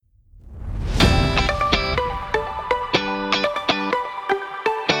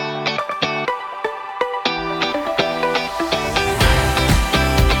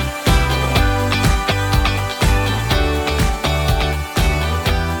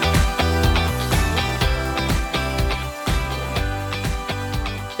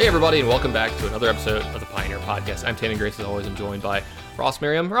Hey everybody, and welcome back to another episode of the Pioneer Podcast. I'm Tannen Grace, as always. I'm joined by Ross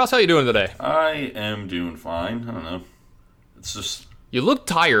Merriam. Ross, how you doing today? I am doing fine. I don't know. It's just... You look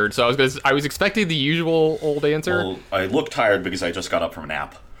tired, so I was expecting the usual old answer. Well, I look tired because I just got up from a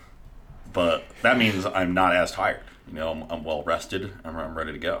nap. But that means I'm not as tired. You know, I'm well rested. I'm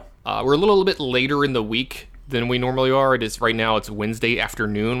ready to go. We're a little bit later in the week than we normally are. Right now it's Wednesday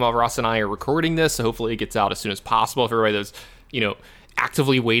afternoon while Ross and I are recording this, so hopefully it gets out as soon as possible for everybody that's,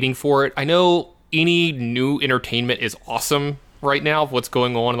 actively waiting for it. I know any new entertainment is awesome right now of what's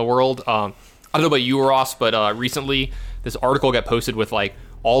going on in the world. I don't know about you, Ross, but recently this article got posted with like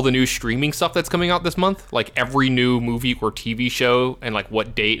all the new streaming stuff that's coming out this month, like every new movie or TV show and like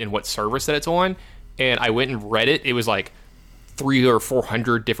what date and what service that it's on. And I went and read it. It was like 300 or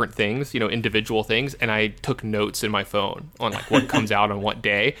 400 different things, individual things, and I took notes in my phone on like what comes out on what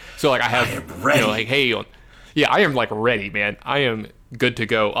day. So like I have, I am like ready, man. I am good to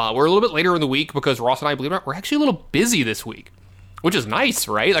go. We're a little bit later in the week because Ross and I, believe it or not, we're actually a little busy this week, which is nice,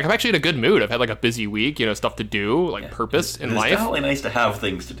 right? Like I'm actually in a good mood. I've had like a busy week, stuff to do, purpose in life. It's definitely nice to have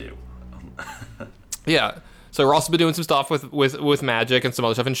things to do. Yeah. So Ross has been doing some stuff with Magic and some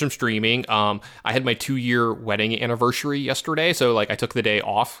other stuff and some streaming. I had my 2-year wedding anniversary yesterday, so like I took the day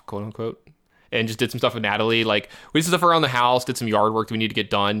off, quote unquote, and just did some stuff with Natalie. Like we did some stuff around the house, did some yard work that we need to get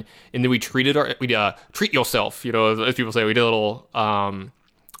done, and then we treat yourself, as people say. We did a little.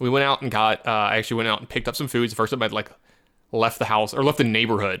 We went out and got. I actually went out and picked up some foods. The first time I'd like left the house or left the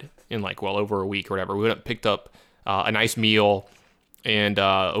neighborhood in like well over a week or whatever. We went up and picked up a nice meal and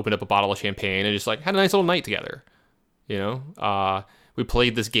opened up a bottle of champagne and just like had a nice little night together. We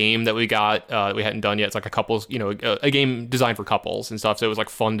played this game that we got that we hadn't done yet. It's like a couples, a game designed for couples and stuff. So it was like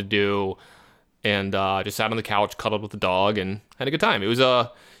fun to do. And just sat on the couch, cuddled with the dog, and had a good time. It was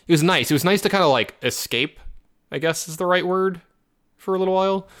nice. It was nice to kind of like escape, I guess is the right word, for a little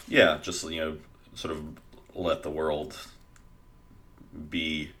while. Yeah, just sort of let the world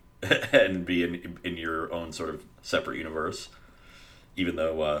be and be in your own sort of separate universe, even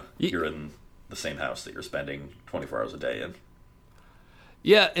though you're in the same house that you're spending 24 hours a day in.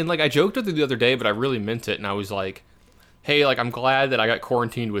 Yeah, and like I joked with it the other day, but I really meant it, and I was like, hey, like, I'm glad that I got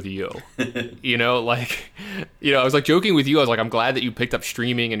quarantined with you. I was like joking with you. I was like, I'm glad that you picked up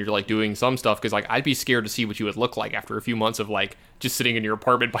streaming and you're like doing some stuff because like I'd be scared to see what you would look like after a few months of like just sitting in your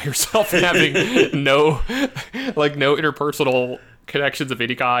apartment by yourself and having no interpersonal connections of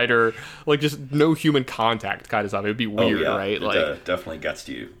any kind or like just no human contact kind of stuff. It would be weird, right? It definitely gets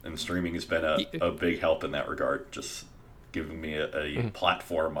to you. And streaming has been a big help in that regard, just giving me a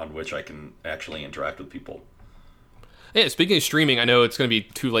platform on which I can actually interact with people. Yeah, speaking of streaming, I know it's going to be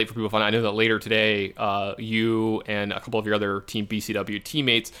too late for people to find out. I know that later today, you and a couple of your other Team BCW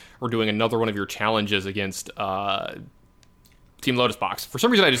teammates were doing another one of your challenges against Team Lotus Box. For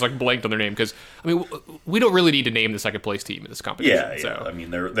some reason, I just like blanked on their name because, I mean, we don't really need to name the second place team in this competition. Yeah. So. I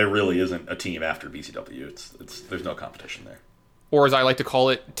mean, there really isn't a team after BCW. There's no competition there. Or as I like to call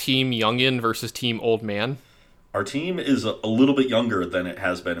it, Team Youngin versus Team Old Man. Our team is a little bit younger than it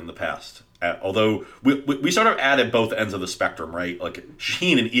has been in the past. Although we sort of added both ends of the spectrum, right? Like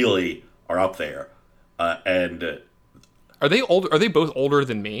Sheen and Ely are up there, and are they old? Are they both older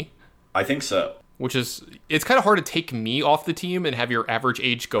than me? I think so. It's kind of hard to take me off the team and have your average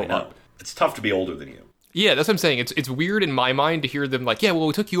age go up. It's tough to be older than you. Yeah, that's what I'm saying. It's weird in my mind to hear them like, yeah, well,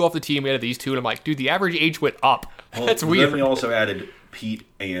 we took you off the team, we added these two, and I'm like, dude, the average age went up. Well, that's weird. Then we also added Pete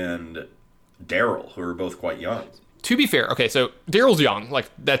and Daryl, who are both quite young. To be fair, okay, so Daryl's young. Like,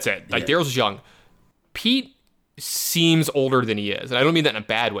 that's it. Like, yeah. Daryl's young. Pete seems older than he is. And I don't mean that in a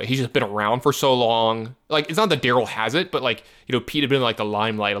bad way. He's just been around for so long. Like, it's not that Daryl has it, but, like, Pete had been in, like, the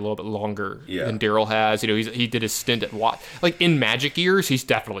limelight a little bit longer than Daryl has. He did his stint at Watt. Like, in Magic years, he's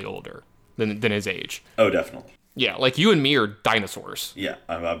definitely older than his age. Oh, definitely. Yeah, like, you and me are dinosaurs. Yeah,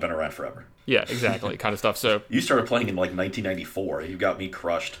 I've been around forever. Yeah, exactly, kind of stuff. So you started playing in, like, 1994. You got me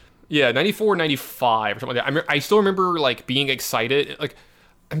crushed. Yeah, 94, 95, or something like that. I still remember, like, being excited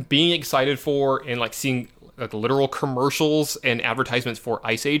for and, like, seeing, like, literal commercials and advertisements for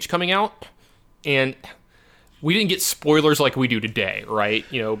Ice Age coming out. And we didn't get spoilers like we do today, right?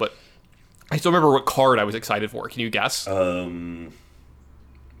 But I still remember what card I was excited for. Can you guess? Was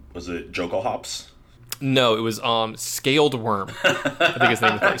it Joko Hops? No, it was Scaled Worm. I think his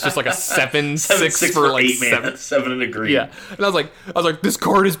name is. It's just like a 7/6 for like 8 mana. 7 and a green. Yeah, and I was like, this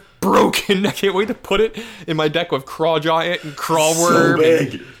card is broken. I can't wait to put it in my deck with Craw Giant and Craw Worm. So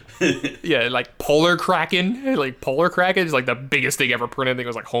big. Yeah, like Polar Kraken. Like Polar Kraken is like the biggest thing ever printed. I think it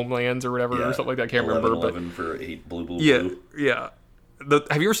was like Homelands or whatever or something like that. I can't remember. 11 for 8 blue. Yeah.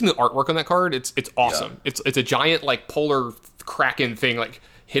 Have you ever seen the artwork on that card? It's awesome. Yeah. It's a giant like Polar Kraken thing like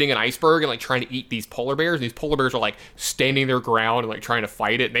hitting an iceberg and like trying to eat these polar bears. And these polar bears are like standing their ground and like trying to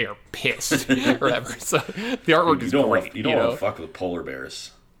fight it. And they are pissed or whatever. So the artwork is great. You don't want to fuck with polar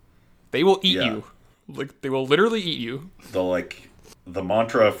bears. They will eat you. Like they will literally eat you. The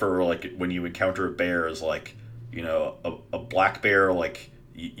mantra for like when you encounter a bear is like, you know, a black bear, like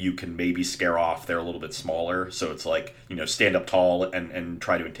you can maybe scare off. They're a little bit smaller, so it's like, you know, stand up tall and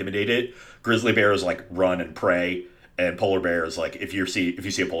try to intimidate it. Grizzly bears like run and prey, and polar bears like if you see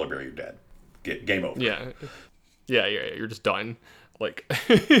a polar bear, you're dead. Game over. Yeah. You're just done. Like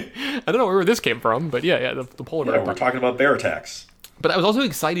I don't know where this came from, but the polar bear. We're talking about bear attacks. But I was also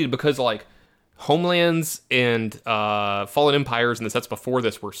excited because like Homelands and Fallen Empires and the sets before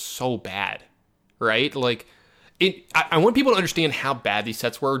this were so bad, right? Like, I want people to understand how bad these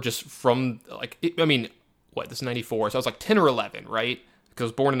sets were just from, like, this is 94, so I was like 10 or 11, right? Because I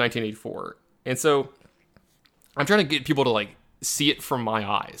was born in 1984. And so I'm trying to get people to, like, see it from my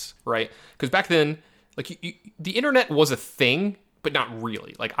eyes, right? Because back then, like, the internet was a thing, but not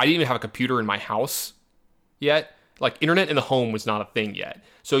really. Like, I didn't even have a computer in my house yet. Like, internet in the home was not a thing yet.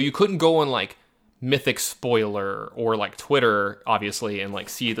 So you couldn't go on, like, Mythic Spoiler or like Twitter, obviously, and like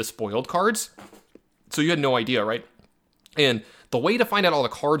see the spoiled cards. So you had no idea, right? And the way to find out all the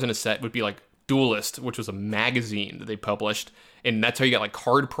cards in a set would be like Duelist, which was a magazine that they published. And that's how you got like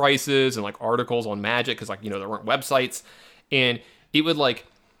card prices and like articles on Magic, because like, you know, there weren't websites. And it would like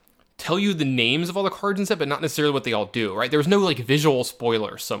tell you the names of all the cards in set, but not necessarily what they all do, right? There was no like visual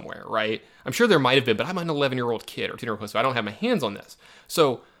spoiler somewhere, right? I'm sure there might have been, but I'm an 11-year-old kid or 10-year-old kid, so I don't have my hands on this.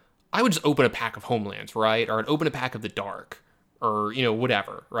 So I would just open a pack of Homelands, right? Or I'd open a pack of the Dark, or, you know,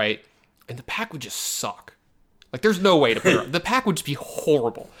 whatever, right? And the pack would just suck. Like, there's no way to put it up. The pack would just be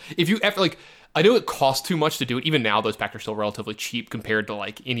horrible. If you ever, like, I know it costs too much to do it. Even now, those packs are still relatively cheap compared to,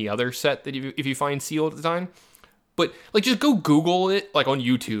 like, any other set that if you find sealed at the time. But, like, just go Google it, like, on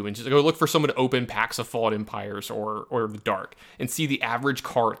YouTube, and just go look for someone to open packs of Fallen Empires or the Dark and see the average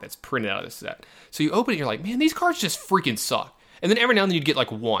card that's printed out of the set. So you open it, and you're like, man, these cards just freaking suck. And then every now and then you'd get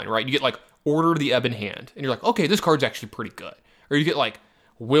like one, right? You get like Order of the Ebon Hand. And you're like, okay, this card's actually pretty good. Or you get like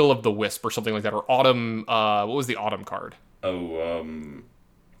Will of the Wisp or something like that. Or Autumn, what was the Autumn card? Autumn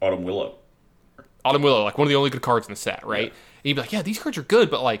Willow. Autumn Willow, like one of the only good cards in the set, right? Yeah. And you'd be like, yeah, these cards are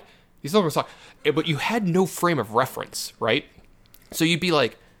good, but like, these don't suck. But you had no frame of reference, right? So you'd be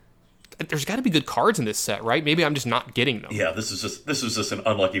like, there's got to be good cards in this set, right? Maybe I'm just not getting them. Yeah, this was just an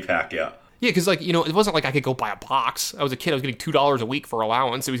unlucky pack, yeah. Yeah, because, like, you know, it wasn't like I could go buy a box. I was a kid. I was getting $2 a week for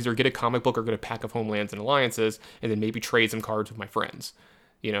allowance. It was either get a comic book or get a pack of Homelands and Alliances, and then maybe trade some cards with my friends,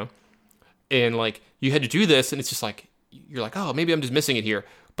 you know? And, like, you had to do this, and it's just like, you're like, oh, maybe I'm just missing it here.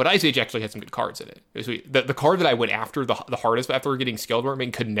 But Ice Age actually had some good cards in it. The card that I went after the hardest after getting Scaled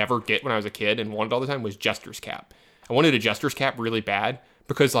Mermaid could never get when I was a kid and wanted all the time was Jester's Cap. I wanted a Jester's Cap really bad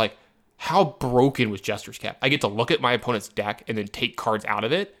because, like, how broken was Jester's Cap? I get to look at my opponent's deck and then take cards out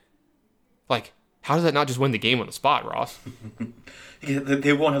of it. Like, how does that not just win the game on the spot, Ross? Yeah,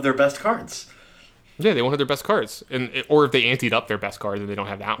 they won't have their best cards. Yeah, they won't have their best cards. Or if they anteed up their best cards and they don't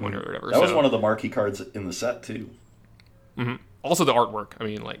have that one or whatever. That was one of the marquee cards in the set, too. Mm-hmm. Also, the artwork. I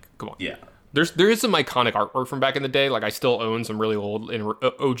mean, like, come on. Yeah. There is some iconic artwork from back in the day. Like, I still own some really old and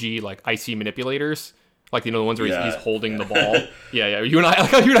OG, like, IC manipulators. Like, you know, the ones where he's holding the ball. Yeah. You and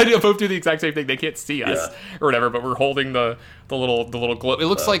I both do the exact same thing. They can't see us or whatever, but we're holding the little globe. It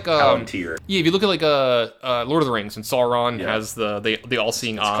looks like Palantir. Yeah, if you look at like Lord of the Rings, and Sauron has the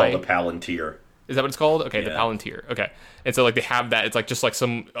all-seeing eye. It's called a Palantir. Is that what it's called? Okay, the Palantir. Okay, and so like they have that. It's like just like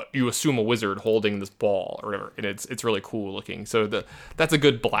you assume a wizard holding this ball or whatever, and it's really cool looking. So that's a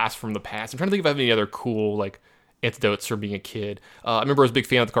good blast from the past. I'm trying to think if I have any other cool like anecdotes from being a kid. I remember I was a big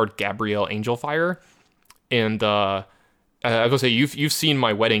fan of the card Gabrielle Angelfire. And I was gonna say you've seen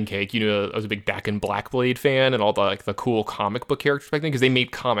my wedding cake. You know, I was a big Back in Blackblade fan and all the cool comic book characters back then because they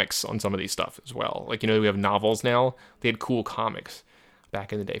made comics on some of these stuff as well. Like, you know, we have novels now. They had cool comics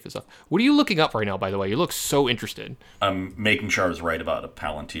back in the day for stuff. What are you looking up right now, by the way? You look so interested. I'm making sure I was right about a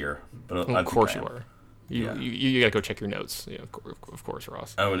Palantir, but of course you are. You gotta go check your notes. Yeah, of course,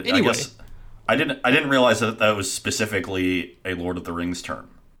 Ross. Anyway, I guess I didn't realize that was specifically a Lord of the Rings term.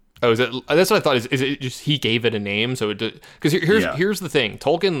 Oh, is it? That's what I thought. Is it just he gave it a name? So because here's the thing.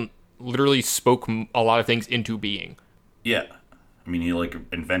 Tolkien literally spoke a lot of things into being. Yeah, I mean, he like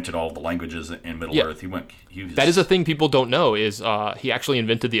invented all the languages in Middle Earth. That is a thing people don't know. Is he actually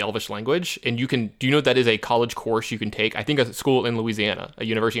invented the Elvish language? And you can. Do you know that is a college course you can take? I think a school in Louisiana, a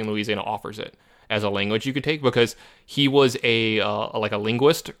university in Louisiana, offers it as a language you could take because he was a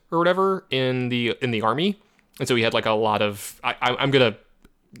linguist or whatever in the army, and so he had like a lot of. I'm gonna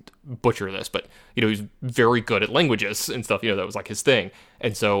butcher this, but he's very good at languages and stuff. That was like his thing.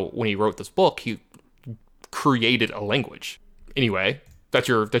 And so when he wrote this book, he created a language. Anyway, that's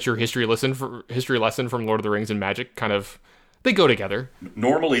your history lesson from Lord of the Rings and Magic. Kind of, they go together.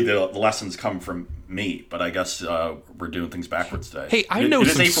 Normally the lessons come from me, but I guess we're doing things backwards today. Hey, I know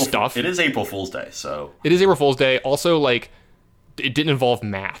some stuff. It is April Fool's Day, so it is April Fool's Day. Also, like, it didn't involve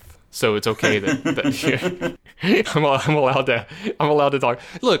math, so it's okay that I'm allowed to talk.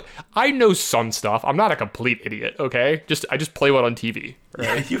 Look, I know some stuff. I'm not a complete idiot. Okay, I just play one on TV.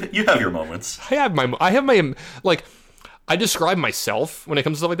 Right? Yeah, you have your moments. I have my like. I describe myself when it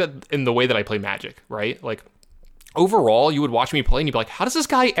comes to stuff like that in the way that I play Magic, right? Like, overall, you would watch me play and you'd be like, how does this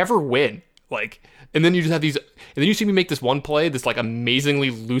guy ever win? Like, and then you just have these, and then you see me make this one play, this like amazingly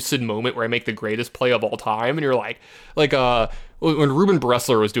lucid moment where I make the greatest play of all time, and you're like when Ruben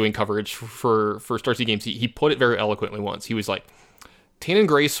Bressler was doing coverage for Starcy Games, he put it very eloquently once. He was like, Tannen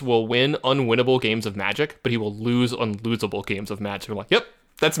Grace will win unwinnable games of Magic, but he will lose unlosable games of Magic. I'm like, yep.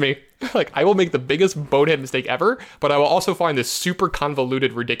 That's me. Like, I will make the biggest bonehead mistake ever, but I will also find this super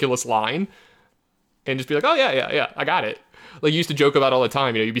convoluted, ridiculous line and just be like, oh, yeah, I got it. Like, you used to joke about all the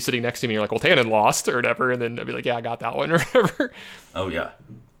time. You'd be sitting next to me and you're like, well, Tannen lost or whatever. And then I'd be like, yeah, I got that one or whatever. Oh, yeah.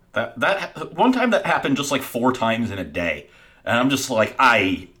 That one time that happened just like 4 times in a day. And I'm just like,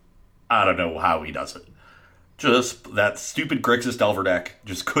 I don't know how he does it. Just that stupid Grixis Delver deck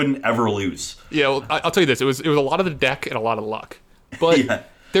just couldn't ever lose. Yeah, well, I'll tell you this. It was a lot of the deck and a lot of luck. But yeah.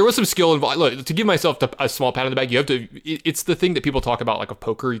 There was some skill involved. Look, to give myself a small pat on the back, you have to. It's the thing that people talk about, like a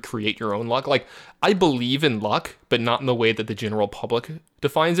poker. You create your own luck. Like, I believe in luck, but not in the way that the general public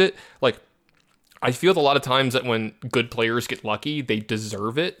defines it. Like, I feel that a lot of times that when good players get lucky, they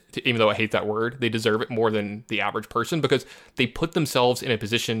deserve it. Even though I hate that word, they deserve it more than the average person because they put themselves in a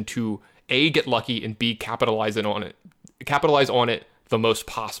position to A, get lucky, and B, capitalize on it the most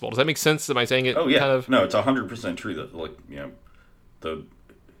possible. Does that make sense? Am I saying it? Oh yeah. Kind of? No, it's 100% true. That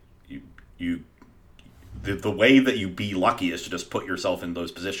the way that you be lucky is to just put yourself in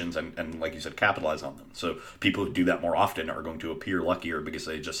those positions and like you said, capitalize on them. So people who do that more often are going to appear luckier because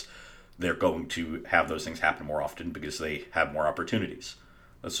they're going to have those things happen more often because they have more opportunities.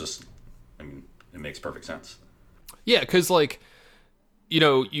 That's just, I mean, it makes perfect sense. Yeah, because like,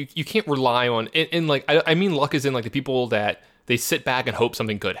 you can't rely on, and like, I mean luck is in like the people that they sit back and hope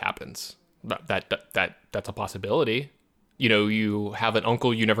something good happens. That's a possibility. You have an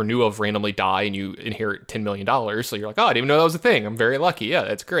uncle you never knew of randomly die and you inherit $10 million. So you're like, oh, I didn't even know that was a thing. I'm very lucky. Yeah,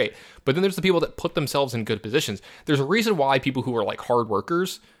 that's great. But then there's the people that put themselves in good positions. There's a reason why people who are like hard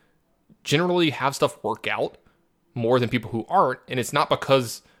workers generally have stuff work out more than people who aren't. And it's not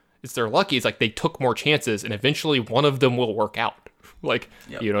because they're lucky. It's like they took more chances and eventually one of them will work out. Like,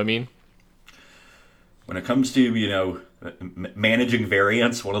 yep. You know what I mean? When it comes to, managing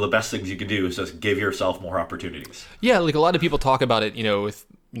variance, one of the best things you can do is just give yourself more opportunities. Yeah, like a lot of people talk about it, with,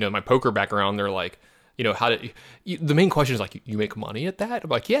 my poker background, they're like, the main question is like, you make money at that? I'm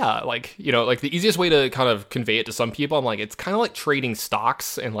like, yeah, like, like the easiest way to kind of convey it to some people, I'm like, it's kind of like trading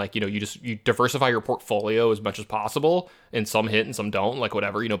stocks and like, you diversify your portfolio as much as possible and some hit and some don't, like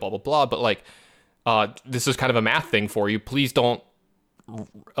whatever, blah, blah, blah. But like, this is kind of a math thing for you. Please don't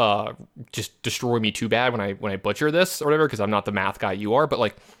just destroy me too bad when I butcher this or whatever, because I'm not the math guy you are, but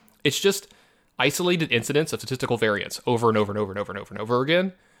like it's just isolated incidents of statistical variance over and over and over and over and over and over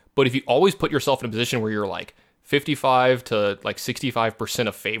again. But if you always put yourself in a position where you're like 55 to like 65%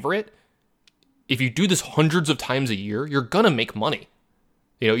 a favorite, if you do this hundreds of times a year, you're gonna make money.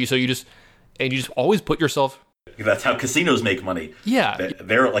 You just always put yourself. That's how casinos make money. Yeah.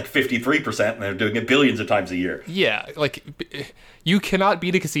 They're at like 53% and they're doing it billions of times a year. Yeah. Like, you cannot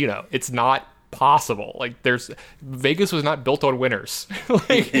beat a casino. It's not possible. Like, Vegas was not built on winners.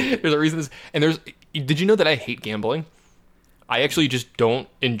 Like, there's a reason. Did you know that I hate gambling? I actually just don't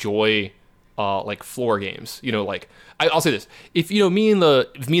enjoy, like, floor games. Like, I'll say this. If me and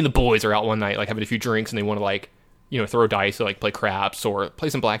the boys are out one night, like, having a few drinks and they want to, like, throw dice or like play craps or play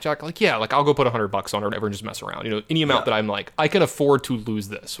some blackjack, like, yeah, like I'll go put $100 on or whatever and just mess around. Any amount that I'm like, I can afford to lose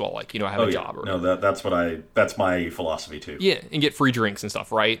this while like, I have a job. Or that's my philosophy too. Yeah. And get free drinks and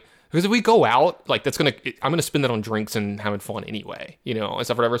stuff. Right. Because if we go out, like I'm going to spend that on drinks and having fun anyway, and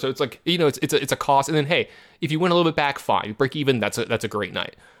stuff, whatever. So it's like, it's a cost. And then, hey, if you win a little bit back, fine. You break even. That's a great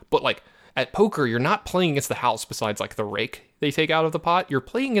night. But like, at poker, you're not playing against the house besides like the rake they take out of the pot. You're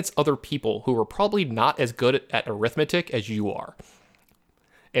playing against other people who are probably not as good at arithmetic as you are.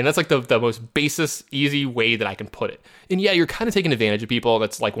 And that's like the most basis, easy way that I can put it. And yeah, you're kind of taking advantage of people.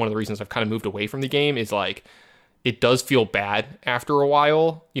 That's like one of the reasons I've kind of moved away from the game is like, it does feel bad after a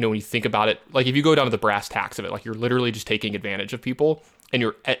while. When you think about it, like if you go down to the brass tacks of it, like you're literally just taking advantage of people. and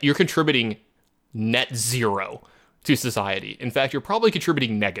you're contributing net zero to society. In fact, you're probably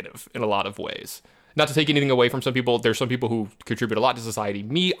contributing negative in a lot of ways. Not to take anything away from some people. There's some people who contribute a lot to society.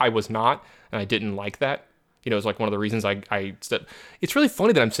 Me, I was not, and I didn't like that. You know, it's like one of the reasons I said. It's really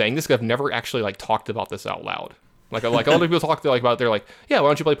funny that I'm saying this because I've never actually like talked about this out loud. Like a lot of people talk like about, they're like, yeah, why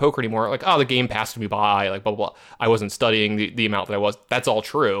don't you play poker anymore? Like, oh, the game passed me by, like blah, blah, blah. I wasn't studying the amount that I was. That's all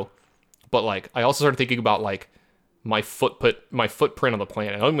true. But like, I also started thinking about like my footprint on the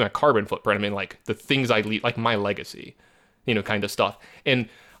planet. I don't mean my carbon footprint. I mean like the things I leave, like my legacy, you know, kind of stuff. And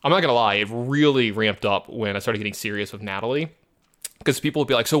I'm not going to lie, it really ramped up when I started getting serious with Natalie, because people would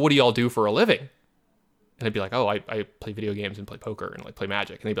be like, so what do y'all do for a living? And I'd be like, oh, I play video games and play poker and like play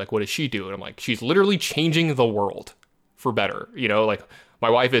Magic. And they'd be like, what does she do? And I'm like, she's literally changing the world for better. You know, like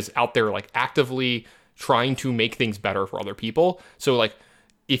my wife is out there like actively trying to make things better for other people. So like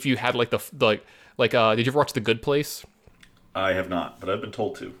if you had like did you ever watch The Good Place? I have not, but I've been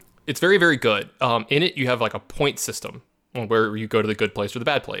told to. It's very, very good. In it, you have like a point system where you go to the good place or the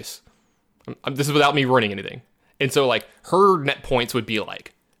bad place. This is without me running anything. And so like her net points would be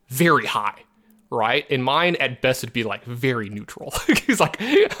like very high, right? And mine at best would be like very neutral. It's like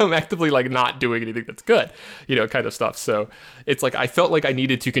I'm actively like not doing anything that's good, you know, kind of stuff. So it's like I felt like I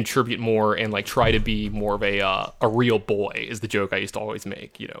needed to contribute more and like try to be more of a real boy is the joke I used to always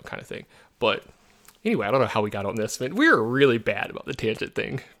make, you know, kind of thing. But anyway, I don't know how we got on this, man. We're really bad about the tangent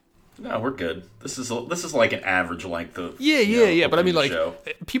thing. No, we're good. This is like an average length of yeah. But I mean, like show.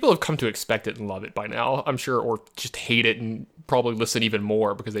 People have come to expect it and love it by now, I'm sure, or just hate it and probably listen even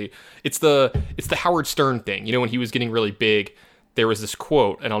more because it's the Howard Stern thing. You know, when he was getting really big, there was this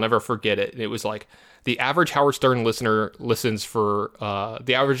quote, and I'll never forget it. And it was like the average Howard Stern listener listens for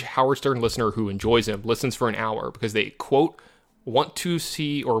the average Howard Stern listener who enjoys him listens for an hour because they quote want to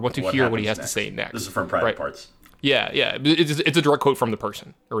see or want to hear what he has to say next. This is from Private Parts. Yeah. It's a direct quote from the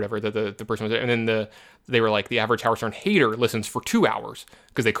person or whatever. The person was there. And then they were like, the average Howard Stern hater listens for 2 hours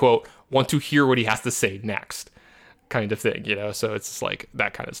because they, quote, want to hear what he has to say next kind of thing, you know? So it's just like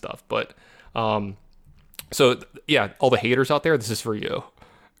that kind of stuff. But, so yeah, all the haters out there, this is for you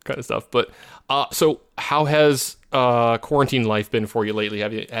kind of stuff. But, so how has, quarantine life been for you lately?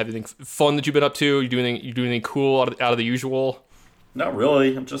 Have you had anything fun that you've been up to? You doing anything cool out of the usual? Not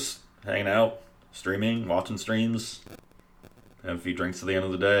really. I'm just hanging out. Streaming, watching streams, have a few drinks at the end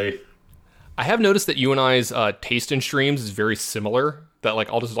of the day. I have noticed that you and I's taste in streams is very similar. That like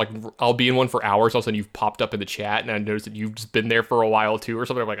I'll be in one for hours, all of a sudden you've popped up in the chat, and I noticed that you've just been there for a while too, or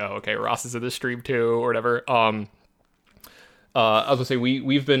something. I'm like, oh, okay, Ross is in this stream too, or whatever. I was gonna say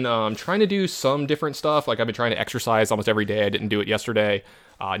we've been trying to do some different stuff. Like I've been trying to exercise almost every day. I didn't do it yesterday.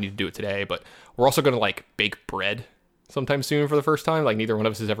 I need to do it today, but we're also gonna like bake bread sometime soon for the first time. Like neither one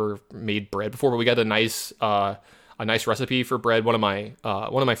of us has ever made bread before, but we got a nice recipe for bread. One of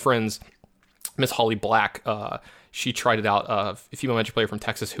my friends, Miss Holly Black, she tried it out. A female Magic player from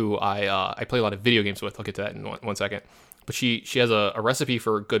Texas who I play a lot of video games with. I'll get to that in one second. But she has a recipe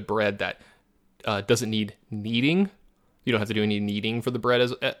for good bread that doesn't need kneading. You don't have to do any kneading for the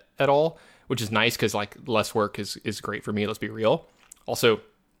bread at all, which is nice because like less work is great for me. Let's be real. Also,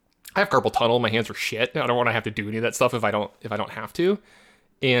 I have carpal tunnel. My hands are shit. I don't want to have to do any of that stuff if I don't have to.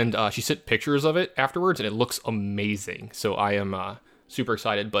 And she sent pictures of it afterwards, and it looks amazing. So I am super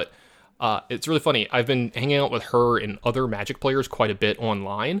excited. But it's really funny. I've been hanging out with her and other Magic players quite a bit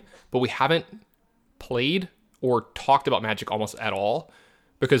online, but we haven't played or talked about Magic almost at all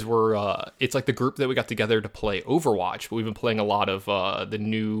because it's like the group that we got together to play Overwatch. But we've been playing a lot of the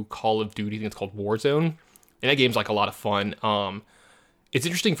new Call of Duty. I think it's called Warzone, and that game's like a lot of fun. It's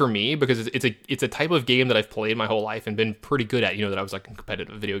interesting for me because it's a type of game that I've played my whole life and been pretty good at. You know, that I was like a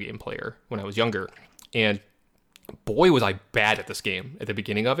competitive video game player when I was younger. And boy, was I bad at this game at the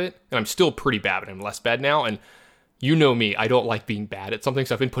beginning of it. And I'm still pretty bad, but I'm less bad now. And you know me, I don't like being bad at something.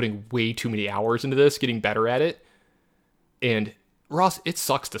 So I've been putting way too many hours into this, getting better at it. And Ross, it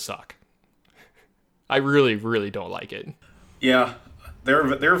sucks to suck. I really, really don't like it. Yeah, there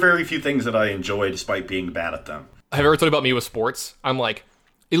are very few things that I enjoy despite being bad at them. Have you ever thought about me with sports? I'm like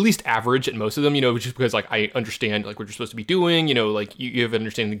at least average at most of them, you know, just because like I understand like what you're supposed to be doing, you know, like you have an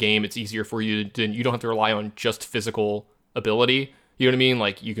understanding of the game. It's easier for you to, you don't have to rely on just physical ability. You know what I mean?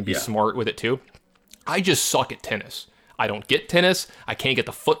 Like you can be smart with it too. I just suck at tennis. I don't get tennis. I can't get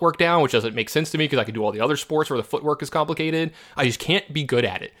the footwork down, which doesn't make sense to me because I can do all the other sports where the footwork is complicated. I just can't be good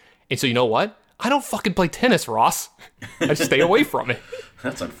at it. And so you know what? I don't fucking play tennis, Ross. I just stay away from it.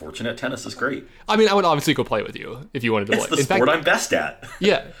 That's unfortunate. Tennis is great. I mean, I would obviously go play with you if you wanted to play. It's the sport I'm best at.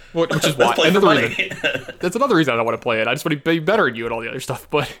 Yeah, which is why. That's another reason I don't want to play it. I just want to be better at you and all the other stuff.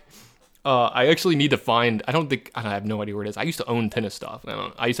 But I actually need to find. I have no idea where it is. I used to own tennis stuff.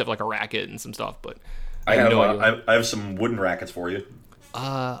 I used to have like a racket and some stuff, but I have no idea. I have some wooden rackets for you.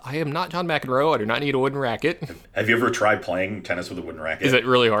 I am not John McEnroe. I do not need a wooden racket. Have you ever tried playing tennis with a wooden racket? Is it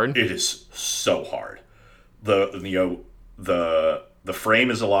really hard? It is so hard. The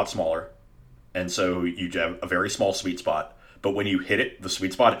frame is a lot smaller, and so you have a very small sweet spot. But when you hit it, the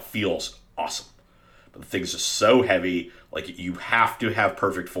sweet spot, it feels awesome. But the thing's just so heavy, like you have to have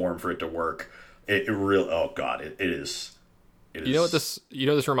perfect form for it to work. It really, oh god, it is. You know what this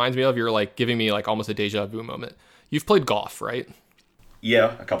reminds me of? You're like giving me like almost a deja vu moment. You've played golf, right?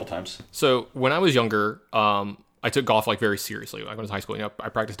 Yeah, a couple times. So when I was younger, I took golf like very seriously. Like when I was in high school, I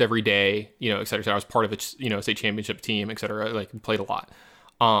practiced every day, et cetera, et cetera. I was part of a, state championship team, et cetera. Like played a lot.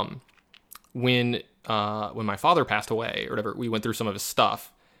 When my father passed away or whatever, we went through some of his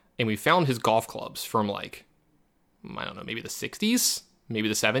stuff and we found his golf clubs from like, I don't know, maybe the 60s, maybe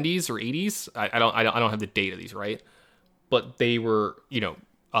the 70s or 80s. I don't have the date of these, right? But they were,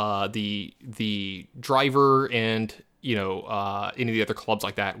 the driver and, any of the other clubs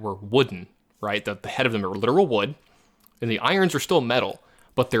like that were wooden, right? The head of them are literal wood, and the irons are still metal,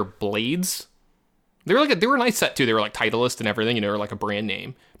 but their blades, they were a nice set too. They were like Titleist and everything, like a brand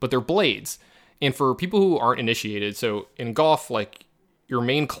name, but they're blades. And for people who aren't initiated, so in golf, like your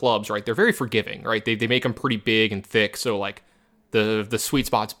main clubs, right? They're very forgiving, right? They make them pretty big and thick, so like the sweet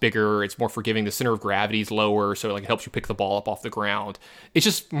spot's bigger, it's more forgiving. The center of gravity is lower, so like it helps you pick the ball up off the ground. It's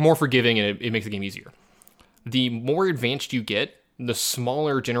just more forgiving, and it makes the game easier. The more advanced you get, the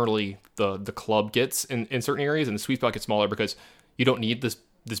smaller generally the club gets in certain areas, and the sweet spot gets smaller because you don't need this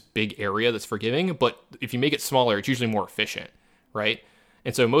big area that's forgiving. But if you make it smaller, it's usually more efficient, right?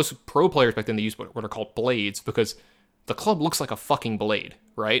 And so most pro players back then, they used what are called blades because the club looks like a fucking blade,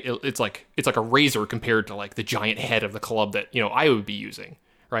 right? It's like a razor compared to like the giant head of the club that I would be using,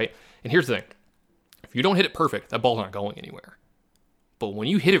 right? And here's the thing: if you don't hit it perfect, that ball's not going anywhere. But when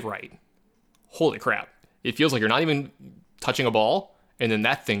you hit it right, holy crap! It feels like you're not even touching a ball, and then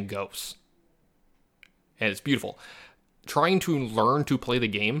that thing goes. And it's beautiful. Trying to learn to play the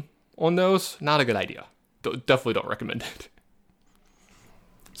game on those, not a good idea. Definitely don't recommend it.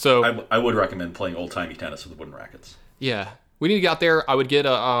 So I would recommend playing old-timey tennis with wooden rackets. Yeah. We need to get out there. I would get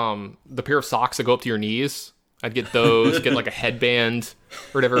the pair of socks that go up to your knees. I'd get those, get like a headband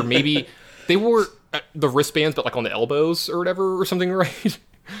or whatever. Maybe they wore the wristbands, but like on the elbows or whatever or something, right?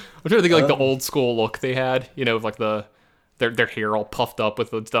 I'm trying to think of like the old school look they had, like their hair all puffed up with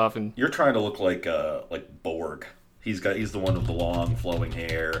the stuff. And you're trying to look like Borg. He's the one with the long flowing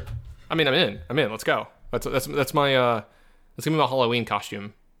hair. I mean, I'm in. Let's go. That's my that's gonna be my Halloween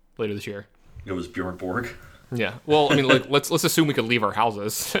costume later this year. It was Bjorn Borg. Yeah. Well, I mean, like let's assume we could leave our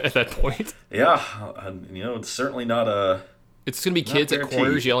houses at that point. Yeah, it's certainly not a. It's gonna be kids at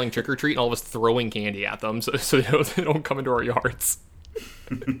corners yelling trick or treat, and all of us throwing candy at them, so they don't come into our yards.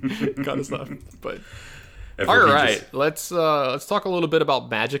 Kind of stuff. But all right, let's talk a little bit about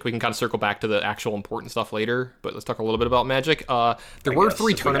Magic. We can kind of circle back to the actual important stuff later, but let's talk a little bit about Magic. There were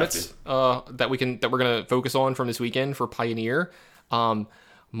 3 tournaments that we're gonna focus on from this weekend for Pioneer.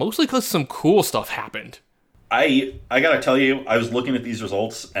 Mostly because some cool stuff happened. I gotta tell you, I was looking at these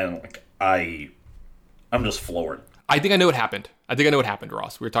results and like I'm just floored. I think I know what happened.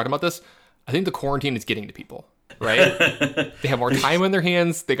 Ross. We were talking about this. I think the quarantine is getting to people, right? They have more time on their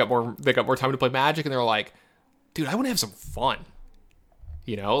hands. They got more time to play Magic, and they're like, dude, I want to have some fun.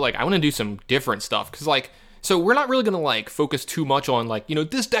 Like I want to do some different stuff because so we're not really gonna like focus too much on like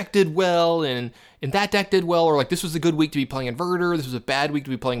this deck did well and that deck did well, or like this was a good week to be playing Inverter, this was a bad week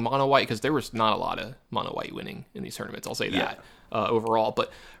to be playing Mono White, because there was not a lot of Mono White winning in these tournaments. I'll say that overall,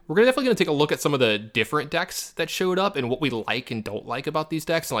 but we're definitely gonna take a look at some of the different decks that showed up and what we like and don't like about these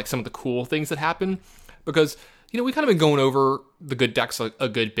decks, and like some of the cool things that happen, because we kind of been going over the good decks a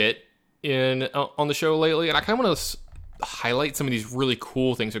good bit in on the show lately, and I kind of want to highlight some of these really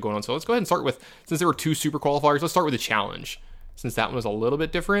cool things that are going on. So let's go ahead and start with, since there were 2 super qualifiers, let's start with the challenge, since that one was a little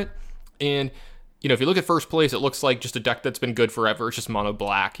bit different. And if you look at first place, it looks like just a deck that's been good forever. It's just mono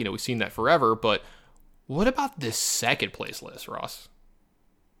black. We've seen that forever. But what about this second place list, Ross?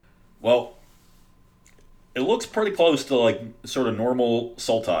 Well, it looks pretty close to like sort of normal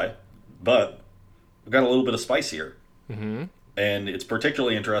Sultai, but we've got a little bit of spice here. Mm-hmm. And it's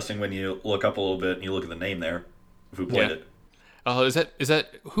particularly interesting when you look up a little bit and you look at the name there. Who played it? Is that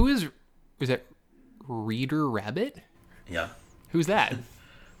who is that Reader Rabbit? Yeah. Who's that?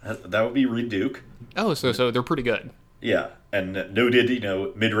 That would be Reed Duke. Oh, so they're pretty good. Yeah, and noted,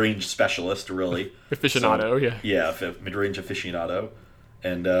 mid-range specialist, really. Aficionado, so, yeah, mid-range aficionado.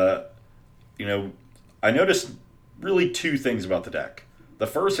 And, I noticed really 2 things about the deck. The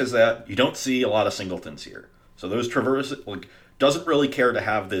first is that you don't see a lot of singletons here. So those Traverse doesn't really care to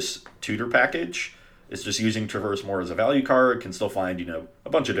have this tutor package. It's just using Traverse more as a value card, can still find, a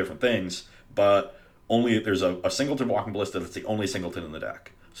bunch of different things, but only there's a singleton Walking Ballista that's the only singleton in the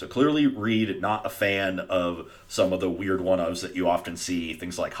deck. So clearly Reed, not a fan of some of the weird one-ofs that you often see,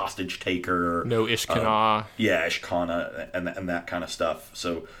 things like Hostage Taker. No Ishkana. Ishkana and that kind of stuff.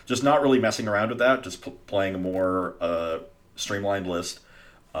 So just not really messing around with that, just playing a more streamlined list,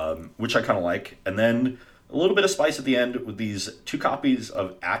 which I kind of like. And then a little bit of spice at the end with these 2 copies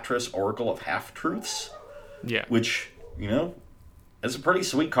of Atris Oracle of Half-Truths. Yeah. Which, is a pretty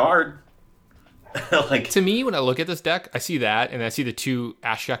sweet card. To me, when I look at this deck, I see that, and I see the 2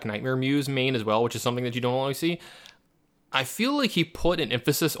 Ashiok Nightmare Muse main as well, which is something that you don't always see. I feel like he put an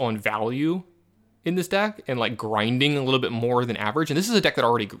emphasis on value in this deck and grinding a little bit more than average. And this is a deck that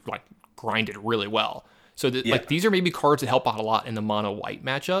already grinded really well. So these are maybe cards that help out a lot in the mono white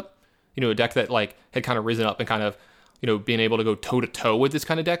matchup. A deck that had kind of risen up and kind of being able to go toe to toe with this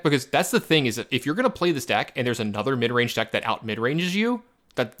kind of deck, because that's the thing is that if you're going to play this deck and there's another mid range deck that out mid ranges you,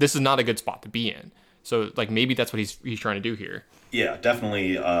 that this is not a good spot to be in. So maybe that's what he's trying to do here. Yeah,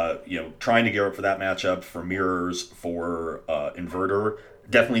 definitely. Trying to gear up for that matchup, for mirrors, for inverter.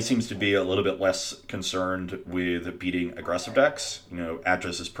 Definitely seems to be a little bit less concerned with beating aggressive decks.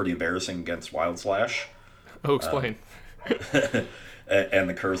 Atris is pretty embarrassing against Wild Slash. Oh, explain. And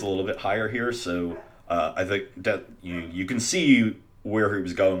the curve's a little bit higher here, so I think that you can see where he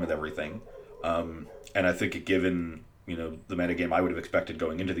was going with everything. And I think given the metagame I would have expected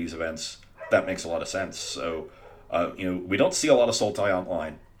going into these events, that makes a lot of sense. So, we don't see a lot of Sultai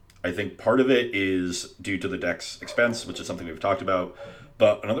online. I think part of it is due to the deck's expense, which is something we've talked about.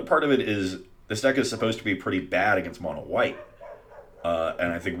 But another part of it is this deck is supposed to be pretty bad against Mono White.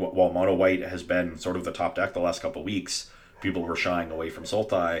 And I think while Mono White has been sort of the top deck the last couple of weeks, people were shying away from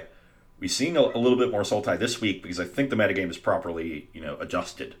Sultai. We've seen a little bit more Sultai this week because I think the metagame is properly,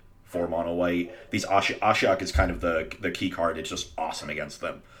 adjusted for Mono White. These Ashiok is kind of the key card. It's just awesome against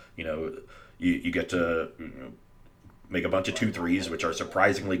them. You get to make a bunch of 2/3s, which are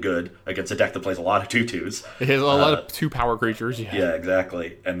surprisingly good against a deck that plays a lot of 2/2s. It has a lot of 2 power creatures. Yeah,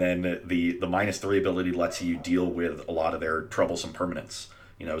 exactly. And then the -3 ability lets you deal with a lot of their troublesome permanents.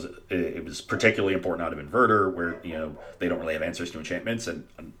 It was particularly important out of Inverter, where they don't really have answers to enchantments, and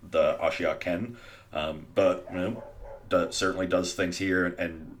the Ashiok can. But certainly does things here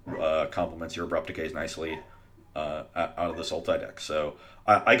and complements your Abrupt Decays nicely out of the Sultai deck. So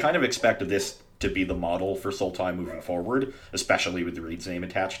I kind of expected this to be the model for Sultai moving forward, especially with the Reed's name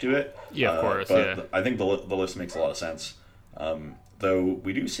attached to it. Yeah, of course. But I think the list makes a lot of sense. Though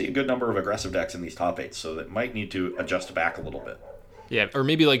we do see a good number of aggressive decks in these top 8, so that might need to adjust back a little bit. Yeah, or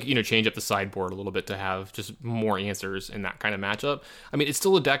maybe change up the sideboard a little bit to have just more answers in that kind of matchup. I mean, it's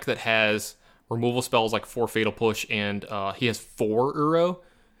still a deck that has removal spells like 4 Fatal Push, and he has 4 Uro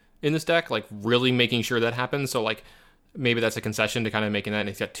in this deck, really making sure that happens. So maybe that's a concession to kind of making that, and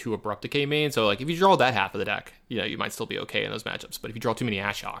he's got 2 Abrupt Decay mains. So if you draw that half of the deck, you might still be okay in those matchups. But if you draw too many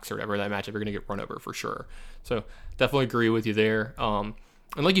Ashioks or whatever, that matchup, you're going to get run over for sure. So definitely agree with you there. And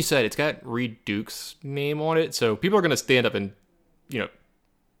like you said, it's got Reed Duke's name on it, so people are going to stand up and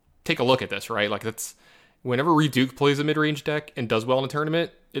take a look at this, right? That's whenever Reed Duke plays a mid-range deck and does well in a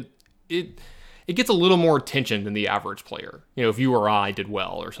tournament, it gets a little more attention than the average player. If you or I did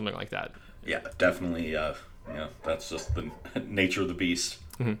well or something like that. Yeah, definitely. That's just the nature of the beast.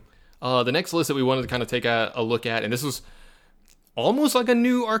 Mm-hmm. The next list that we wanted to kind of take a look at, and this was almost like a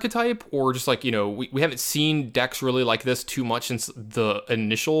new archetype, or just we haven't seen decks really like this too much since the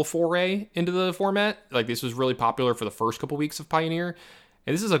initial foray into the format. This was really popular for the first couple weeks of Pioneer,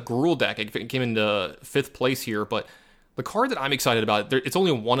 and this is a Gruul deck. It came into 5th place here, but the card that I'm excited about, it's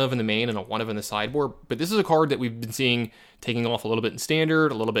only a 1 of in the main and a 1 of in the sideboard, but this is a card that we've been seeing taking off a little bit in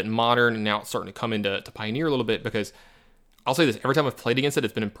Standard, a little bit in Modern, and now it's starting to come into Pioneer a little bit, because I'll say this, every time I've played against it,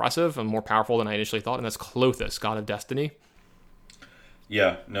 it's been impressive and more powerful than I initially thought, and that's Klothys, God of Destiny.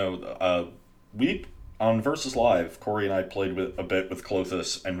 Yeah, no, we, on Versus Live, Corey and I played a bit with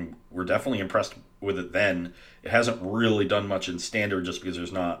Klothys, and we're definitely impressed with it then. It hasn't really done much in Standard just because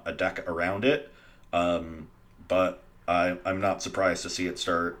there's not a deck around it, but I'm not surprised to see it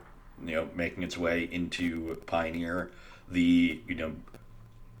start, making its way into Pioneer. It's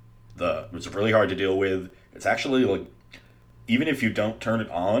really hard to deal with. It's actually, even if you don't turn it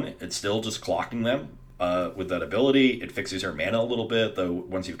on, it's still just clocking them. With that ability, it fixes your mana a little bit, though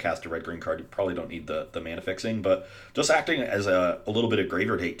once you've cast a red-green card, you probably don't need the mana fixing, but just acting as a little bit of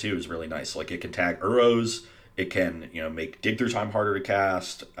graveyard hate, too, is really nice. It can tag Uros, it can, make Dig Through Time harder to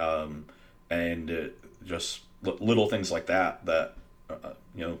cast, and just little things like that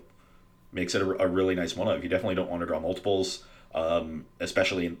you know, makes it a really nice one-of. You definitely don't want to draw multiples,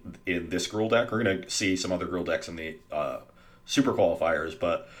 especially in this Gruul deck. We're going to see some other Gruul decks in the super qualifiers,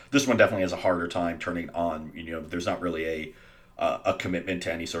 but this one definitely has a harder time turning on. You know, there's not really a commitment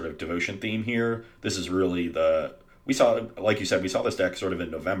to any sort of devotion theme here. This is really we saw, like you said, we saw this deck sort of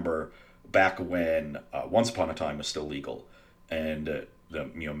in November, back when Once Upon a Time was still legal, and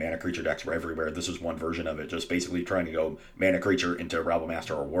the mana creature decks were everywhere. This was one version of it, just basically trying to go mana creature into Rabble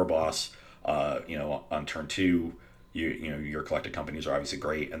Master or War Boss. On turn 2, your collected companies are obviously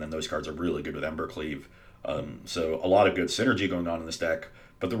great, and then those cards are really good with Embercleave. So a lot of good synergy going on in this deck.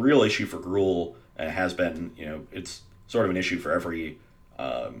 But the real issue for Gruul, and it has been, it's sort of an issue for every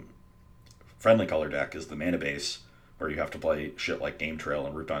friendly color deck, is the mana base, where you have to play shit like Game Trail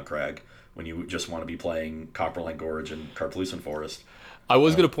and Rootbound Crag when you just want to be playing Copperline Gorge and Carplucent Forest. I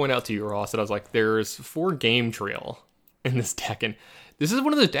was going to point out to you, Ross, that I was like, there's 4 Game Trail in this deck, and this is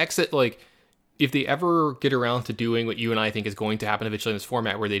one of those decks that, like, if they ever get around to doing what you and I think is going to happen eventually in this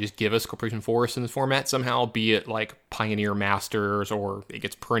format, where they just give us Corporation Forest in this format somehow, be it like Pioneer Masters, or it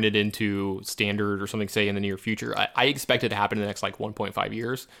gets printed into Standard or something, say, in the near future, I expect it to happen in the next, like, 1.5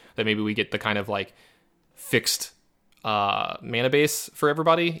 years, that maybe we get the kind of, like, fixed mana base for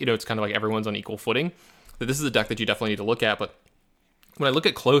everybody. It's kind of like everyone's on equal footing. That this is a deck that you definitely need to look at. But when I look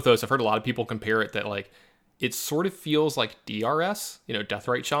at Klothos, I've heard a lot of people compare it that, like, it sort of feels like DRS,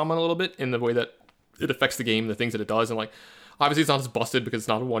 Deathrite Shaman a little bit, in the way that it affects the game, the things that it does. And, like, obviously it's not as busted because it's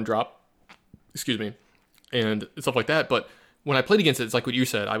not a 1-drop, and stuff like that. But when I played against it, it's like what you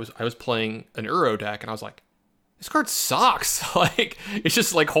said. I was playing an Uro deck, and I was like, this card sucks. Like, it's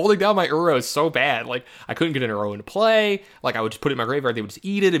just, like, holding down my Uros so bad. Like, I couldn't get an Uro into play. Like, I would just put it in my graveyard, they would just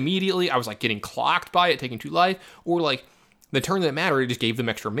eat it immediately. I was, like, getting clocked by it, taking 2 life. Or, like, the turn that mattered, it just gave them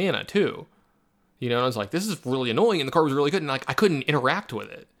extra mana, too. And I was like, this is really annoying, and the card was really good, and, like, I couldn't interact with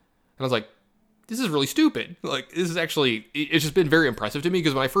it. And I was like, this is really stupid. Like, this is actually, it's just been very impressive to me,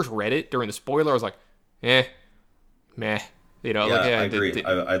 because when I first read it during the spoiler, I was like, meh. I agree.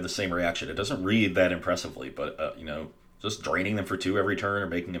 I had the same reaction. It doesn't read that impressively, but, just draining them for 2 every turn, or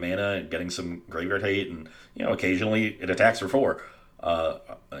making a mana, and getting some graveyard hate, and, occasionally it attacks for 4.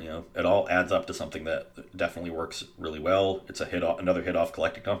 It all adds up to something that definitely works really well. It's another hit off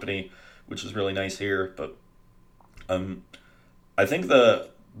Collected Company, which is really nice here. But I think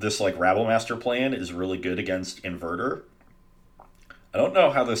this like Rabble Master plan is really good against Inverter. I don't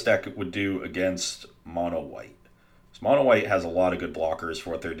know how this deck would do against Mono White. So Mono White has a lot of good blockers for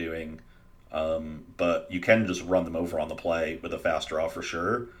what they're doing, but you can just run them over on the play with a fast draw for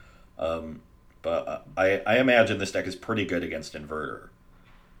sure. But I imagine this deck is pretty good against Inverter.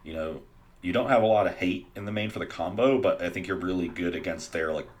 You don't have a lot of hate in the main for the combo, but I think you're really good against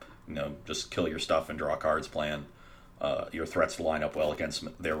their, like, just kill your stuff and draw cards plan. Your threats line up well against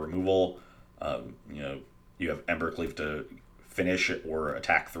their removal. You have Embercleave to finish it or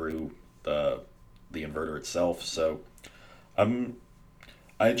attack through the Inverter itself. So,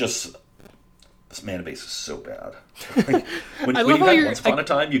 this mana base is so bad. Like, when you had Once Upon a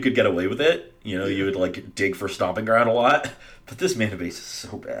Time, you could get away with it. You would, like, dig for Stomping Ground a lot. But this mana base is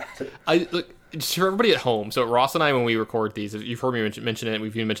so bad. Just for everybody at home, so Ross and I, when we record these, you've heard me mention it,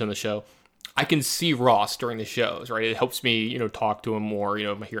 we've even mentioned on the show, I can see Ross during the shows, right? It helps me, talk to him more,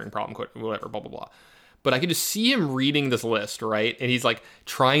 my hearing problem, whatever, blah, blah, blah. But I can just see him reading this list, right? And he's, like,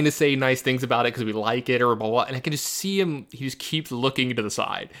 trying to say nice things about it because we like it or blah, blah, and I can just see him, he just keeps looking to the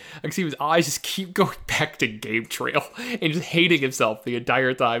side. I can see his eyes just keep going back to Game Trail and just hating himself the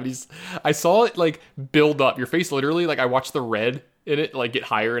entire time. I saw it, like, build up. Your face literally, like, I watched the red in it, like, get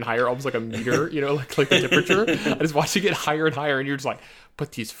higher and higher, almost like a meter, like the temperature. I just watched it get higher and higher, and you're just like,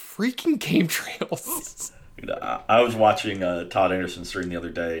 but these freaking Game Trails. I was watching Todd Anderson stream the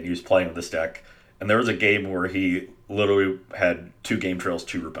other day, and he was playing with this deck, and there was a game where he literally had 2 Game Trails,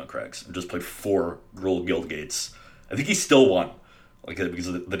 2 Rootbound Crags, and just played 4 Gruul Guild Gates. I think he still won, because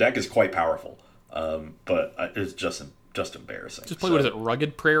the deck is quite powerful, but it's just embarrassing. Just play, what is it,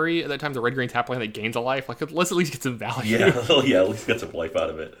 Rugged Prairie at that time, the red-green tap land that gains a life? Like, let's at least get some value. Yeah, at least get some life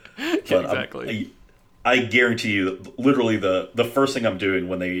out of it. But, yeah, exactly. I guarantee you, literally the first thing I'm doing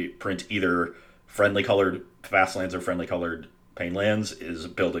when they print either friendly colored Fastlands or friendly colored Painlands is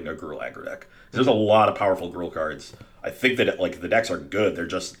building a Gruul aggro deck. There's a lot of powerful Gruul cards. I think that, like, the decks are good. They're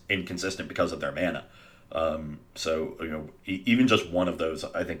just inconsistent because of their mana. So even just one of those,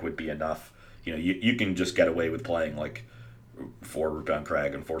 I think, would be enough. You can just get away with playing, like, 4 Rootbound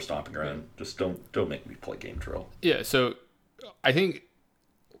Crag and 4 Stomping Ground. Just don't make me play Game Trail. Yeah. So I think,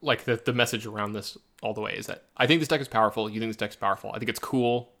 like, the message around this all the way is that I think this deck is powerful. You think this deck is powerful. I think it's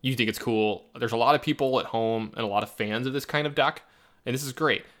cool. You think it's cool. There's a lot of people at home and a lot of fans of this kind of deck. and this is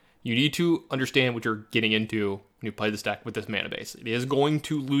great. You need to understand what you're getting into when you play this deck with this mana base. It is going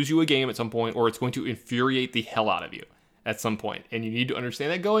to lose you a game at some point, or it's going to infuriate the hell out of you at some point. And you need to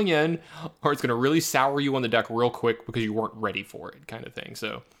understand that going in, or it's going to really sour you on the deck real quick because you weren't ready for it, kind of thing.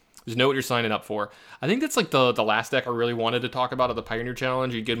 So just know what you're signing up for. I think that's like the last deck I really wanted to talk about at the Pioneer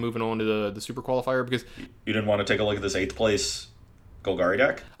Challenge. You get moving on to the Super Qualifier, because you didn't want to take a look at this 8th place Golgari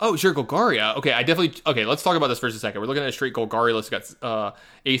deck? Oh, sure, Golgaria. Okay, let's talk about this for just a second. We're looking at a straight Golgari list. Got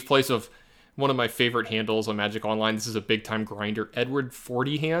 8th place of one of my favorite handles on Magic Online. This is a big-time grinder. Edward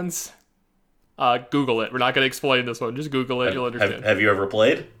 40 Hands. Google it. We're not going to explain this one. Just Google it. You'll understand. Have you ever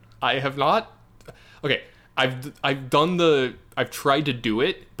played? I have not. Okay, I've tried to do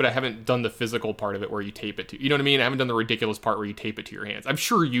it, but I haven't done the physical part of it where you tape it to. You know what I mean? I haven't done the ridiculous part where you tape it to your hands. I'm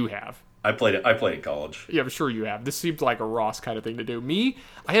sure you have. I played in college. Yeah, I'm sure you have. This seems like a Ross kind of thing to do. Me,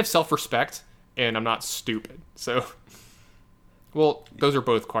 I have self-respect, and I'm not stupid. So, well, those are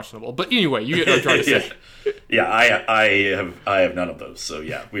both questionable. But anyway, you get what I'm trying to say. Yeah, I have none of those. So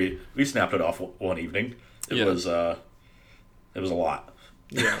yeah, we snapped it off one evening. It was a lot.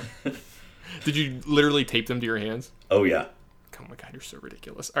 Yeah. Did you literally tape them to your hands? Oh yeah. Oh my god, you're so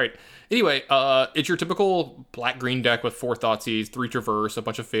ridiculous. All right. Anyway, it's your typical black-green deck with 4 Thoughtseize, 3 Traverse, a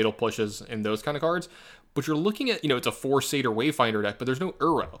bunch of Fatal Pushes, and those kind of cards. But you're looking at, it's a 4 Satyr Wayfinder deck, but there's no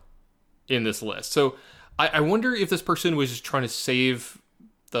Uro in this list. So I wonder if this person was just trying to save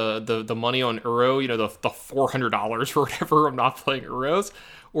the money on Uro, the $400 or whatever of not playing Uros,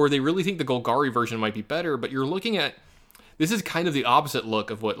 or they really think the Golgari version might be better. But you're looking at, this is kind of the opposite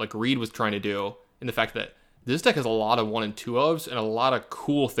look of what like Reed was trying to do, in the fact that this deck has a lot of 1 and 2 ofs and a lot of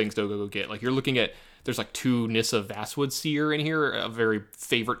cool things to go get. Like you're looking at, there's like 2 Nissa Vastwood Seer in here, a very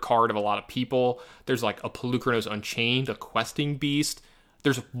favorite card of a lot of people. There's like a Pelucranos Unchained, a Questing Beast.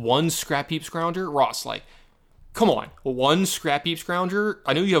 There's 1 Scrap Heap Scrounger. Ross, like, come on, 1 Scrap Heap Scrounger?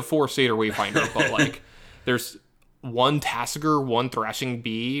 I know you have 4 Satyr Wayfinder, but like, there's 1 Tasigur, 1 Thrashing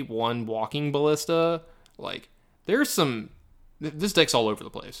Bee, 1 Walking Ballista. Like, this deck's all over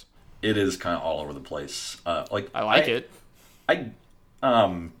the place. It is kind of all over the place. I like it.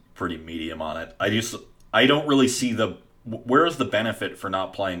 I'm pretty medium on it. I don't really see where's the benefit for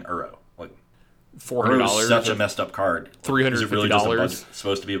not playing Uro? Like $400. Uro's such a messed up card. $350. Is it really just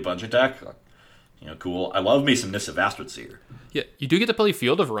supposed to be a budget deck? Cool. I love me some Nissa Vastwood Seer. Yeah, you do get to play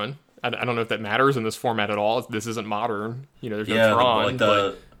Field of Run. I don't know if that matters in this format at all. This isn't modern. There's no Tron.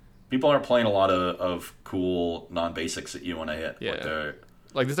 But people aren't playing a lot of cool non-basics that you want to hit. Yeah.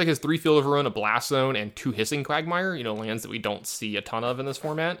 Like this deck has 3 Field of Ruin, a Blast Zone, and 2 Hissing Quagmire, lands that we don't see a ton of in this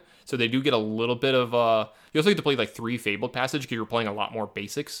format. So they do get a little bit of you also get to play like 3 Fabled Passage because you're playing a lot more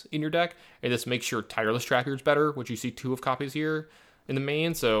basics in your deck. And this makes your Tireless Trackers better, which you see 2 of copies here in the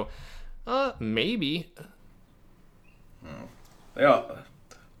main. So maybe. Yeah.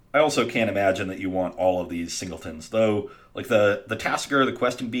 I also can't imagine that you want all of these singletons, though. Like the Tasigur, the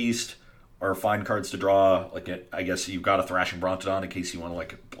Questing Beast are fine cards to draw. Like I guess you've got a Thrashing Brontodon in case you want to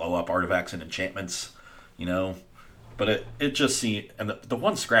like blow up artifacts and enchantments, But it just seems, and the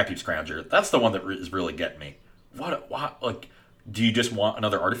 1 Scrap Heap Scrounger, that's the one that is really getting me. What like, do you just want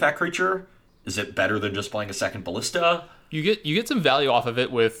another artifact creature? Is it better than just playing a second Ballista? You get some value off of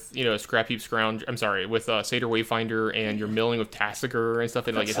it with Scrap Heap Scrounger. I'm sorry, with Satyr Wayfinder and your milling with Tasigur and stuff.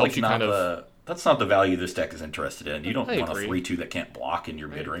 And it helps you kind of. That's not the value this deck is interested in. You don't want agree. a 3/2 that can't block in your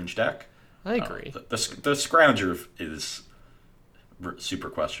mid-range deck. I agree. The Scrounger is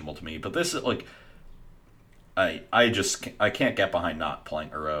super questionable to me, but this is like I can't get behind not playing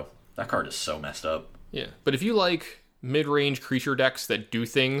Uro. That card is so messed up. Yeah, but if you like mid-range creature decks that do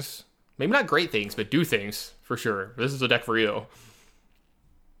things, maybe not great things, but do things for sure, this is a deck for you.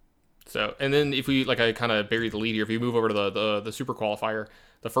 So, and then if we I kind of buried the lead here. If you move over to the Super Qualifier,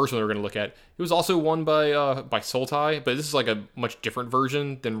 the first one we're going to look at, it was also won by Sultai, but this is like a much different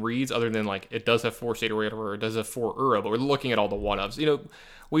version than Reed's, other than like it does have 4 Satyr Wayfinder, it does have 4 Uro, but we're looking at all the 1-ofs.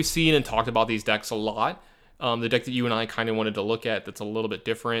 We've seen and talked about these decks a lot. The deck that you and I kind of wanted to look at that's a little bit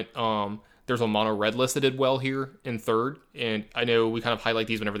different. There's a mono red list that did well here in 3rd, and I know we kind of highlight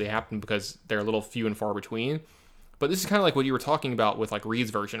these whenever they happen because they're a little few and far between. But this is kind of like what you were talking about with like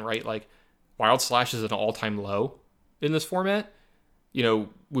Reed's version, right? Like Wild Slash is at an all-time low in this format. We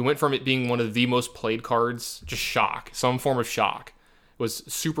went from it being one of the most played cards, just shock, some form of shock. It was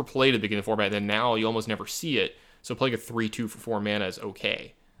super played at the beginning of the format, and then now you almost never see it. So playing a 3/2 for 4 mana is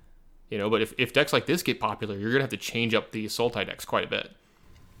okay. But if decks like this get popular, you're going to have to change up the Sultai decks quite a bit.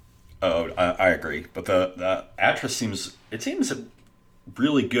 Oh, I agree. But the Atris seems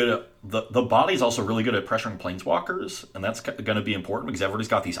really good at... The body's also really good at pressuring Planeswalkers, and that's going to be important because everybody's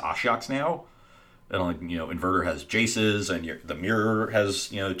got these Ashioks now. and like Inverter has Jaces, and the Mirror has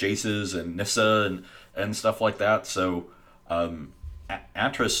Jaces and Nissa and stuff like that. So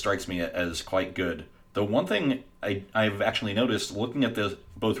Atris strikes me as quite good. The one thing I've actually noticed looking at the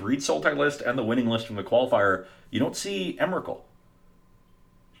both Reed Sultai list and the winning list from the qualifier, you don't see Emrakul.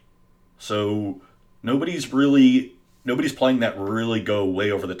 So nobody's playing that really go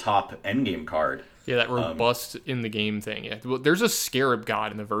way over the top endgame card. Yeah, that robust in the game thing. Yeah, well, there's a Scarab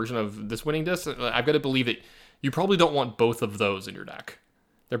God in the version of this winning disc. I've got to believe that you probably don't want both of those in your deck.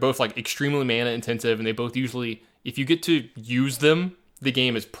 They're both like extremely mana intensive, and they both usually, if you get to use them, the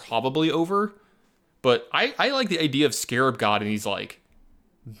game is probably over. But I like the idea of Scarab God in these like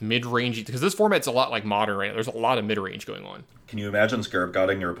mid-range, because this format's a lot like Modern right now. There's a lot of mid-range going on. Can you imagine Scarab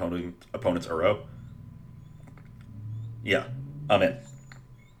Godding your opponent's Uro? Yeah, I'm in.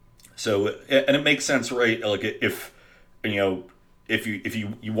 So, and it makes sense, right? Like if you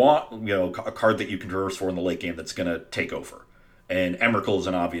want a card that you can traverse for in the late game that's going to take over, and Emrakul is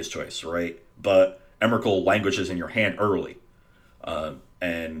an obvious choice, right? But Emrakul languishes in your hand early,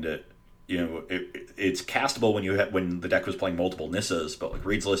 and it's castable when the deck was playing multiple Nissas, but like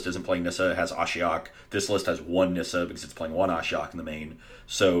Reed's list isn't playing Nissa, it has Ashiok. This list has one Nissa because it's playing one Ashiok in the main.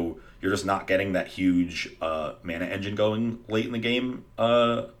 So you're just not getting that huge mana engine going late in the game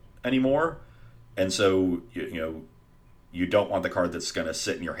anymore. And so you don't want the card that's going to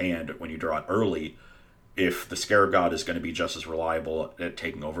sit in your hand when you draw it early if the Scarab God is going to be just as reliable at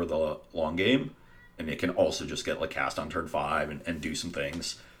taking over the long game, and it can also just get like cast on turn 5 and do some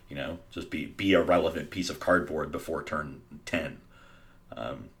things. Just be a relevant piece of cardboard before turn 10.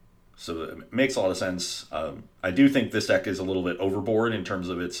 So it makes a lot of sense. I do think this deck is a little bit overboard in terms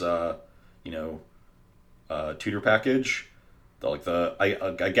of its, tutor package.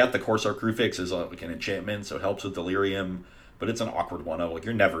 I get the Corsair Crewfix is like an enchantment, so it helps with Delirium, but it's an awkward one. Like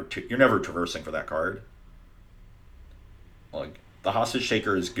you're never traversing for that card. Like the Hostage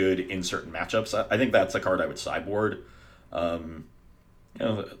Taker is good in certain matchups. I think that's a card I would sideboard. The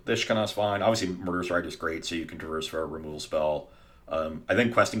Ishkanah's fine. Obviously, Murderous Rite is great, so you can traverse for a removal spell. I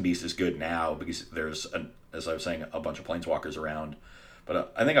think Questing Beast is good now because there's, as I was saying, a bunch of Planeswalkers around.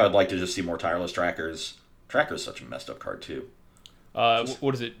 But I think I would like to just see more Tireless Trackers. Tracker's such a messed up card, too.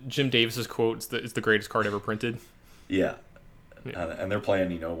 What is it? Jim Davis's quote, it's the greatest card ever printed. Yeah. And they're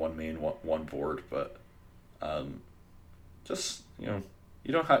playing, one main, one board, but just, you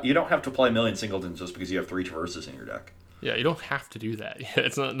don't have to play a million singletons just because you have 3 traverses in your deck. Yeah, you don't have to do that.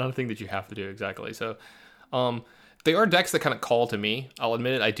 It's not a thing that you have to do, exactly. So, they are decks that kind of call to me. I'll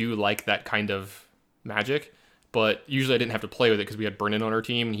admit it, I do like that kind of magic, but usually I didn't have to play with it because we had Brennan on our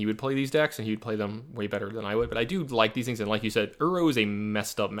team, and he would play these decks, and he would play them way better than I would. But I do like these things, and like you said, Uro is a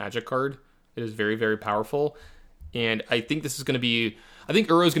messed up magic card. It is very, very powerful, and I think Uro is going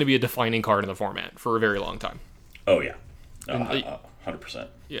to be a defining card in the format for a very long time. Oh, yeah. 100%.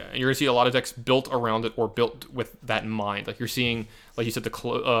 Yeah, and you're going to see a lot of decks built around it or built with that in mind. Like you're seeing, like you said,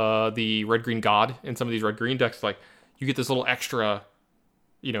 the Red-Green God in some of these Red-Green decks. Like you get this little extra,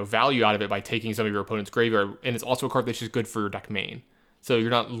 value out of it by taking some of your opponent's graveyard, and it's also a card that's just good for your deck main. So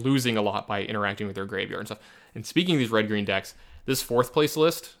you're not losing a lot by interacting with their graveyard and stuff. And speaking of these Red-Green decks, this 4th place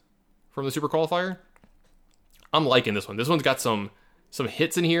list from the Super Qualifier, I'm liking this one. This one's got some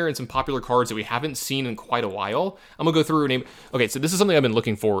hits in here and some popular cards that we haven't seen in quite a while. I'm going to go through and name... Okay, so this is something I've been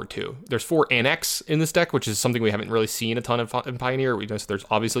looking forward to. There's 4 Annex in this deck, which is something we haven't really seen a ton of in Pioneer. We know so there's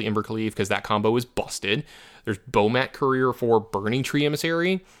obviously Ember Khalif because that combo is busted. There's Bomat Courier for Burning Tree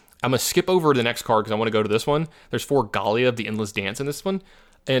Emissary. I'm going to skip over to the next card because I want to go to this one. There's 4 Galia of the Endless Dance in this one.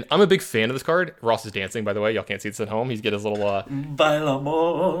 And I'm a big fan of this card. Ross is dancing, by the way. Y'all can't see this at home. He's got his little...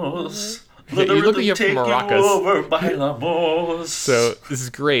 Bailamos. He's looking at maracas. Over, Bailamos. So this is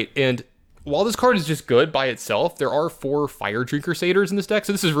great. And while this card is just good by itself, there are 4 Fire Drinker Satyrs in this deck.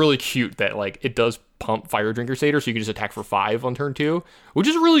 So this is really cute that like it does pump Fire Drinker Satyr, so you can just attack for 5 on turn 2, which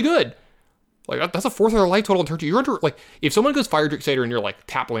is really good. Like that's a 4th of their life total on turn 2. You're under like if someone goes Fire Drinker Satyr and you're like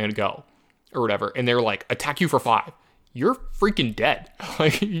tap land go or whatever, and they're like attack you for 5. You're freaking dead.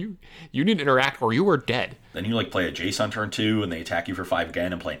 Like you need to interact or you are dead. Then you like play a Jace on turn 2 and they attack you for 5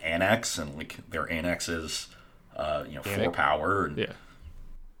 again and play an Annex, and like their Annex is 4 power. And...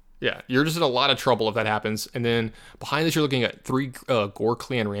 Yeah. You're just in a lot of trouble if that happens. And then behind this, you're looking at 3 Gore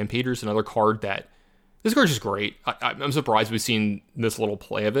Clan Rampagers, another card that this card's just great. I'm surprised we've seen this little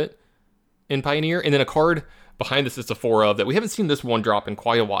play of it in Pioneer. And then a card behind this is a 4 of that we haven't seen this one drop in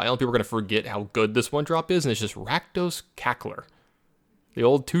quite a while. People are going to forget how good this one drop is, and it's just Rakdos Cackler. The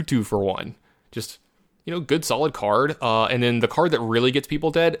old 2/2 for 1. Just, good solid card. And then the card that really gets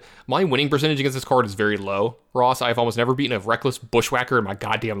people dead, my winning percentage against this card is very low. Ross, I've almost never beaten a Reckless Bushwhacker in my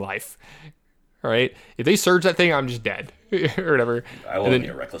goddamn life. All right, if they surge that thing, I'm just dead or whatever. I love me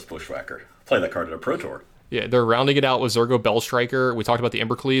a Reckless Bushwhacker. Play that card at a Pro Tour. Yeah, they're rounding it out with Zergo Bellstriker. We talked about the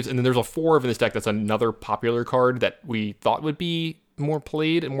Embercleaves, and then there's a 4 in this deck that's another popular card that we thought would be more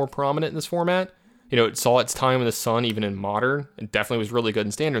played and more prominent in this format. You know, it saw its time in the sun, even in Modern, and definitely was really good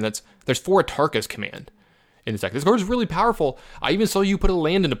in Standard. There's 4 Atarka's Command in this deck. This card is really powerful. I even saw you put a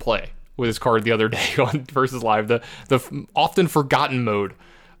land into play with this card the other day on Versus Live, the often forgotten mode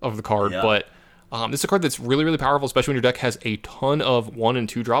of the card. Yeah. But this is a card that's really, really powerful, especially when your deck has a ton of 1 and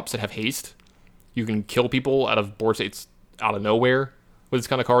 2 drops that have haste. You can kill people out of board states out of nowhere with this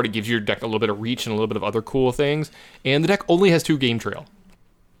kind of card. It gives your deck a little bit of reach and a little bit of other cool things. And the deck only has 2 Game Trail.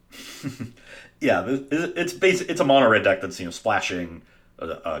 Yeah, it's a mono red deck that's splashing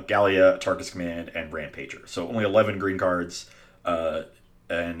Gallia, Atarka's Command, and Rampager. So only 11 green cards.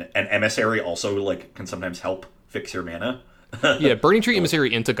 And Emissary also can sometimes help fix your mana. Yeah, Burning Tree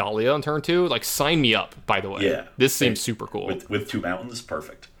Emissary into Gallia on turn 2. Sign me up, by the way. Yeah, this seems super cool. With 2 mountains,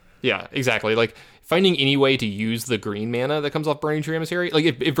 perfect. Yeah, exactly. Finding any way to use the green mana that comes off Burning Tree Emissary.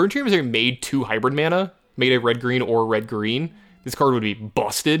 If Burning Tree Emissary made 2 hybrid mana, made a red-green or red-green, this card would be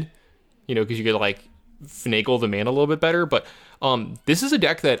busted. Because you could, finagle the mana a little bit better. But this is a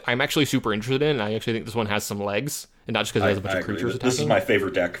deck that I'm actually super interested in, and I actually think this one has some legs, and not just because it has a bunch of creatures attacking. This is my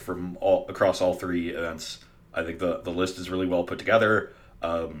favorite deck from across all 3 events. I think the list is really well put together.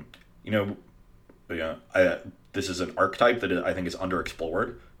 This is an archetype that I think is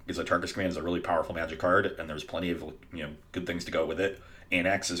underexplored, because Atarka's Command is a really powerful Magic card, and there's plenty of good things to go with it.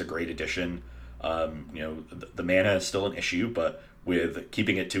 Anax is a great addition. The mana is still an issue, but with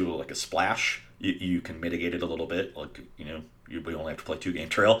keeping it to a splash, you can mitigate it a little bit. We only have to play 2 Game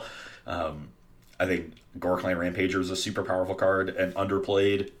Trail. I think Gorkland Rampager is a super powerful card and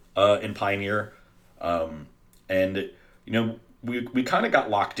underplayed in Pioneer. We kind of got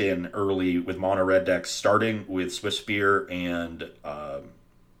locked in early with mono red decks, starting with Swiftspear and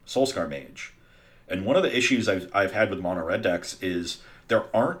Soulscar Mage. And one of the issues I've had with mono red decks is there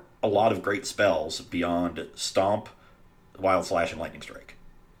aren't a lot of great spells beyond Stomp, Wild Slash, and Lightning Strike.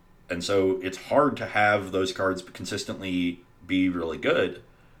 And so it's hard to have those cards consistently be really good,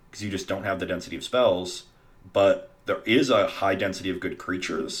 because you just don't have the density of spells. But there is a high density of good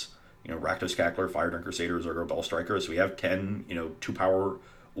creatures. Rakdos Cackler, Fire Crusader, Zergo Bellstriker. So we have 10, 2-power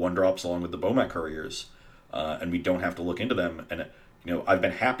 1-drops along with the Bomat Couriers. And we don't have to look into them. And, I've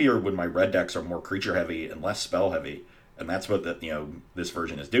been happier when my red decks are more creature-heavy and less spell-heavy. And that's what this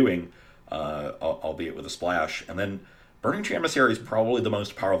version is doing, albeit with a splash. And then Burning Tree Emissary is probably the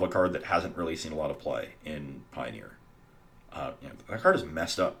most powerful card that hasn't really seen a lot of play in Pioneer. That card is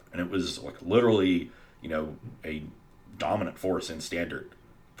messed up, and it was literally, a dominant force in Standard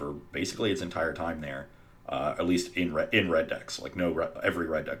for basically its entire time there. At least in red decks, every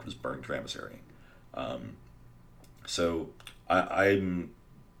red deck was Burning Tree Emissary. So I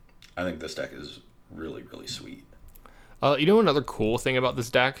think this deck is really, really sweet. Another cool thing about this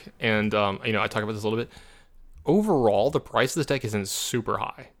deck, and I talk about this a little bit. Overall, the price of this deck isn't super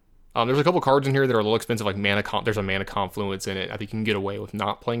high. There's a couple cards in here that are a little expensive, like there's a Mana Confluence in it. I think you can get away with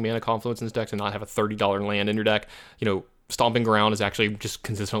not playing Mana Confluence in this deck and not have a $30 land in your deck. Stomping Ground has actually just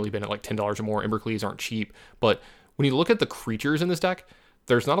consistently been at $10 or more. Embercleaves aren't cheap, but when you look at the creatures in this deck,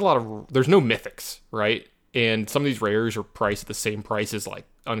 there's no mythics, right? And some of these rares are priced at the same price as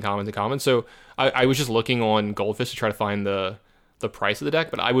uncommons and commons. So I was just looking on Goldfish to try to find the price of the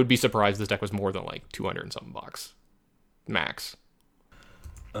deck, but I would be surprised if this deck was more than $200 and something bucks max.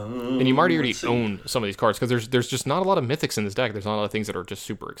 And you might already own some of these cards, because there's just not a lot of mythics in this deck. There's not a lot of things that are just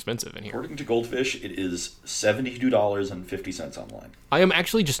super expensive in here. According to Goldfish, it is $72.50 online. I am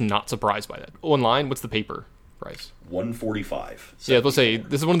actually just not surprised by that. Online, what's the paper price? $145. Yeah, let's say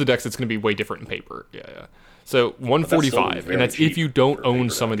this is one of the decks that's going to be way different in paper. Yeah. So $145, and that's if you don't own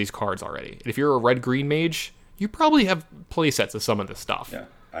some of these cards already. And if you're a red-green mage, you probably have play sets of some of this stuff. Yeah,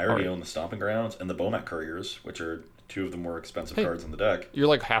 I already own the Stomping Grounds and the Bomat Couriers, which are 2 of the more expensive cards in the deck.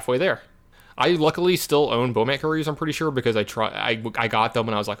 You're halfway there. I luckily still own Bomat Couriers, I'm pretty sure, because I got them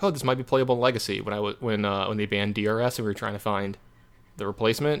and I was like, oh, this might be playable in Legacy when they banned DRS and we were trying to find the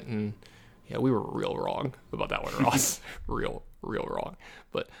replacement, and yeah, we were real wrong about that one, Ross. real wrong.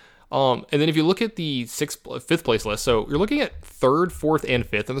 But and then if you look at the 5th place list, so you're looking at 3rd, 4th, and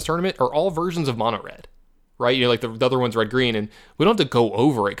 5th in this tournament are all versions of mono red. Right? The other one's red-green, and we don't have to go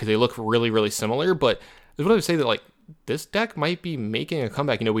over it because they look really, really similar, but I would say that, this deck might be making a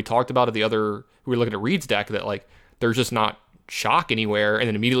comeback. We talked about it we were looking at Reed's deck, that, there's just not shock anywhere, and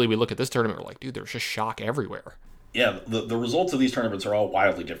then immediately we look at this tournament, we're like, dude, there's just shock everywhere. Yeah, the results of these tournaments are all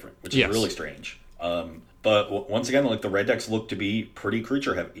wildly different, which is really strange. But once again, the red decks look to be pretty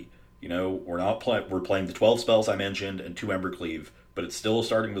creature-heavy. we're playing the 12 spells I mentioned and 2 Embercleave, but it's still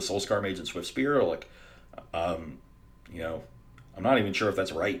starting with Soulscar Mage and Swift Spear. Like, I'm not even sure if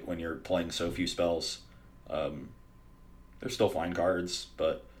that's right when you're playing so few spells. They're still fine cards,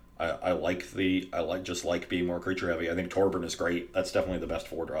 but I like being more creature heavy. I think Torburn is great. That's definitely the best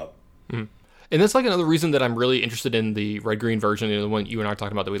 4-drop. Mm. And that's like another reason that I'm really interested in the red-green version, the one you and I are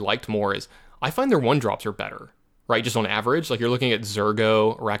talking about that we liked more, is I find their 1-drops are better, right? Just on average. Like, you're looking at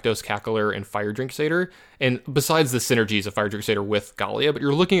Zergo, Rakdos Cackler, and Fire Drink Satyr, and besides the synergies of Fire Drink Satyr with Gallia, but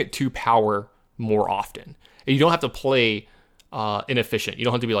you're looking at 2 power more often. And you don't have to play inefficient. You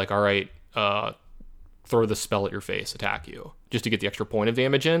don't have to be like, all right, throw the spell at your face, attack you, just to get the extra point of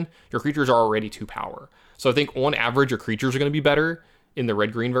damage in. Your creatures are already 2 power. So I think on average, your creatures are going to be better in the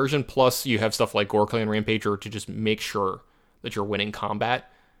red-green version. Plus, you have stuff like Gore-Clan Rampager to just make sure that you're winning combat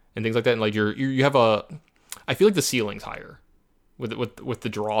and things like that. And like you have I feel like the ceiling's higher with the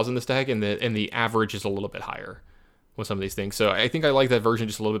draws in this deck, and the average is a little bit higher with some of these things. So I think I like that version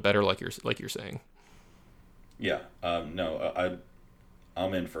just a little bit better, like you're saying. Yeah. No.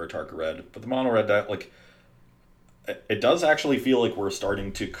 I'm in for a Tarka Red, but the mono red deck, like, it does actually feel like we're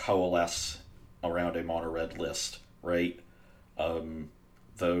starting to coalesce around a mono red list, right?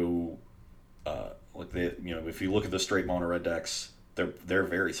 Though, like if you look at the straight mono red decks, they're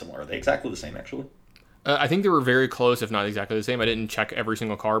very similar. Are they exactly the same, actually? I think they were very close, if not exactly the same. I didn't check every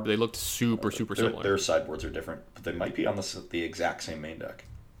single card, but they looked super similar. Their sideboards are different, but they might be on the exact same main deck.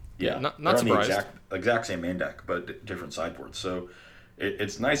 Yeah, not surprised. The exact same main deck, but different sideboards. So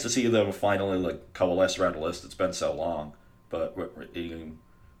it's nice to see them finally like coalesce around a list. It's been so long, but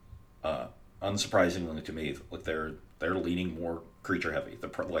unsurprisingly to me, like they're leaning more creature heavy.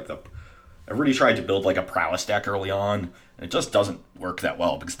 Everybody tried to build like a prowess deck early on, and it just doesn't work that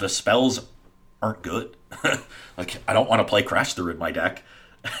well because the spells aren't good. Like, I don't want to play Crash Through in my deck,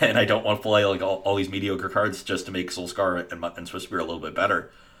 and I don't want to play like all these mediocre cards just to make Soulscar and Swift Spear a little bit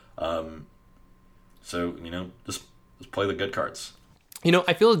better. So just play the good cards.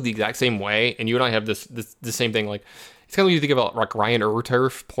 I feel like the exact same way, and you and I have this the same thing. Like, it's kind of when you think about like Ryan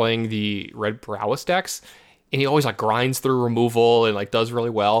Urturf playing the red prowess decks, and he always like grinds through removal and like does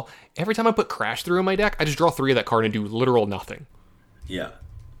really well. Every time I put Crash Through in my deck, I just draw 3 of that card and do literal nothing. Yeah.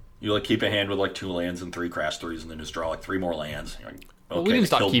 You like keep a hand with like 2 lands and 3 Crash 3s, and then just draw like 3 more lands. You're like, okay, well, we didn't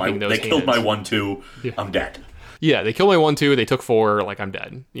stop keeping those. They killed my 1/2. Yeah. I'm dead. Yeah, they killed my 1/2. They took 4. Like, I'm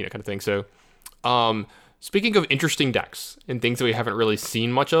dead. Kind of thing. So, speaking of interesting decks and things that we haven't really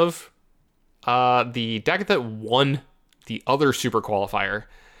seen much of, the deck that won the other Super Qualifier.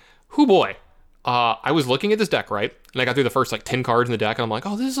 Hoo boy. I was looking at this deck, right? And I got through the first like 10 cards in the deck, and I'm like,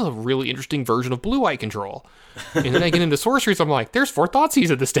 oh, this is a really interesting version of Blue Eye Control. And then I get into Sorceries, I'm like, there's 4 Thoughtseize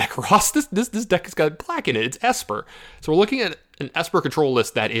in this deck, Ross. This deck has got black in it. It's Esper. So we're looking at an Esper control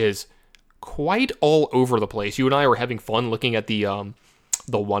list that is quite all over the place. You and I were having fun looking at the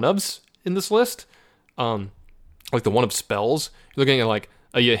 1-ofs in this list. Like the 1-of spells. You're looking at like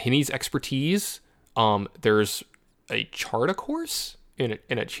a Yahini's Expertise. There's a Charta Course and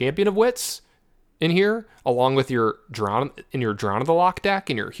a Champion of Wits in here, along with your Drown of the Loch deck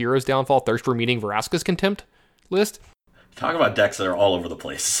and your Hero's Downfall, Thirst for Meaning, Vraska's Contempt list. Talk about decks that are all over the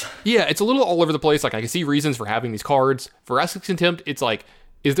place. Yeah, it's a little all over the place. Like, I can see reasons for having these cards. Vraska's Contempt, it's like,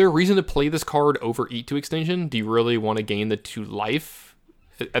 is there a reason to play this card over Eat to Extinction? Do you really want to gain the 2 life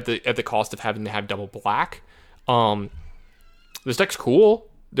at the cost of having to have double black? This deck's cool.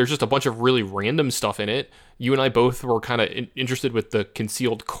 There's just a bunch of really random stuff in it. You and I both were kind of interested with the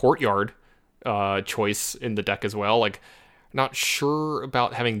Concealed Courtyard choice in the deck as well. Like, not sure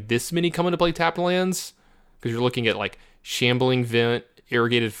about having this many come into play tapped lands, because you're looking at like Shambling Vent,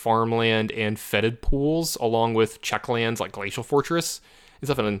 Irrigated Farmland, and Fetid Pools, along with check lands like Glacial Fortress and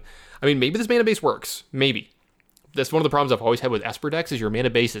stuff. And I mean, maybe this mana base works. Maybe. That's one of the problems I've always had with Esper decks, is your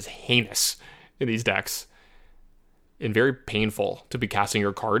mana base is heinous in these decks and very painful to be casting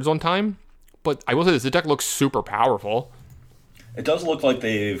your cards on time. But I will say this, the deck looks super powerful. It does look like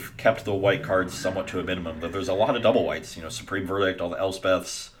they've kept the white cards somewhat to a minimum, though there's a lot of double whites. Supreme Verdict, all the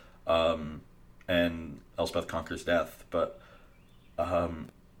Elspeths, and Elspeth Conquers Death. But the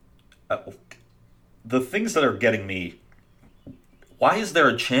things that are getting me, why is there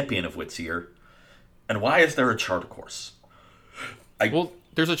a Champion of Wits here? And why is there a Charta Course? Well,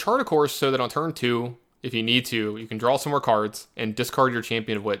 there's a Charta Course so that on turn 2, if you need to, you can draw some more cards and discard your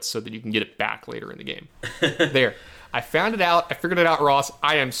Champion of Wits so that you can get it back later in the game. There. I found it out. I figured it out, Ross.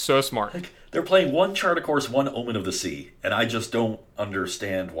 I am so smart. They're playing 1 Charta Course, 1 Omen of the Sea, and I just don't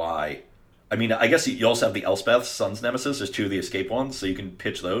understand why. I mean, I guess you also have the Elspeth, Sun's Nemesis. There's 2 of the escape ones, so you can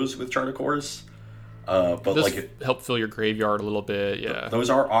pitch those with Charta Course. But Just like help fill your graveyard a little bit, yeah. those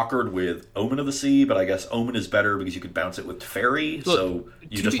are awkward with Omen of the Sea, but I guess Omen is better because you could bounce it with Teferi, so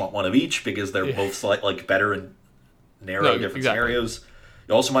you just want one of each because they're both like better in narrow different scenarios.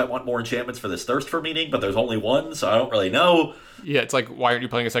 You also might want more enchantments for this Thirst for Meaning, but there's only one, so I don't really know. Yeah, it's like, why aren't you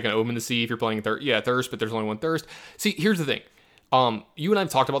playing a second Omen of the Sea if you're playing Thirst, but there's only one Thirst? See, here's the thing. You and I have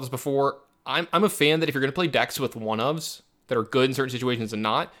talked about this before. I'm a fan that if you're going to play decks with one-ofs that are good in certain situations and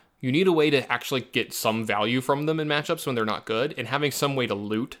not, you need a way to actually get some value from them in matchups when they're not good, and having some way to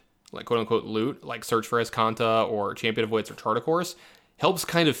loot, like quote-unquote loot, like Search for Escanta or Champion of Wits or Chart a Course, helps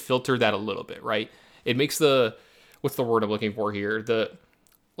kind of filter that a little bit, right? It makes what's the word I'm looking for here? The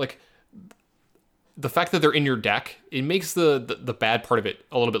fact that they're in your deck, it makes the bad part of it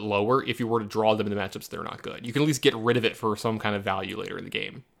a little bit lower if you were to draw them in the matchups they're not good. You can at least get rid of it for some kind of value later in the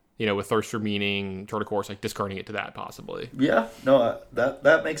game. With Thirst for Meaning, Chart a Course, like discarding it to that possibly. Yeah, no,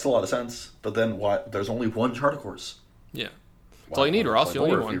 that makes a lot of sense. But then why? There's only one Chart a Course. Yeah, that's all you need, Ross. You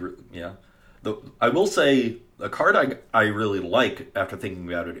only need one. Yeah. I will say a card I really like after thinking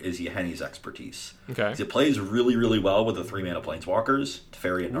about it is Yahenni's Expertise. Okay. It plays really, really well with the 3-mana Planeswalkers,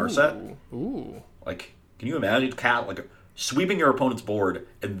 Teferi and Narset. Ooh. Like, can you imagine sweeping your opponent's board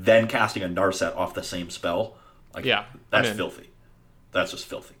and then casting a Narset off the same spell? Like, yeah, that's filthy. That's just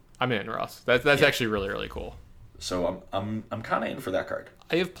filthy. I'm in, Ross. That's actually really, really cool. So I'm kind of in for that card.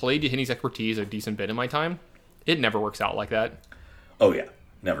 I have played Yahenni's Expertise a decent bit in my time. It never works out like that. Oh yeah,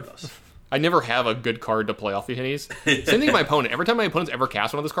 never does. I never have a good card to play off Yahenni's. Same thing with my opponent. Every time my opponent's ever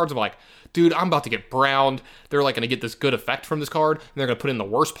cast one of those cards, I'm like, dude, I'm about to get browned. They're like going to get this good effect from this card, and they're going to put in the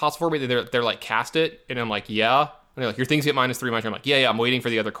worst possible for me. They're like, cast it, and I'm like, yeah. And they're like, your things get -3. I'm like, yeah, I'm waiting for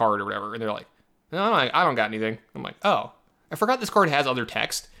the other card or whatever. And they're like, no, I don't got anything. I'm like, oh, I forgot this card has other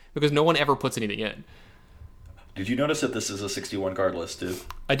text because no one ever puts anything in. Did you notice that this is a 61 card list too?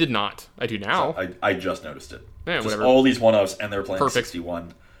 I did not. I do now. So I just noticed it. Yeah, just whatever. All these one-offs and they're playing Perfect.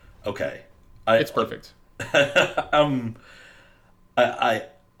 61. Okay. It's perfect. I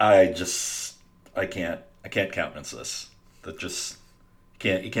can't countenance this. That just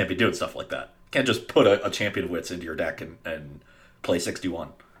you can't be doing stuff like that. You can't just put a Champion of Wits into your deck and play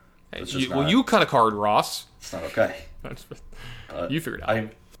 61. You cut a card, Ross. It's not okay. You figured it out.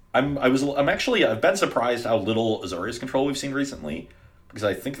 I've been surprised how little Azorius control we've seen recently, because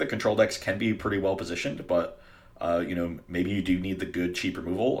I think the control decks can be pretty well positioned, but maybe you do need the good cheap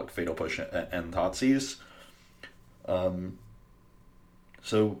removal like Fatal Push and Thoughtseize. I'm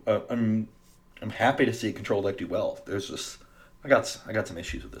happy to see a control deck do well. I got some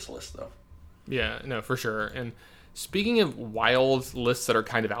issues with this list though. Yeah, no, for sure. And speaking of wild lists that are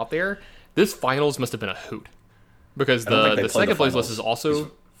kind of out there, this finals must have been a hoot, because the second place list is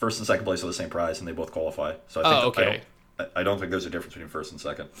also first and second place are the same prize and they both qualify. So I don't think there's a difference between first and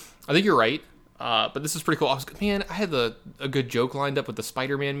second. I think you're right. But this is pretty cool. I had a good joke lined up with the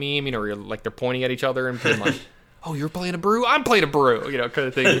Spider-Man meme, where like they're pointing at each other and being like, oh, you're playing a brew, I'm playing a brew, kind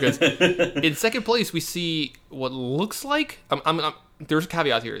of thing. Because in second place, we see what looks like, there's a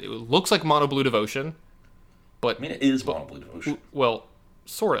caveat here. It looks like Mono Blue Devotion. But it is Mono Blue Devotion. Well,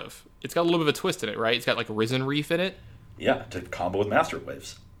 sort of. It's got a little bit of a twist in it, right? It's got like Risen Reef in it. Yeah, to combo with Master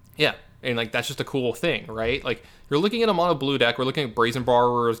Waves. Yeah. And like that's just a cool thing, right? Like you're looking at a mono blue deck. We're looking at Brazen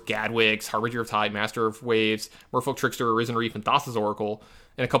Borrowers, Gadwigs, Harbinger of Tide, Master of Waves, Merfolk Trickster, Risen Reef, and Thassa's Oracle,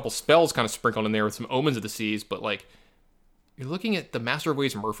 and a couple spells kind of sprinkled in there with some Omens of the Seas. But like you're looking at the Master of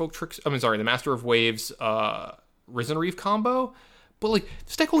Waves Merfolk Trickster. the Master of Waves Risen Reef combo. But like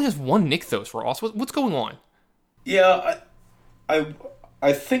this deck only has one Nykthos, Ross. What's going on? Yeah,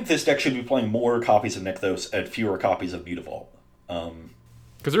 I think this deck should be playing more copies of Nykthos and fewer copies of Mutavault.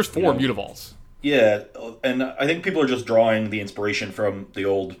 Because there's 4 Mutavaults. Yeah, and I think people are just drawing the inspiration from the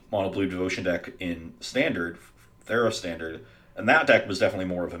old Mono Blue Devotion deck in Standard, Theros Standard, and that deck was definitely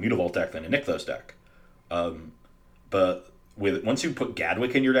more of a Mutavault deck than a Nykthos deck. But once you put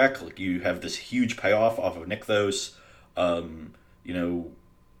Gadwick in your deck, like you have this huge payoff off of Nykthos,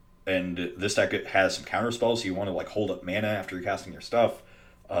 and this deck has some counter spells, so you want to like hold up mana after you're casting your stuff.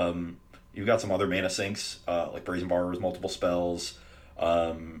 You've got some other mana sinks, like Brazen Borrowers, multiple spells,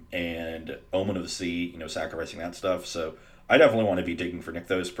 and Omen of the Sea, sacrificing that stuff. So I definitely want to be digging for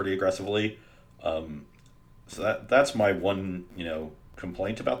Nykthos pretty aggressively. So that's my one,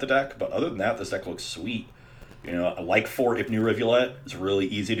 complaint about the deck. But other than that, this deck looks sweet. I like 4 Ipnu Rivulet. It's really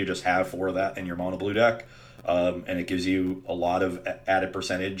easy to just have 4 of that in your mono blue deck. And it gives you a lot of added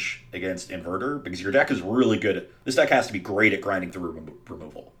percentage against Inverter, because your deck is really good. This deck has to be great at grinding through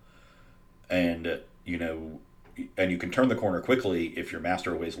removal. And, and you can turn the corner quickly if your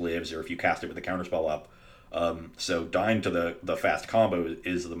Master always lives, or if you cast it with a counterspell up. So dying to the fast combo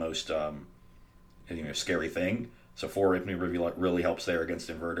is the most scary thing. So 4 Opening really helps there against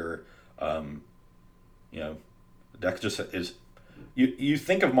Inverter. The deck just is. You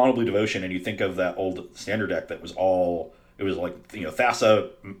think of Mono Blue Devotion and you think of that old standard deck that was all. It was like Thassa,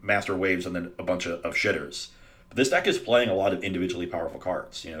 Master Waves, and then a bunch of shitters. But this deck is playing a lot of individually powerful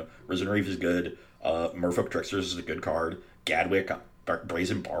cards. Risen Reef is good. Merfolk Tricksters is a good card. Gadwick,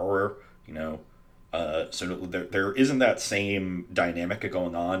 Brazen Borrower. So there isn't that same dynamic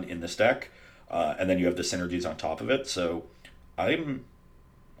going on in this deck, and then you have the synergies on top of it. So I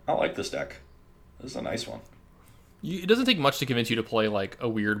like this deck. This is a nice one. It doesn't take much to convince you to play like a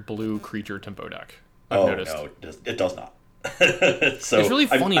weird blue creature tempo deck. I've noticed. No, it does not. So it's really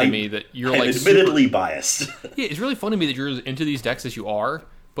funny to me that you're I'm admittedly biased. Yeah, it's really funny to me that you're as into these decks as you are,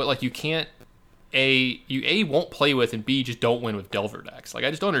 but like you can't. You won't play with, and B, just don't win with Delver decks. Like, I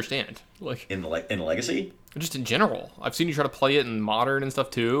just don't understand. Like in Legacy, just in general, I've seen you try to play it in Modern and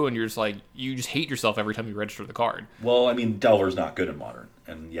stuff too, and you're just like you just hate yourself every time you register the card. Well, I mean, Delver's not good in Modern,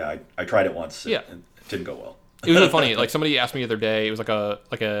 and yeah, I tried it once. And it didn't go well. It was really funny. Like somebody asked me the other day. It was like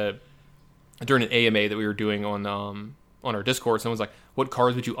a during an AMA that we were doing on our Discord. Someone's like, "What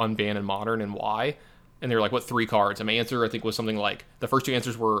cards would you unban in Modern and why?" And they were like, what 3 cards? And my answer, I think, was something like, the first 2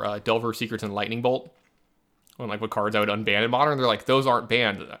 answers were Delver, Secrets, and Lightning Bolt. On like what cards I would unban in Modern. They're like, those aren't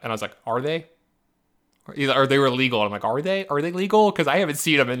banned. And I was like, are they? Or they were legal. And I'm like, are they? Are they legal? Because I haven't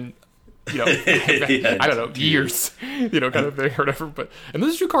seen them in, I don't know, years. Kind of thing or whatever. And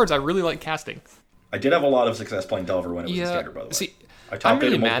those are 2 cards I really like casting. I did have a lot of success playing Delver when it was in Standard, by the way. See, I topped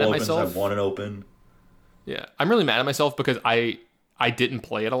it in multiple opens, had one in Open. Yeah, I'm really mad at myself because I didn't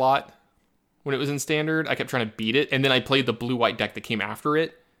play it a lot. When it was in Standard, I kept trying to beat it, and then I played the blue-white deck that came after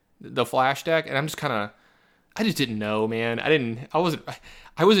it, the Flash deck, and I'm just kind of, I just didn't know, man. I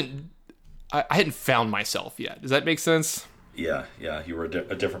hadn't found myself yet. Does that make sense? Yeah, you were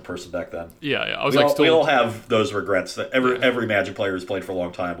a different person back then. Yeah. I was we all have those regrets that every Magic player who's played for a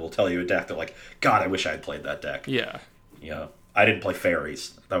long time will tell you a deck that like, God, I wish I had played that deck. Yeah. I didn't play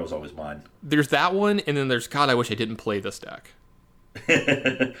Fairies. That was always mine. There's that one, and then there's, God, I wish I didn't play this deck.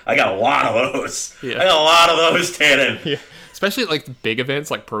 I got a lot of those. Yeah. I got a lot of those, Tannen. Yeah. Especially at like the big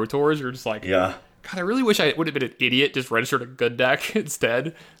events like Pro Tours, you're just like, God, I really wish I would have been an idiot, just registered a good deck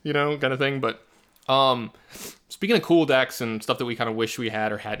instead, kind of thing. But speaking of cool decks and stuff that we kind of wish we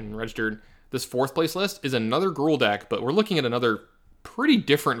had or hadn't registered, this 4th place list is another Gruul deck, but we're looking at another pretty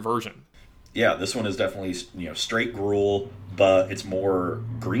different version. Yeah, this one is definitely straight Gruul, but it's more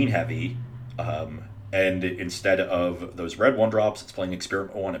green heavy. And instead of those red 1-drops, it's playing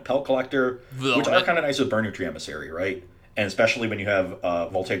Experiment 1 and Pelt Collector, which are kind of nice with Burning Tree Emissary, right? And especially when you have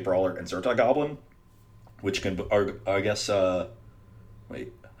Voltaic Brawler and Zerta Goblin, which can, I guess,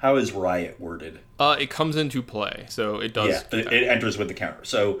 wait, how is Riot worded? It comes into play, so it does. Yeah, it enters with the counter.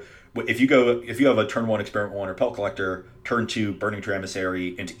 So if you have a turn 1 Experiment 1 or Pelt Collector, turn 2 Burning Tree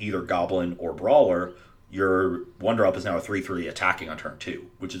Emissary into either Goblin or Brawler, your 1-drop is now a 3/3 attacking on turn 2,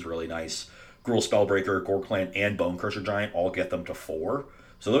 which is really nice. Gruul Spellbreaker, Gore Clan, and Bonecrusher Giant all get them to 4.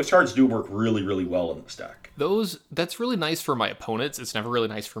 So those cards do work really, really well in this deck. That's really nice for my opponents. It's never really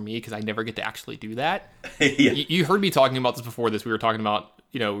nice for me because I never get to actually do that. Yeah. You heard me talking about this before this. We were talking about,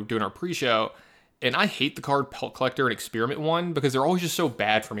 doing our pre-show. And I hate the card Pelt Collector and Experiment 1 because they're always just so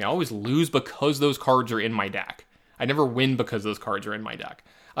bad for me. I always lose because those cards are in my deck. I never win because those cards are in my deck.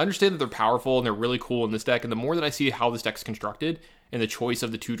 I understand that they're powerful and they're really cool in this deck. And the more that I see how this deck's constructed, and the choice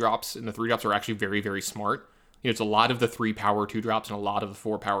of the 2-drops and the 3-drops are actually very, very smart. It's a lot of the 3-power 2-drops and a lot of the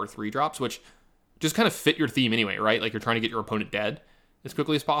 4-power 3-drops, which just kind of fit your theme anyway, right? Like you're trying to get your opponent dead as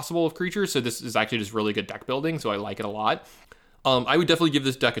quickly as possible of creatures. So this is actually just really good deck building. So I like it a lot. I would definitely give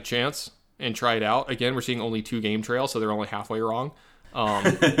this deck a chance and try it out. Again, we're seeing only 2 game trails, so they're only halfway wrong.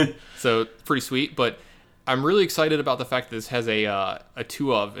 So pretty sweet. But I'm really excited about the fact that this has a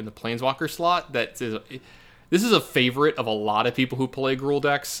 2-of in the Planeswalker slot. This is a favorite of a lot of people who play Gruul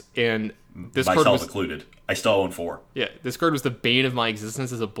decks, and this myself card was included. I still own 4. Yeah, this card was the bane of my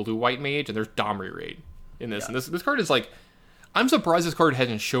existence as a blue-white mage, and there's Domri Raid in this. Yeah. And this card is like, I'm surprised this card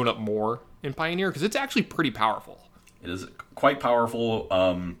hasn't shown up more in Pioneer, because it's actually pretty powerful. It is quite powerful.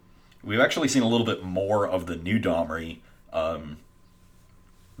 We've actually seen a little bit more of the new Domri than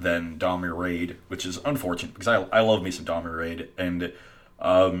Domri Raid, which is unfortunate, because I love me some Domri Raid, and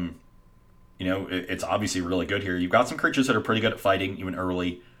it's obviously really good here. You've got some creatures that are pretty good at fighting, even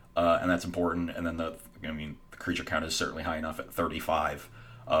early, and that's important. And then the creature count is certainly high enough at 35.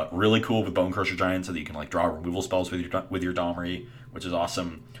 Really cool with Bonecrusher Giant, so that you can draw removal spells with your Domri, which is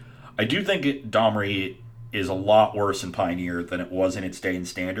awesome. I do think Domri is a lot worse in Pioneer than it was in its day in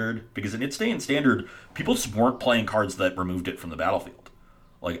Standard, because in its day in Standard, people just weren't playing cards that removed it from the battlefield.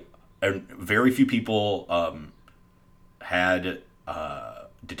 Like, and very few people had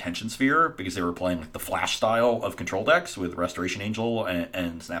Detention Sphere because they were playing like the Flash style of control decks with Restoration Angel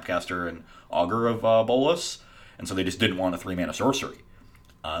and Snapcaster and Augur of Bolas, and so they just didn't want a 3-mana sorcery.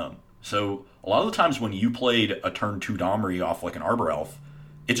 So a lot of the times when you played a turn 2 Domri off like an Arbor Elf,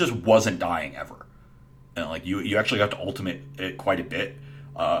 it just wasn't dying ever. And like you actually got to ultimate it quite a bit.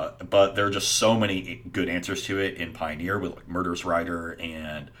 But there are just so many good answers to it in Pioneer with like Murderous Rider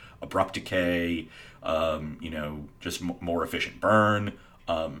and Abrupt Decay, just more efficient burn.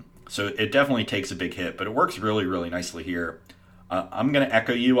 So it definitely takes a big hit, but it works really, really nicely here. I'm going to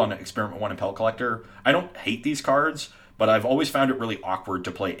echo you on Experiment 1 and Pelt Collector. I don't hate these cards, but I've always found it really awkward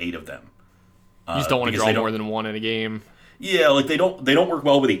to play 8 of them. You just don't want to draw more than 1 in a game. Yeah, like they don't work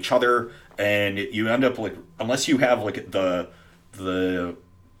well with each other, and you end up like, unless you have like the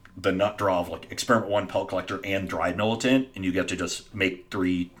nut draw of like Experiment 1, Pelt Collector, and Dried Militant, and you get to just make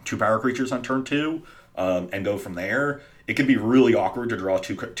 3 2-power creatures on turn 2, and go from there. It can be really awkward to draw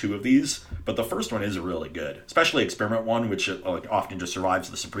two of these, but the first one is really good, especially Experiment 1, which like often just survives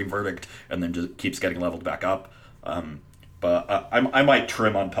the Supreme Verdict and then just keeps getting leveled back up. But I might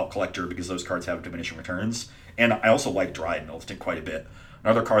trim on Pelt Collector because those cards have diminishing returns, and I also like Dried Militant quite a bit.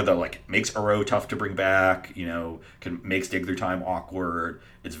 Another card that like makes Uro tough to bring back, makes Dig Through Time awkward.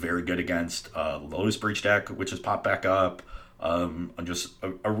 It's very good against Lotus Breach deck, which has popped back up. Just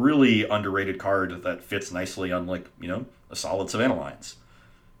a really underrated card that fits nicely on like a solid Savannah Lines.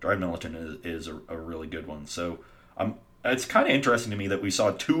 Dried Militant is a really good one. So it's kind of interesting to me that we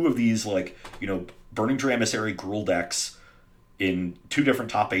saw 2 of these like Burning Tree Emissary Gruul decks in 2 different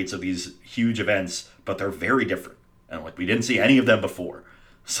top 8s of these huge events, but they're very different, and like we didn't see any of them before.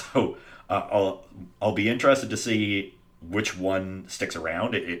 So I'll be interested to see which one sticks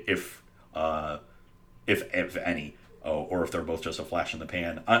around, if any. Or if they're both just a flash in the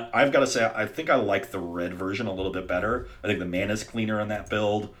pan. I've got to say, I think I like the red version a little bit better. I think the mana's cleaner in that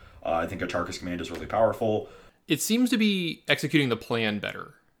build. I think Atarka's Command is really powerful. It seems to be executing the plan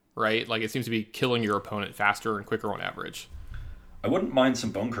better, right? Like, it seems to be killing your opponent faster and quicker on average. I wouldn't mind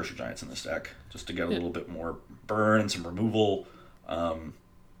some Bone Crusher Giants in this deck, just to get a little bit more burn and some removal.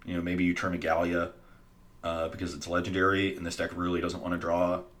 Maybe you turn a Gallia because it's legendary, and this deck really doesn't want to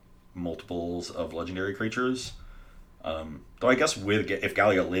draw multiples of legendary creatures. Though I guess if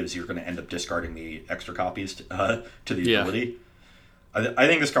Gallia lives, you're going to end up discarding the extra copies to the ability. I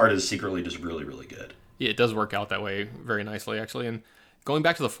think this card is secretly just really, really good. Yeah, it does work out that way very nicely, actually. And going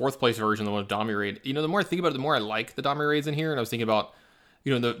back to the 4th place version, the one of Dami Raid, the more I think about it, the more I like the Dami Raids in here. And I was thinking about,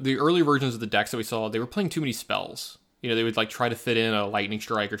 the early versions of the decks that we saw, they were playing too many spells. They would like try to fit in a Lightning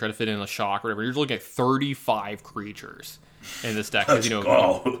Strike or try to fit in a Shock or whatever. You're looking at 35 creatures in this deck. Let's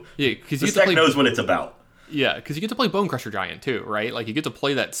go. Yeah, because this deck knows what it's about. Yeah, because you get to play Bone Crusher Giant too, right? Like, you get to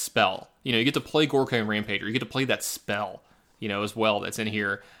play that spell. You get to play Gorka and Rampager. You get to play that spell, as well that's in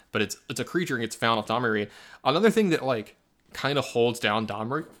here. But it's a creature and it's found off Dami Raid. Another thing that, like, kind of holds down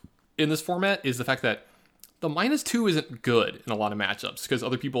Dami in this format is the fact that the -2 isn't good in a lot of matchups because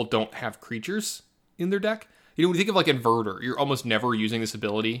other people don't have creatures in their deck. When you think of, like, Inverter, you're almost never using this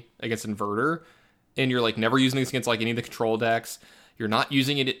ability against Inverter. And you're, like, never using this against, like, any of the control decks. You're not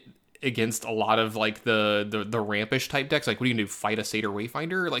using it against a lot of like the rampish type decks. Like, what are you gonna do? Fight a Satyr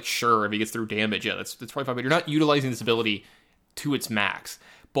Wayfinder? Like, sure, if he gets through damage, yeah, that's probably fine. But you're not utilizing this ability to its max.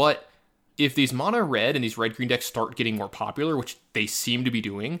 But if these mono red and these red green decks start getting more popular, which they seem to be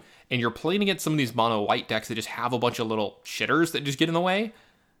doing, and you're playing against some of these mono white decks that just have a bunch of little shitters that just get in the way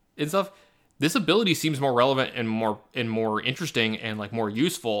and stuff, this ability seems more relevant and more interesting and like more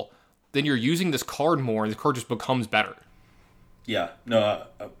useful. Then you're using this card more, and the card just becomes better. Yeah, no,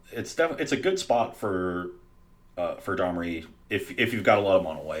 it's definitely a good spot for Domri if you've got a lot of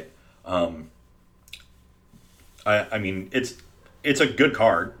mono white. I mean it's a good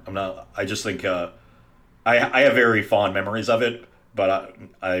card. I just think I have very fond memories of it, but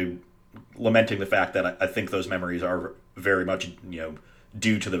I lamenting the fact that I think those memories are very much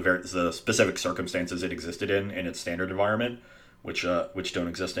due to the specific circumstances it existed in its standard environment, which don't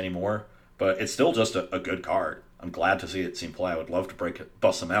exist anymore. But it's still just a good card. I'm glad to see it seen play. I would love to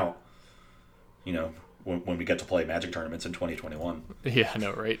bust them out, when we get to play Magic tournaments in 2021. Yeah, I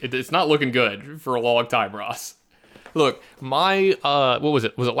know, right? It's not looking good for a long time, Ross. Look, my, what was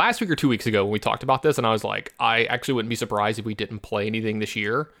it? Was it last week or 2 weeks ago when we talked about this? And I was like, I actually wouldn't be surprised if we didn't play anything this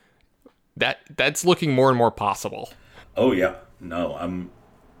year. That's looking more and more possible. Oh, yeah. No,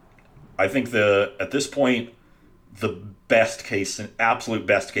 I think at this point, the absolute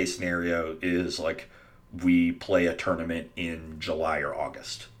best case scenario is like we play a tournament in July or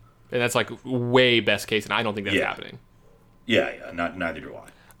August. And that's like way best case, and I don't think that's happening. Yeah, neither do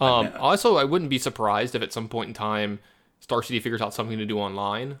Also, I wouldn't be surprised if at some point in time Star City figures out something to do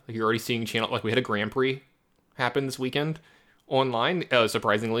online. Like you're already seeing like we had a Grand Prix happen this weekend online,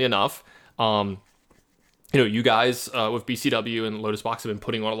 surprisingly enough. You guys with BCW and Lotus Box have been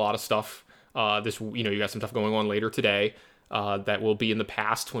putting on a lot of stuff. You got some stuff going on later today that will be in the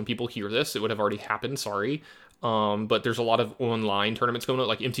past when people hear this. It would have already happened, sorry. But there's a lot of online tournaments going on,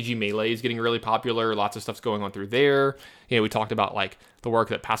 like MTG Melee is getting really popular. Lots of stuff's going on through there. We talked about like the work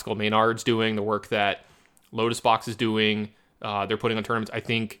that Pascal Maynard's doing, the work that Lotus Box is doing. They're putting on tournaments. I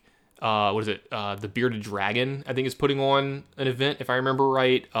think, the Bearded Dragon, I think, is putting on an event, if I remember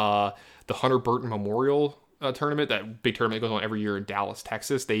right. The Hunter Burton Memorial tournament, that big tournament that goes on every year in Dallas,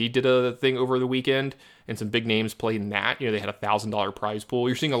 Texas. They did a thing over the weekend, and some big names played in that. They had $1,000 prize pool.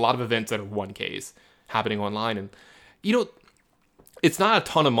 You're seeing a lot of events that are 1Ks happening online, and it's not a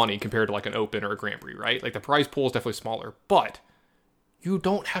ton of money compared to like an Open or a Grand Prix, right? Like the prize pool is definitely smaller, but you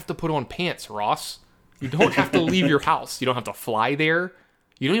don't have to put on pants, Ross. You don't have to leave your house. You don't have to fly there.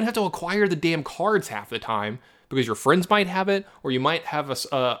 You don't even have to acquire the damn cards half the time because your friends might have it, or you might have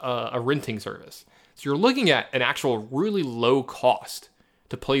a renting service. So you're looking at an actual really low cost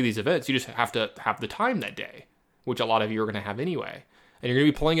to play these events. You just have to have the time that day, which a lot of you are going to have anyway. And you're going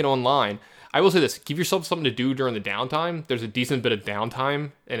to be playing it online. I will say this, give yourself something to do during the downtime. There's a decent bit of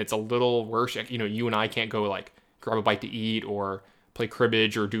downtime, and it's a little worse. You and I can't go like grab a bite to eat or play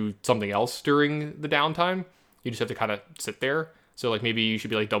cribbage or do something else during the downtime. You just have to kind of sit there. So like maybe you should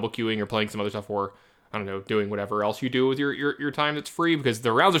be like double queuing or playing some other stuff, or I don't know, doing whatever else you do with your time that's free, because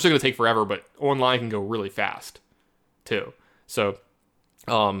the rounds are still going to take forever, but online can go really fast too. So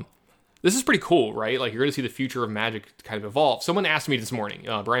this is pretty cool, right? Like you're going to see the future of Magic kind of evolve. Someone asked me this morning,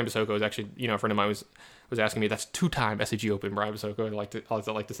 Brian Basoko is actually, a friend of mine was asking me, that's 2-time SCG Open, Brian Basoko,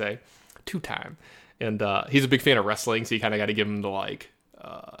 I like to say, 2-time. And he's a big fan of wrestling, so you kind of got to give him the like,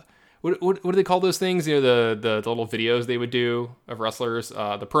 what do they call those things? The little videos they would do of wrestlers,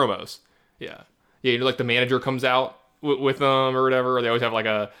 the promos. Yeah, like the manager comes out with them or whatever, or they always have like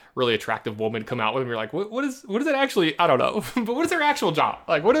a really attractive woman come out with them. You're like, what is it actually? I don't know, but what is their actual job?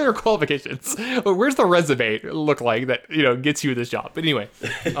 Like, what are their qualifications? Where's the resume look like that gets you this job? But anyway,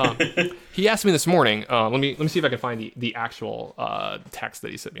 he asked me this morning. Let me see if I can find the actual text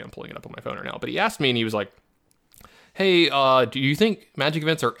that he sent me. I'm pulling it up on my phone right now. But he asked me, and he was like, hey, do you think Magic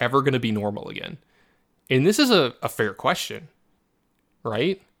events are ever going to be normal again? And this is a fair question,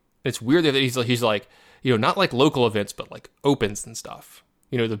 right? It's weird that he's like, not like local events, but like opens and stuff,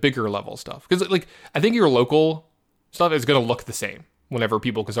 the bigger level stuff. Because like, I think your local stuff is going to look the same whenever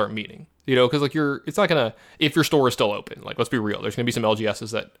people can start meeting, because like it's not going to, if your store is still open, like let's be real, there's going to be some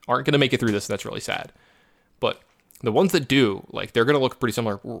LGSs that aren't going to make it through this, and that's really sad. But the ones that do, like, they're going to look pretty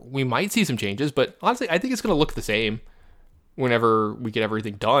similar. We might see some changes, but honestly, I think it's going to look the same whenever we get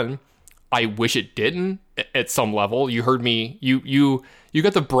everything done. I wish it didn't at some level. You heard me. You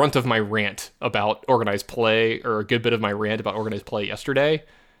got the brunt of my rant about organized play, or a good bit of my rant about organized play yesterday.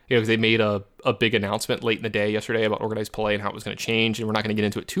 Because they made a big announcement late in the day yesterday about organized play and how it was going to change. And we're not going to get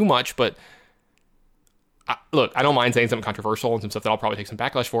into it too much, but look, I don't mind saying something controversial and some stuff that I'll probably take some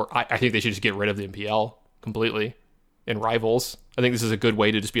backlash for. I think they should just get rid of the MPL completely and Rivals. I think this is a good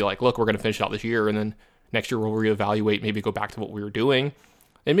way to just be like, look, we're going to finish it out this year, and then next year we'll reevaluate, maybe go back to what we were doing.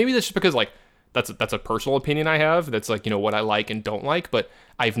 And maybe that's just because like that's a personal opinion I have. That's like, what I like and don't like, but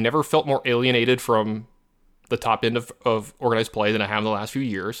I've never felt more alienated from the top end of organized play than I have in the last few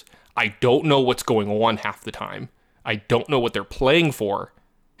years. I don't know what's going on half the time. I don't know what they're playing for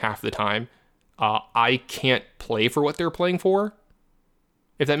half the time. I can't play for what they're playing for,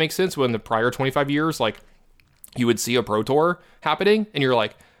 if that makes sense. When the prior 25 years, like, you would see a Pro Tour happening, and you're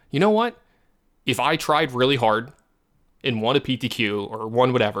like, you know what? If I tried really hard and won a PTQ or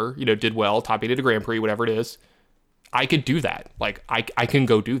won whatever, did well, top 8 at a Grand Prix, whatever it is, I could do that. Like, I can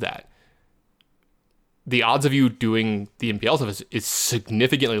go do that. The odds of you doing the MPL stuff is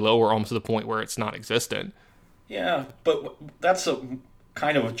significantly lower, almost to the point where it's non-existent. Yeah, but that's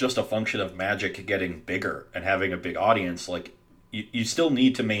kind of just a function of Magic getting bigger and having a big audience. Like, you still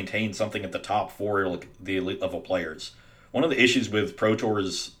need to maintain something at the top for like the elite level players. One of the issues with Pro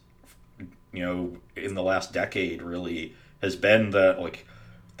Tours, in the last decade really has been that like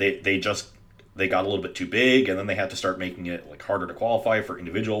they got a little bit too big, and then they had to start making it like harder to qualify for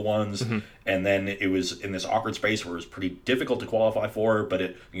individual ones. Mm-hmm. And then it was in this awkward space where it was pretty difficult to qualify for,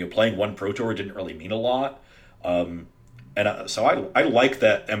 but playing one Pro Tour didn't really mean a lot. So I like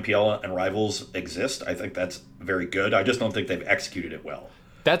that MPL and Rivals exist. I think that's very good. I just don't think they've executed it well.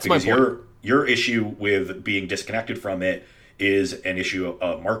 That's my point. Your issue with being disconnected from it is an issue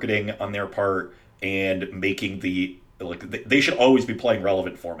of marketing on their part and making the like they should always be playing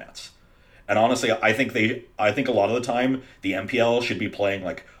relevant formats. And honestly, I think a lot of the time the MPL should be playing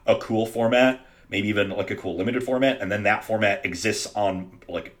like a cool format, maybe even like a cool limited format, and then that format exists on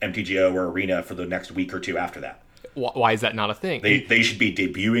like MTGO or Arena for the next week or two after that. Why is that not a thing? They should be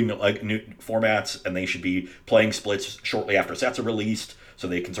debuting like new formats, and they should be playing splits shortly after sets are released, so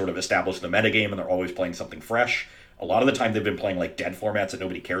they can sort of establish the metagame, and they're always playing something fresh. A lot of the time, they've been playing like dead formats that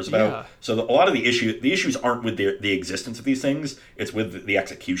nobody cares about. Yeah. So a lot of the issues aren't with the existence of these things; it's with the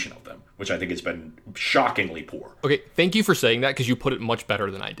execution of them, which I think has been shockingly poor. Okay, thank you for saying that, because you put it much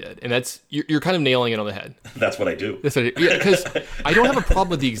better than I did, and you're kind of nailing it on the head. That's what I do. Because I don't have a problem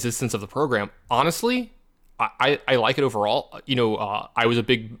with the existence of the program. Honestly, I like it overall. You know, I was a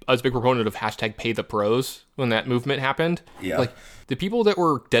big proponent of hashtag Pay the Pros when that movement happened. Yeah. Like the people that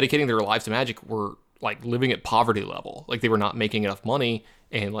were dedicating their lives to Magic were like living at poverty level. Like they were not making enough money,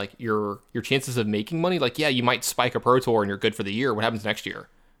 and like your chances of making money, like, yeah, you might spike a Pro Tour and you're good for the year. What happens next year?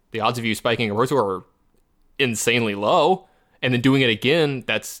 The odds of you spiking a Pro Tour are insanely low, and then doing it again,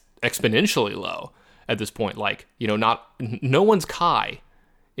 that's exponentially low at this point. Like, you know, no one's Kai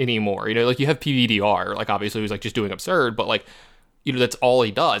anymore. You know, like you have PVDR, like obviously who's like just doing absurd, but like, you know, that's all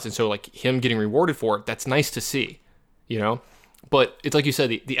he does. And so like him getting rewarded for it, that's nice to see, you know? But it's like you said,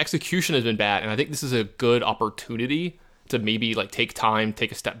 the execution has been bad, and I think this is a good opportunity to maybe like take time,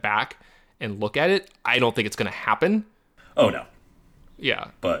 take a step back, and look at it. I don't think it's going to happen. Oh no. Yeah.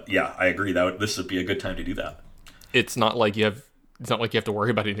 But yeah, I agree that this would be a good time to do that. It's not like you have to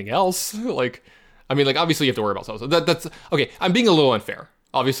worry about anything else. Like, I mean, like obviously you have to worry about something. That's okay. I'm being a little unfair.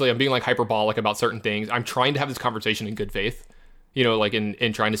 Obviously, I'm being like hyperbolic about certain things. I'm trying to have this conversation in good faith, you know, like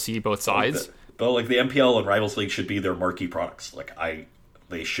in trying to see both sides. But like the MPL and Rivals League should be their marquee products. Like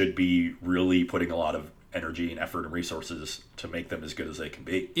they should be really putting a lot of energy and effort and resources to make them as good as they can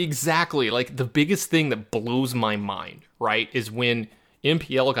be. Exactly. Like the biggest thing that blows my mind, right, is when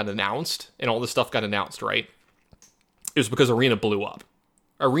MPL got announced and all this stuff got announced, right? It was because Arena blew up.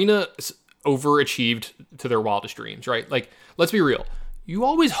 Arena overachieved to their wildest dreams, right? Like, let's be real. You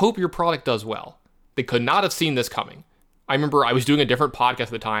always hope your product does well. They could not have seen this coming. I remember I was doing a different podcast at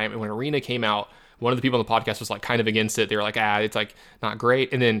the time, and when Arena came out, one of the people on the podcast was like kind of against it. They were like, it's like not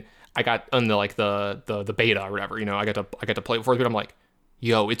great. And then I got on the beta or whatever, you know, I got to play it before, but I'm like,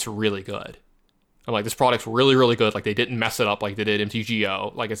 yo, it's really good. I'm like, this product's really, really good. Like they didn't mess it up like they did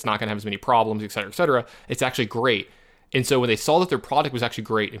MTGO. Like it's not going to have as many problems, et cetera, et cetera. It's actually great. And so when they saw that their product was actually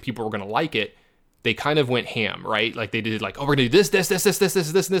great and people were going to like it, they kind of went ham, right? Like they did like, oh, we're going to do this, and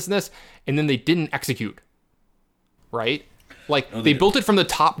this. And then they didn't execute, right? Like they built it from the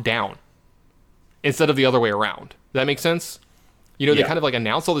top down instead of the other way around. Does that make sense? You know, they kind of like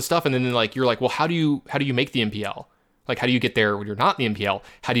announced all this stuff, and then like, you're like, well, how do you make the MPL? Like, how do you get there when you're not in the MPL?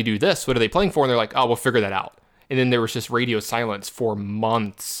 How do you do this? What are they playing for? And they're like, oh, we'll figure that out. And then there was just radio silence for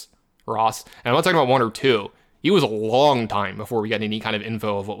months, Ross. And I'm not talking about 1 or 2. It was a long time before we got any kind of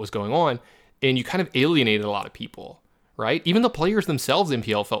info of what was going on. And you kind of alienated a lot of people, right? Even the players themselves in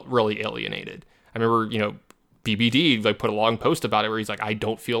MPL felt really alienated. I remember, you know, BBD like put a long post about it where he's like, I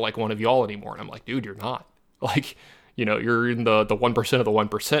don't feel like one of y'all anymore. And I'm like, dude, you're not. Like, you know, you're in the 1% of the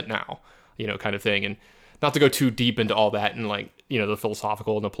 1% now, you know, kind of thing. And not to go too deep into all that and like, you know, the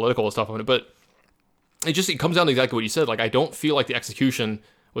philosophical and the political stuff on it, but it comes down to exactly what you said. Like, I don't feel like the execution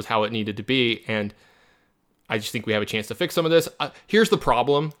was how it needed to be. And I just think we have a chance to fix some of this. Here's the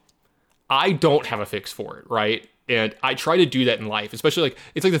problem. I don't have a fix for it, right? And I try to do that in life, especially like,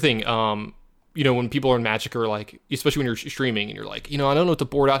 it's like the thing, you know, when people are in Magic or like, especially when you're streaming and you're like, you know, I don't know what to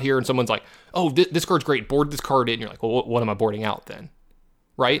board out here. And someone's like, oh, this card's great. Board this card in. And you're like, well, what am I boarding out then?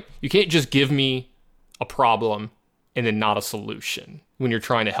 Right? You can't just give me a problem and then not a solution when you're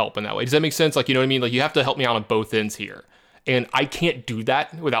trying to help in that way. Does that make sense? Like, you know what I mean? Like you have to help me out on both ends here. And I can't do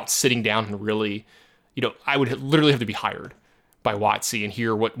that without sitting down and really, you know, I would literally have to be hired by WotC and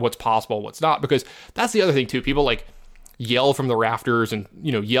hear what's possible, what's not, because that's the other thing too. People like yell from the rafters and,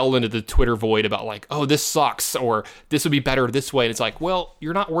 you know, yell into the Twitter void about like, oh, this sucks, or this would be better this way. And it's like, well,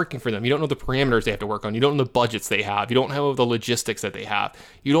 you're not working for them. You don't know the parameters they have to work on. You don't know the budgets they have. You don't know the logistics that they have.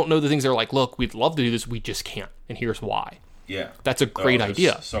 You don't know the things that are like, look, we'd love to do this. We just can't. And here's why. Yeah. That's a great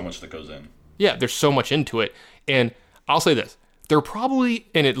idea. So much that goes in. Yeah, there's so much into it. And I'll say this. They're probably,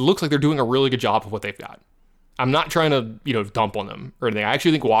 and it looks like they're doing a really good job of what they've got. I'm not trying to, you know, dump on them or anything. I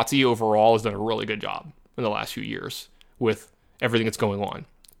actually think WotC overall has done a really good job in the last few years with everything that's going on.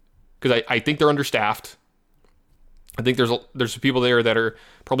 Because I think they're understaffed. I think there's people there that are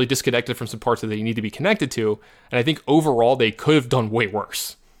probably disconnected from some parts that they need to be connected to. And I think overall they could have done way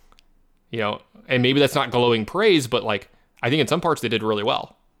worse. You know, and maybe that's not glowing praise, but like, I think in some parts they did really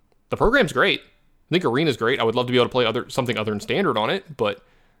well. The program's great. I think Arena's great. I would love to be able to play something other than Standard on it, but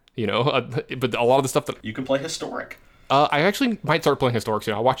but a lot of the stuff that You can play Historic. I actually might start playing Historic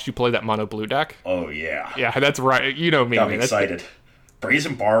soon. I watched you play that Mono Blue deck. Oh, yeah. Yeah, that's right. You know me. Got me excited.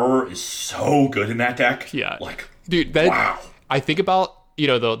 Brazen Borrower is so good in that deck. Yeah. Like, dude, wow. I think about,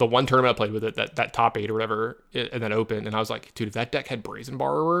 the one tournament I played with it, that top 8 or whatever, and then open, and I was like, dude, if that deck had Brazen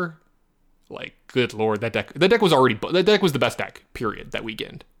Borrower, like, good lord, that deck was the best deck, period, that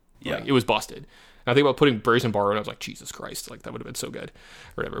weekend. Yeah. Like, it was busted. And I think about putting Brazen Borrower, and I was like, Jesus Christ, like, that would have been so good,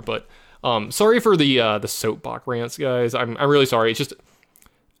 or whatever. But sorry for the soapbox rants, guys. I'm really sorry. It's just,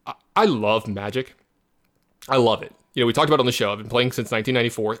 I love Magic. I love it. We talked about it on the show. I've been playing since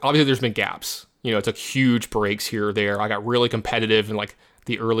 1994. Obviously, there's been gaps. I took huge breaks here or there. I got really competitive in like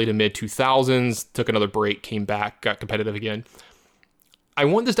the early to mid 2000s. Took another break, came back, got competitive again. I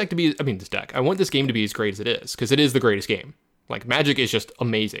want this game to be as great as it is, because it is the greatest game. Like, Magic is just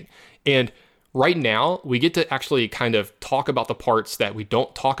amazing. And right now, we get to actually kind of talk about the parts that we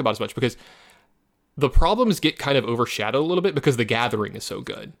don't talk about as much, because the problems get kind of overshadowed a little bit because the Gathering is so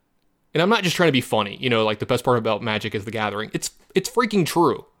good. And I'm not just trying to be funny, like the best part about Magic is the Gathering. It's freaking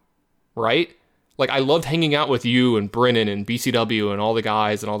true, right? Like, I loved hanging out with you and Brennan and BCW and all the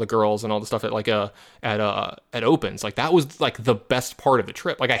guys and all the girls and all the stuff at Opens. Like, that was like the best part of the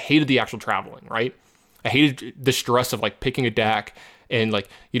trip. Like, I hated the actual traveling, right? I hated the stress of like picking a deck and like,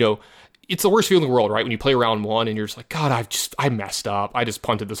 it's the worst feeling in the world, right? When you play round 1 and you're just like, God, I messed up. I just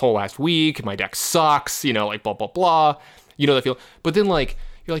punted this whole last week. My deck sucks, like blah, blah, blah. That feel. But then like,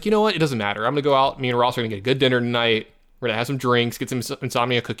 you're like, you know what? It doesn't matter. I'm going to go out. Me and Ross are going to get a good dinner tonight. We're going to have some drinks, get some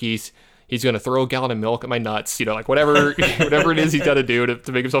Insomnia cookies. He's going to throw a gallon of milk at my nuts, like whatever it is he's got to do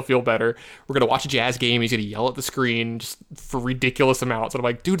to make himself feel better. We're going to watch a Jazz game. He's going to yell at the screen just for ridiculous amounts. And I'm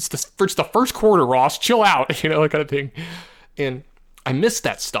like, dude, it's the first quarter, Ross. Chill out, that kind of thing. And I miss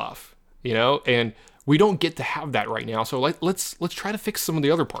that stuff, and we don't get to have that right now. So let's try to fix some of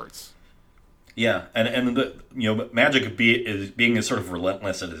the other parts. Yeah, and Magic being as sort of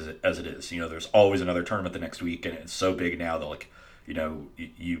relentless as it is. There's always another tournament the next week, and it's so big now that like,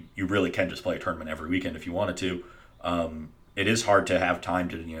 you really can just play a tournament every weekend if you wanted to. It is hard to have time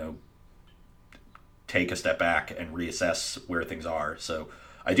to take a step back and reassess where things are. So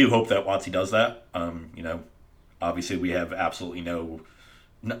I do hope that WotC does that. Obviously we have absolutely no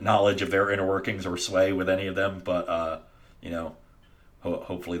knowledge of their inner workings or sway with any of them, but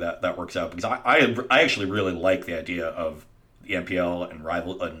hopefully that works out, because I actually really like the idea of the MPL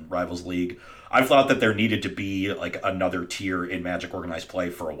and Rivals League. I've thought that there needed to be like another tier in Magic organized play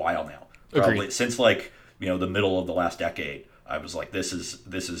for a while now. Probably Agreed. Since like the middle of the last decade. I was like, this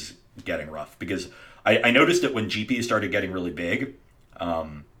is getting rough, because I noticed it when GP started getting really big,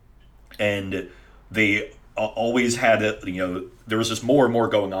 and they always had there was just more and more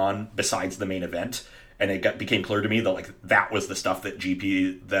going on besides the main event. And it became clear to me that like that was the stuff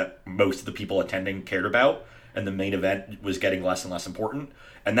that most of the people attending cared about, and the main event was getting less and less important.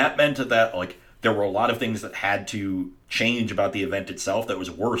 And that meant that like there were a lot of things that had to change about the event itself that was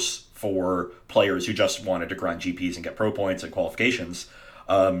worse for players who just wanted to grind GPs and get pro points and qualifications.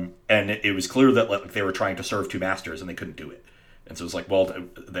 And it was clear that like they were trying to serve two masters and they couldn't do it. And so it's like, well,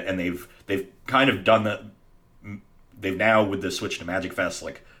 and they've kind of done that. They've now, with the switch to Magic Fest,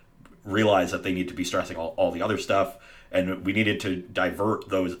 like realized that they need to be stressing all the other stuff, and we needed to divert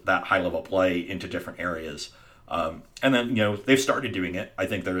that high level play into different areas. And then they've started doing it. I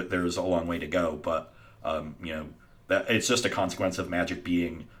think there's a long way to go, but that it's just a consequence of Magic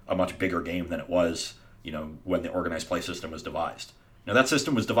being a much bigger game than it was when the organized play system was devised. Now that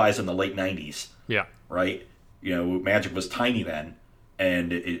system was devised in the late 90s. Yeah. Right. Magic was tiny then,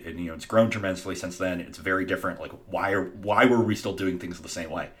 and it's grown tremendously since then. It's very different. Like why were we still doing things the same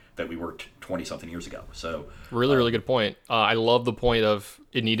way that we were 20-something years ago? So really good point. I love the point of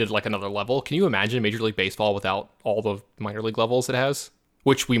it needed like another level. Can you imagine Major League Baseball without all the minor league levels it has?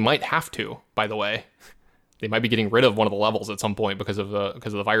 Which we might have to, by the way. They might be getting rid of one of the levels at some point because of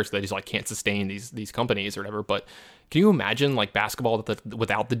the virus. They just like can't sustain these companies or whatever. But can you imagine like basketball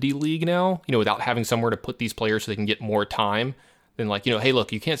without the D League now? Without having somewhere to put these players so they can get more time. Then like hey,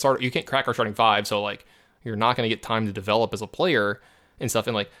 look, you can't crack our starting five, so like you're not going to get time to develop as a player and stuff.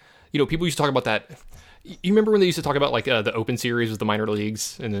 And like people used to talk about that. You remember when they used to talk about like the Open Series was the minor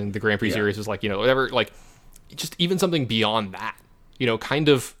leagues, and then the Grand Prix Series was like whatever. Like just even something beyond that. Kind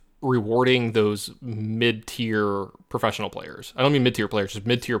of rewarding those mid-tier professional players. I don't mean mid-tier players, just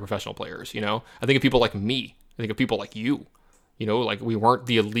mid-tier professional players. I think of people like me. I think of people like you. Like we weren't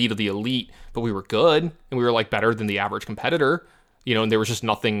the elite of the elite, but we were good and we were like better than the average competitor. And there was just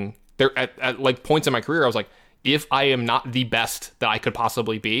nothing there at like points in my career. I was like, if I am not the best that I could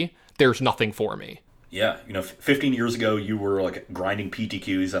possibly be, there's nothing for me. Yeah, 15 years ago, you were like grinding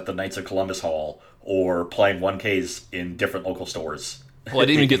PTQs at the Knights of Columbus Hall or playing 1Ks in different local stores. Well, I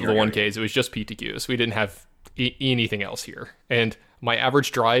didn't even get to the 1Ks. It was just PTQs. We didn't have anything else here. And my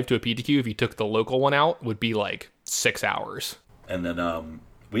average drive to a PTQ, if you took the local one out, would be like 6 hours. And then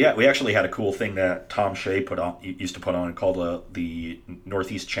we actually had a cool thing that Tom Shea used to put on called the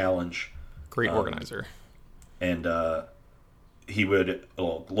Northeast Challenge. Great organizer. And he would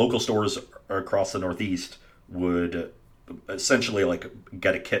local stores across the Northeast would essentially like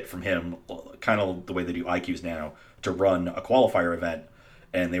get a kit from him, kind of the way they do IQs now, to run a qualifier event,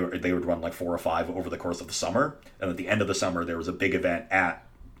 and they would run like 4 or 5 over the course of the summer, and at the end of the summer there was a big event at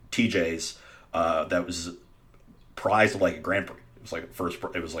TJ's that was prized like a Grand Prix. It was like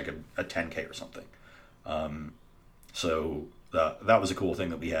it was like a 10K or something. So that was a cool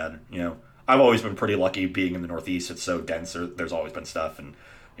thing that we had. I've always been pretty lucky being in the Northeast. It's so dense. There's always been stuff, and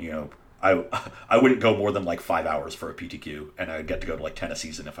I wouldn't go more than like 5 hours for a PTQ, and I'd get to go to like 10 a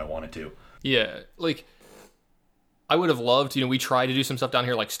season if I wanted to. Yeah, like I would have loved. We try to do some stuff down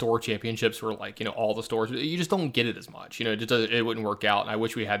here, like store championships, where like all the stores. You just don't get it as much. It wouldn't work out. And I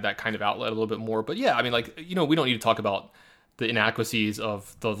wish we had that kind of outlet a little bit more. But yeah, I mean, like we don't need to talk about the inadequacies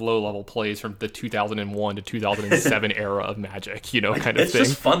of the low-level plays from the 2001 to 2007 era of Magic, kind of thing. It's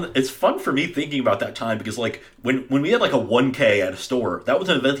just fun. It's fun for me thinking about that time because, like, when we had like a 1K at a store, that was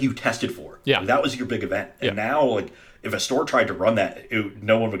an event you tested for. Yeah, like, that was your big event. And now, like, if a store tried to run that,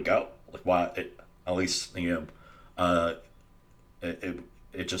 no one would go. Like, why? At least it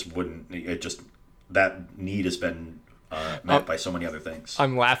just wouldn't. It just that need has been met by so many other things.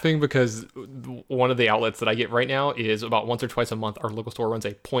 I'm laughing because one of the outlets that I get right now is about once or twice a month, our local store runs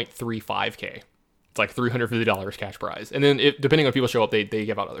a 0.35K. It's like $350 cash prize. And then depending on people show up, they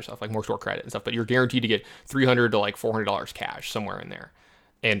give out other stuff, like more store credit and stuff. But you're guaranteed to get $300 to like $400 cash somewhere in there.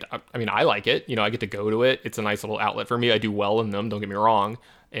 And I mean, I like it. I get to go to it. It's a nice little outlet for me. I do well in them, don't get me wrong.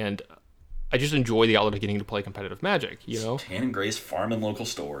 And I just enjoy the outlet of getting to play competitive Magic, Tan and Grace farm in local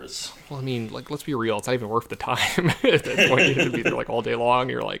stores. Well, I mean, like, let's be real. It's not even worth the time at that point. You have to be there like all day long.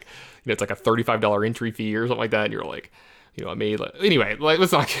 You're like, it's like a $35 entry fee or something like that. And you're like, I made anyway, like,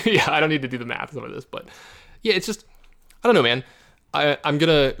 let's not, I don't need to do the math of some of this, but yeah, it's just, I don't know, man.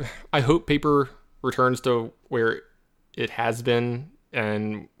 I hope paper returns to where it has been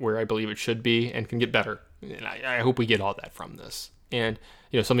and where I believe it should be and can get better. And I hope we get all that from this. And,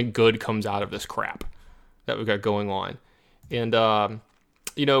 something good comes out of this crap that we've got going on. And,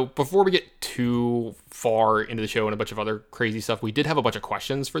 before we get too far into the show and a bunch of other crazy stuff, we did have a bunch of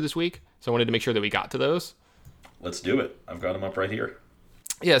questions for this week. So I wanted to make sure that we got to those. Let's do it. I've got them up right here.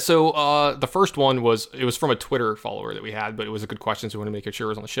 Yeah, so the first one was from a Twitter follower that we had, but it was a good question, so we want to make sure it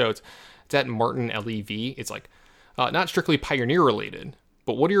was on the show. It's at Martin LEV. It's like, not strictly Pioneer related,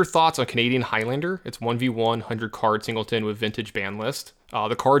 but what are your thoughts on Canadian Highlander? It's 1v1, 100 card singleton with vintage ban list.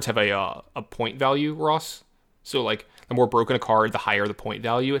 The cards have a point value, Ross. So, like, the more broken a card, the higher the point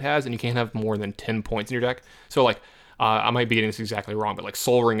value it has, and you can't have more than 10 points in your deck. So, like, I might be getting this exactly wrong, but, like,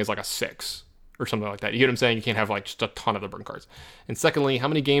 Soul Ring is like a 6 or something like that. You get what I'm saying? You can't have, like, just a ton of the broken cards. And secondly, how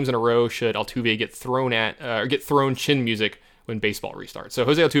many games in a row should Altuve get thrown chin music when baseball restarts? So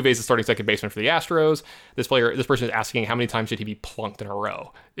Jose Altuve is the starting second baseman for the Astros. This person is asking how many times should he be plunked in a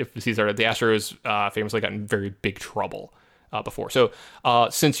row if the season started. The Astros famously got in very big trouble before. So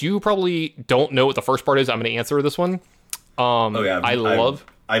since you probably don't know what the first part is, I'm going to answer this one.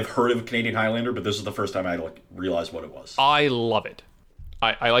 I've heard of Canadian Highlander, but this is the first time I realized what it was. I love it.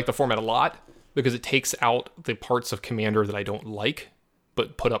 I like the format a lot because it takes out the parts of Commander that I don't like,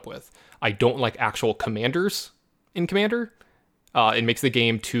 but put up with. I don't like actual commanders in Commander. It makes the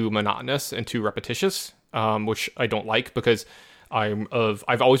game too monotonous and too repetitious, which I don't like because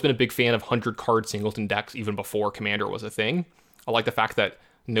I've always been a big fan of 100 card singleton decks even before Commander was a thing. I like the fact that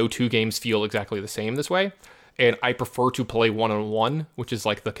no two games feel exactly the same this way. And I prefer to play one-on-one, which is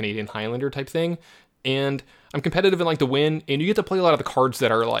like the Canadian Highlander type thing. And I'm competitive and like to win. And you get to play a lot of the cards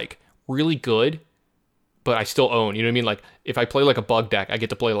that are like really good, but I still own. You know what I mean? Like if I play like a bug deck, I get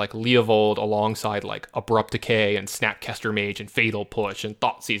to play like Leovold alongside like Abrupt Decay and Snapcaster Mage and Fatal Push and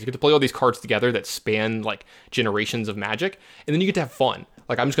Thoughtseize. I get to play all these cards together that span like generations of Magic. And then you get to have fun.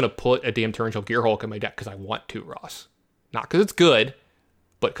 Like I'm just going to put a damn Torrential Gearhulk in my deck because I want to, Ross. Not because it's good,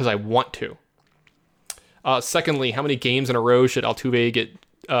 but because I want to. Secondly, how many games in a row should Altuve get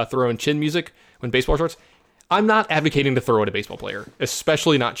thrown chin music when baseball starts? I'm not advocating to throw at a baseball player,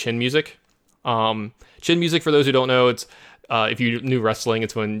 especially not chin music. Chin music, for those who don't know, it's if you knew wrestling,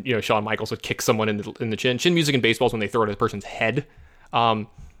 it's when Shawn Michaels would kick someone in the chin. Chin music in baseball is when they throw it at a person's head. Throw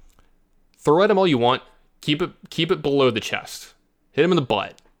at him all you want. Keep it below the chest. Hit him in the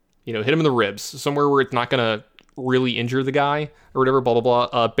butt. You know, hit him in the ribs, somewhere where it's not going to really injure the guy or whatever, blah, blah,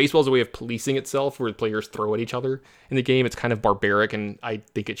 blah. Baseball is a way of policing itself where the players throw at each other in the game. It's kind of barbaric, and I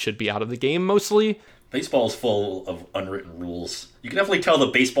think it should be out of the game mostly. Baseball is full of unwritten rules. You can definitely tell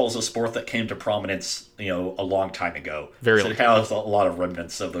that baseball is a sport that came to prominence, a long time ago. Very so it has a lot of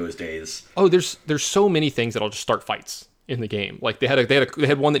remnants of those days. Oh, there's so many things that'll just start fights in the game. Like they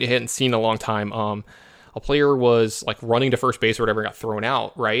had one that you hadn't seen in a long time. A player was like running to first base or whatever, got thrown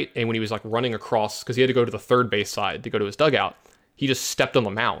out, right? And when he was like running across, because he had to go to the third base side to go to his dugout, he just stepped on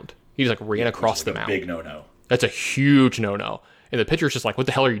the mound. He just like ran across the mound. Big no-no. That's a huge no-no. And the pitcher's just like, "What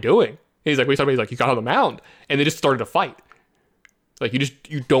the hell are you doing?" And he's like, "Wait, somebody's like, you got on the mound," and they just started a fight. Like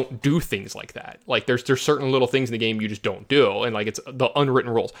you don't do things like that. Like there's certain little things in the game you just don't do, and like it's the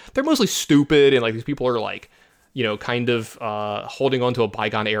unwritten rules. They're mostly stupid, and like these people are like, kind of holding on to a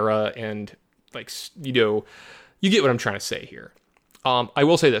bygone era, and like you get what I'm trying to say here. I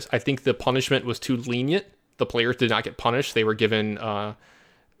will say this: I think the punishment was too lenient. The players did not get punished; they were given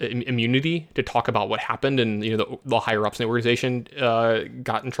immunity to talk about what happened, and the higher ups in the organization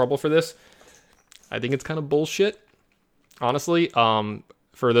got in trouble for this. I think it's kind of bullshit. Honestly,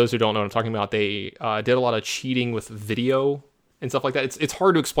 for those who don't know what I'm talking about, they did a lot of cheating with video and stuff like that. It's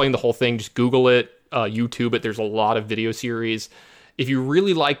hard to explain the whole thing. Just Google it, YouTube it. There's a lot of video series. If you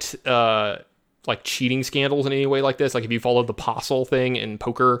really liked like cheating scandals in any way like this, like if you followed the Postle thing in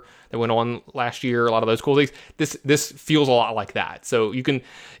poker that went on last year, a lot of those cool things, this feels a lot like that. So you can,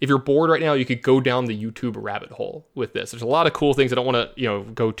 if you're bored right now, you could go down the YouTube rabbit hole with this. There's a lot of cool things. I don't want to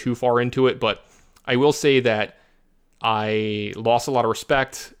go too far into it, but I will say that I lost a lot of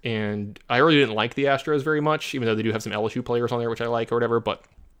respect, and I really didn't like the Astros very much, even though they do have some LSU players on there, which I like or whatever.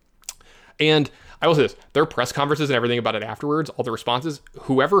 And I will say this, their press conferences and everything about it afterwards, all the responses,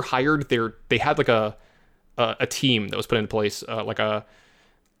 whoever hired they had like a team that was put into place, like a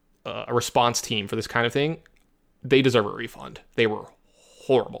response team for this kind of thing. They deserve a refund. They were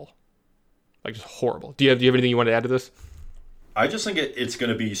horrible. Like just horrible. Do you have anything you want to add to this? I just think it's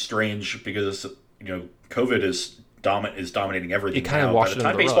going to be strange because, COVID is dominating everything. It kind of washed it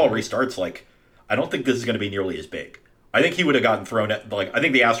by the time baseball restarts, like, I don't think this is going to be nearly as big. I think he would have gotten thrown at, I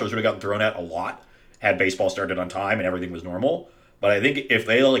think the Astros would have gotten thrown at a lot had baseball started on time and everything was normal. But I think if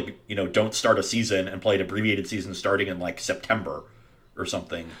they, don't start a season and play an abbreviated season starting in, September or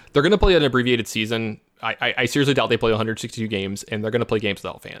something. They're going to play an abbreviated season. I seriously doubt they play 162 games, and they're going to play games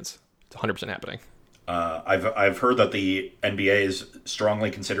without fans. It's 100% happening. I've heard that the NBA is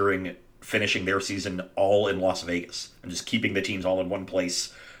strongly considering finishing their season all in Las Vegas and just keeping the teams all in one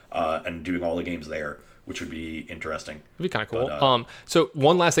place and doing all the games there, which would be interesting. It'd be kind of cool. But, so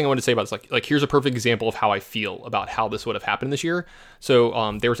one last thing I wanted to say about this, like here's a perfect example of how I feel about how this would have happened this year.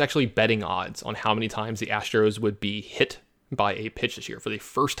 So there was actually betting odds on how many times the Astros would be hit by a pitch this year for the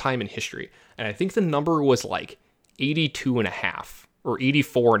first time in history. And I think the number was like 82.5 or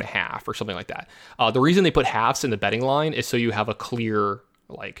 84.5 or something like that. The reason they put halves in the betting line is so you have a clear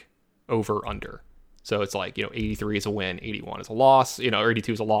over under. So it's 83 is a win, 81 is a loss, or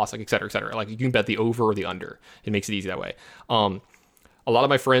 82 is a loss, et cetera, et cetera. Like you can bet the over or the under. It makes it easy that way. A lot of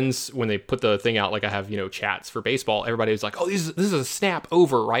my friends, when they put the thing out, I have, chats for baseball, everybody was like, oh, this is a snap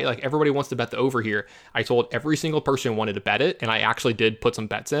over, right? Like everybody wants to bet the over here. I told every single person who wanted to bet it, and I actually did put some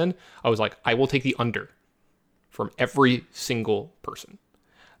bets in. I was like, I will take the under from every single person.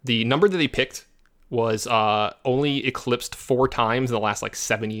 The number that they picked was only eclipsed 4 times in the last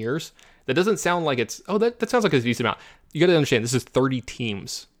 7 years. That doesn't sound like it's, that sounds like a decent amount. You got to understand, this is 30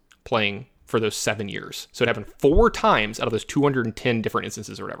 teams playing for those 7 years. So it happened 4 times out of those 210 different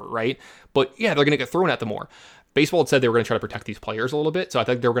instances or whatever, right? But yeah, they're going to get thrown at them more. Baseball had said they were going to try to protect these players a little bit. So I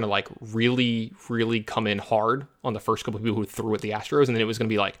think they were going to really, really come in hard on the first couple of people who threw at the Astros. And then it was going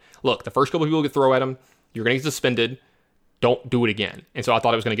to be look, the first couple of people who throw at them, you're going to get suspended. Don't do it again. And so I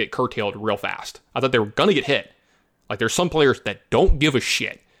thought it was going to get curtailed real fast. I thought they were going to get hit. There's some players that don't give a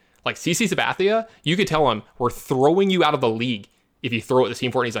shit. CC Sabathia, you could tell him, we're throwing you out of the league if you throw at the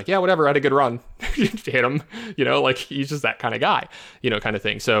team for it. And he's like, yeah, whatever, I had a good run. Hit him. He's just that kind of guy, kind of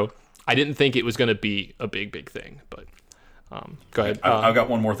thing. So I didn't think it was going to be a big thing. But go ahead. I've got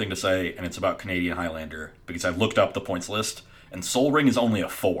one more thing to say, and it's about Canadian Highlander, because I've looked up the points list, and Sol Ring is only a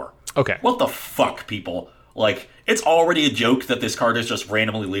 4. Okay. What the fuck, people? It's already a joke that this card is just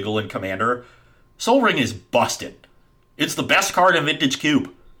randomly legal in Commander. Sol Ring is busted. It's the best card in Vintage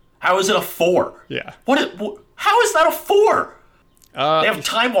Cube. How is it a 4? Yeah. How is that a 4? They have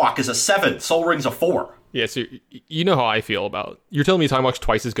Time Walk as a 7. Sol Ring's a 4. Yeah, so you know how I feel about... You're telling me Time Walk's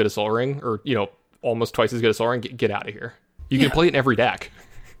twice as good as Sol Ring? Or, almost twice as good as Sol Ring? Get out of here. You can play it in every deck.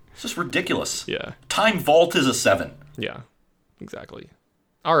 It's just ridiculous. Yeah. Time Vault is a 7. Yeah, exactly.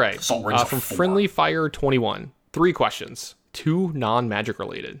 All right. Assault Rings From 4. Friendly Fire 21, 3 questions, 2 non-Magic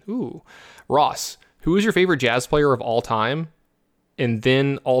related. Ooh. Ross, who is your favorite Jazz player of all time? And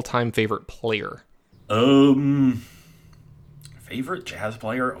then all-time favorite player. Favorite Jazz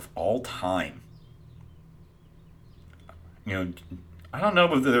player of all time. You know, I don't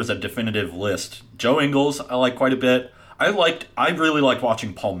know if there's a definitive list. Joe Ingles, I like quite a bit. I really liked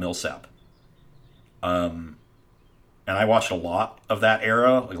watching Paul Millsap. And I watched a lot of that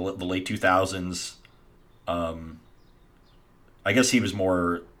era, like the late 2000s. I guess he was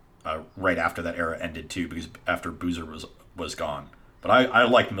more right after that era ended too, because after Boozer was gone. But I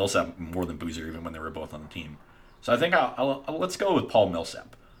liked Millsap more than Boozer, even when they were both on the team. So I think I'll let's go with Paul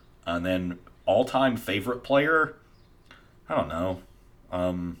Millsap. And then all-time favorite player, I don't know.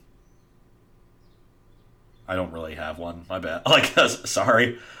 I don't really have one. My bad.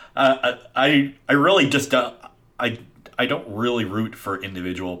 Sorry. I really just I don't really root for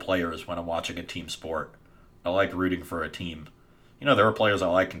individual players when I'm watching a team sport. I like rooting for a team. You know, there are players I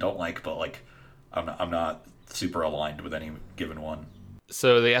like and don't like, but like I'm not super aligned with any given one.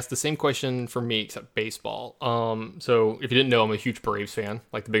 So they asked the same question for me, except baseball. So if you didn't know, I'm a huge Braves fan,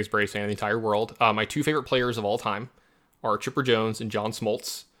 like the biggest Braves fan in the entire world. My 2 favorite players of all time are Chipper Jones and John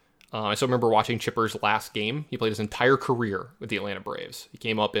Smoltz. I still remember watching Chipper's last game. He played his entire career with the Atlanta Braves. He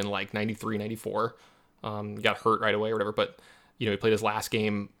came up in like 93, 94. Got hurt right away or whatever, but he played his last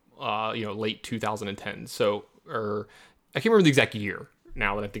game, late 2010. So, or I can't remember the exact year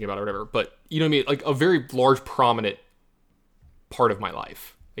now that I'm thinking about it or whatever, but you know what I mean? Like a very large, prominent part of my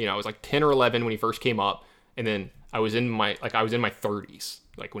life. I was like 10 or 11 when he first came up, and then I was in my 30s,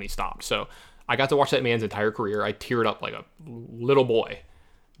 like when he stopped. So I got to watch that man's entire career. I teared up like a little boy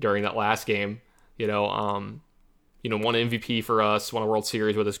during that last game. Won MVP for us, won a World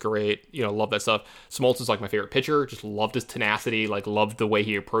Series with us. Great. Love that stuff. Smoltz is like my favorite pitcher. Just loved his tenacity, like loved the way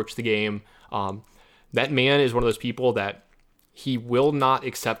he approached the game. That man is one of those people that he will not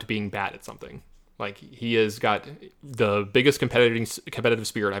accept being bad at something. Like, he has got the biggest competitive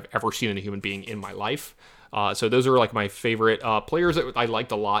spirit I've ever seen in a human being in my life. So those are like my favorite players that I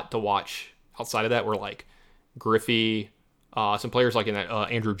liked a lot to watch. Outside of that were like Griffey, some players like in that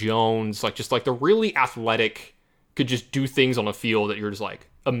Andrew Jones, like just like the really athletic, could just do things on the field that you're just like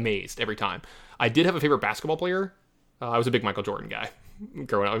amazed every time. I did have a favorite basketball player. I was a big Michael Jordan guy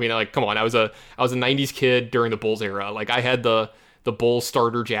growing up. I mean, like, come on, I was a 90s kid during the Bulls era. Like, I had the Bulls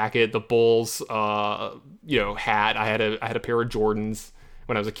starter jacket, the Bulls hat. I had a pair of Jordans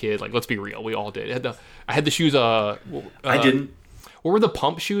when I was a kid. Like, let's be real, we all did. I had the shoes. I didn't. What were the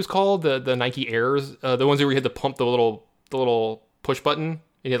pump shoes called? The Nike Airs, the ones where you had to pump the little push button and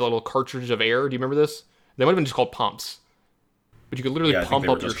you had a little cartridge of air. Do you remember this? They might have been just called pumps, but you could literally pump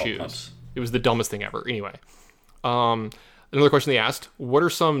up your shoes. Pumps. It was the dumbest thing ever. Anyway, another question they asked: what are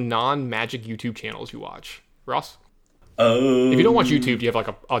some non-Magic YouTube channels you watch, Ross? If you don't watch YouTube, do you have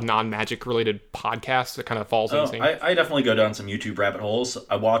like a non-Magic related podcast that kind of falls in the same? I definitely go down some YouTube rabbit holes.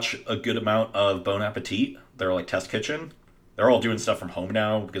 I watch a good amount of Bon Appetit. They're like Test Kitchen. They're all doing stuff from home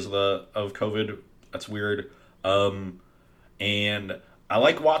now because of COVID. That's weird. And I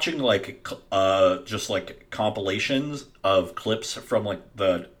like watching like just like compilations of clips from like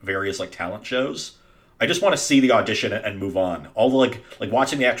the various like talent shows. I just want to see the audition and move on. All the like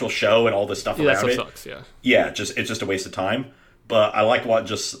watching the actual show and all this stuff around that stuff it. Sucks, yeah. Yeah, it's just a waste of time. But I like I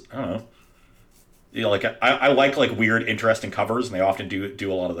don't know. Like I like weird, interesting covers, and they often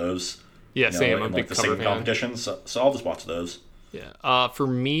do a lot of those. Yeah, same. In I'm a big the cover singing fan. competitions. So I'll just watch those. Yeah. For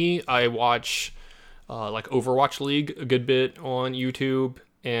me, I watch like Overwatch League a good bit on YouTube.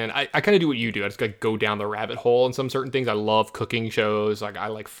 And I kind of do what you do. I just like go down the rabbit hole in some certain things. I love cooking shows. Like, I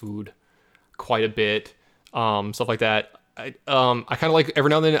like food quite a bit, stuff like that. I kind of like, every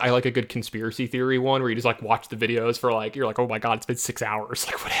now and then I like a good conspiracy theory one where you just like watch the videos for like, you're like, oh my god, it's been 6 hours,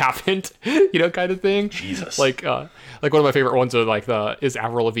 like what happened, kind of thing. Jesus. Like one of my favorite ones are like is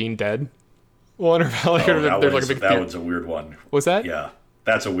Avril Lavigne dead one, or like, that one's a weird one. What's that? Yeah,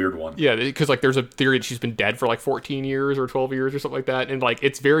 that's a weird one. Yeah, because like there's a theory that she's been dead for like 14 years or 12 years or something like that, and like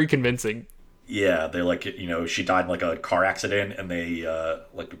it's very convincing. Yeah, they like, she died in like a car accident and they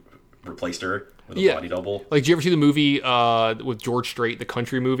like replaced her with a body double. Like, did you ever see the movie with George Strait, the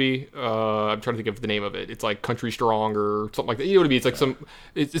country movie? I'm trying to think of the name of it. It's like Country Strong or something like that. You know what I mean? It's like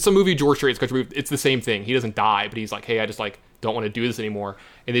it's a movie, George Strait's country movie. It's the same thing. He doesn't die, but he's like, hey, I just like don't want to do this anymore.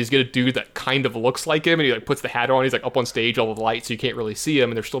 And he's get a dude that kind of looks like him, and he like puts the hat on. He's like up on stage, all the lights, so you can't really see him,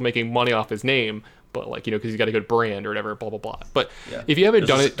 and they're still making money off his name. But like, because he's got a good brand or whatever, blah blah blah. But if you haven't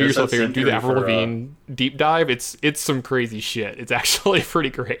done it, do yourself a favor, do the Avril Lavigne deep dive. It's some crazy shit. It's actually pretty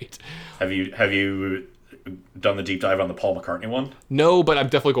great. Have you done the deep dive on the Paul McCartney one? No, but I'm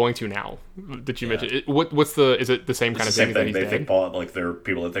definitely going to now that you mentioned it. Is it the same kind of Same thing? thing. They think there are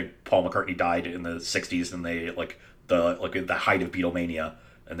people that think Paul McCartney died in the '60s, and they the height of Beatlemania,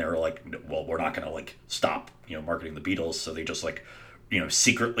 and they were like, well, we're not gonna stop marketing the Beatles, so they just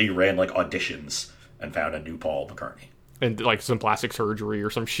secretly ran auditions and found a new Paul McCartney and some plastic surgery or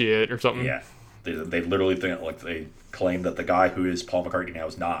some shit or something. Yeah, they literally think they claim that the guy who is Paul McCartney now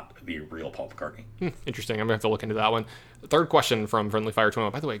is not the real Paul McCartney. Interesting. I'm gonna have to look into that one. Third question from Friendly Fire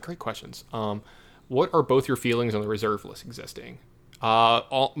 21. By the way, great questions. What are both your feelings on the reserve list existing?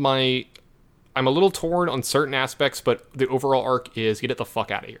 I'm a little torn on certain aspects, but the overall arc is get it the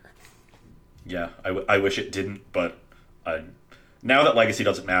fuck out of here. Yeah, I wish it didn't, but now that Legacy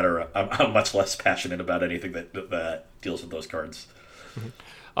doesn't matter, I'm much less passionate about anything that deals with those cards.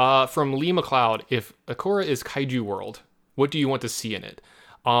 From Lee McLeod, if Akura is Kaiju World, what do you want to see in it?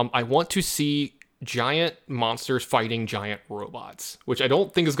 I want to see giant monsters fighting giant robots, which I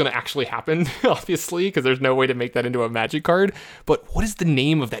don't think is going to actually happen, obviously, because there's no way to make that into a Magic card. But what is the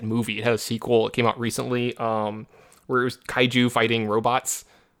name of that movie? It had a sequel. It came out recently where it was Kaiju fighting robots.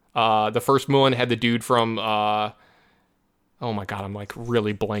 The first one had the dude from... oh my god, I'm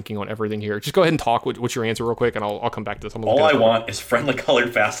really blanking on everything here. Just go ahead and talk. What's your answer real quick, and I'll come back to this. All I want is friendly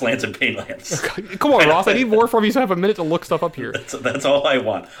colored Fastlands and Painlands. Come on, Ross. I need more from you so I have a minute to look stuff up here. That's all I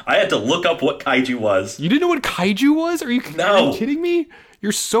want. I had to look up what Kaiju was. You didn't know what Kaiju was? Are you kidding me?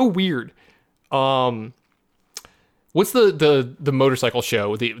 You're so weird. What's the motorcycle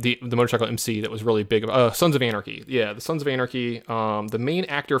show, the motorcycle MC that was really big? Sons of Anarchy. Yeah, the Sons of Anarchy. The main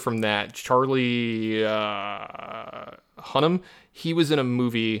actor from that, Charlie Hunnam, he was in a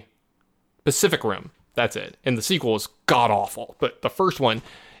movie, Pacific Rim. That's it. And the sequel is god awful. But the first one,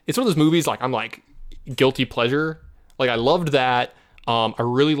 it's one of those movies I'm guilty pleasure. I loved that. I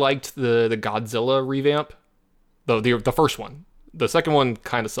really liked the Godzilla revamp. The first one. The second one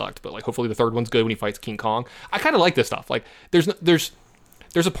kind of sucked, but hopefully the third one's good when he fights King Kong. I kind of like this stuff. There's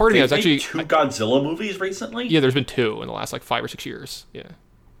a part of me I was actually two Godzilla movies recently. Yeah, there's been two in the last 5 or 6 years. Yeah.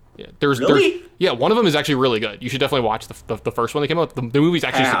 Really? Yeah, one of them is actually really good. You should definitely watch the first one that came out. The movie's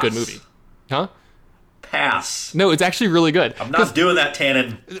actually just a good movie. Huh? Pass. No, it's actually really good. I'm not doing that,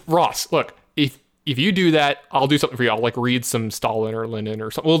 Tannen. Ross, look, if you do that, I'll do something for you. I'll read some Stalin or Lenin or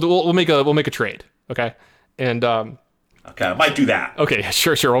something. We'll make a trade, okay? And okay, I might do that. Okay,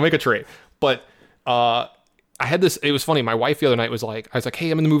 sure. We'll make a trade. But I had this. It was funny. My wife the other night was like, I was like,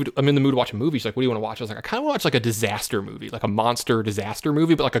 "Hey, I'm in the mood to watch a movie." She's like, "What do you want to watch?" I was like, "I kind of want to watch a disaster movie, a monster disaster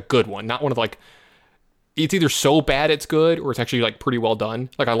movie, but a good one, not one of it's either so bad it's good or it's actually pretty well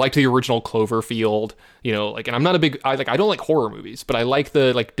done." I liked the original Cloverfield, and I'm not a big. I don't like horror movies, but I like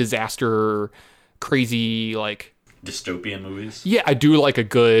the disaster, crazy dystopian movies. Yeah, I do like a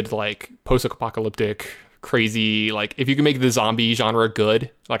good post-apocalyptic. Crazy, if you can make the zombie genre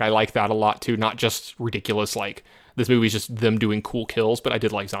good, I like that a lot too, not just ridiculous this movie's just them doing cool kills, but I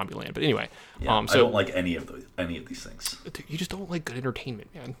did like Zombieland. But anyway, I don't like any of these things. Dude, you just don't like good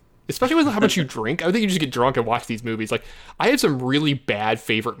entertainment, man. Especially with how much you drink. I think you just get drunk and watch these movies. I have some really bad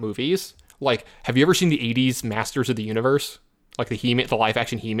favorite movies. Have you ever seen the 80s Masters of the Universe? The live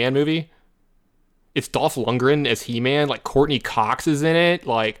action He-Man movie? It's Dolph Lundgren as He-Man, Courtney Cox is in it.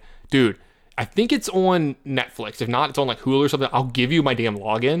 Dude, I think it's on Netflix. If not, it's on Hulu or something. I'll give you my damn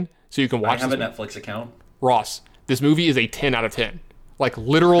login so you can watch. I have a Netflix account. Ross, this movie is a 10 out of 10.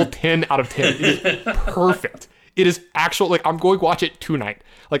 Literal 10 out of 10. It is perfect. It is actual. I'm going to watch it tonight.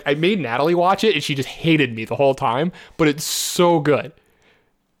 I made Natalie watch it and she just hated me the whole time. But it's so good.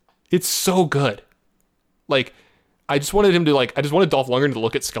 It's so good. I just wanted him to I just wanted Dolph Lundgren to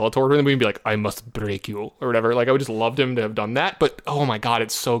look at Skeletor in the movie and be like, "I must break you," or whatever. I would just loved him to have done that. But oh my god,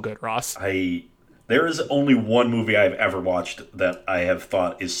 it's so good, Ross. There is only one movie I've ever watched that I have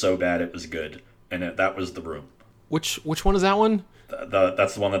thought is so bad it was good, and that was The Room. Which one is that one?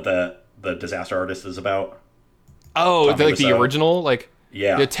 That's the one that the disaster artist is about. Oh, the original,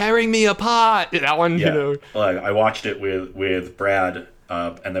 yeah, you're tearing me apart. That one, yeah. I watched it with Brad,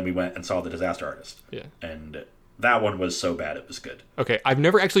 and then we went and saw the disaster artist. Yeah, and that one was so bad it was good. Okay, I've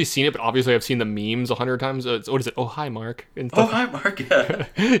never actually seen it, but obviously I've seen the memes 100 times. What is it? Oh, hi, Mark. Oh, hi, Mark. Yeah,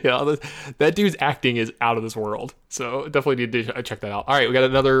 yeah. That dude's acting is out of this world. So definitely need to check that out. All right, we got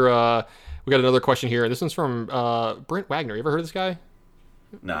another question here. This one's from Brent Wagner. You ever heard of this guy?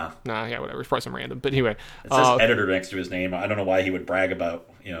 Nah. Yeah, whatever. It's probably some random. But anyway, it says editor next to his name. I don't know why he would brag about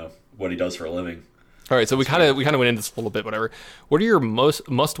what he does for a living. All right, so we kind of went into this a little bit, whatever. What are your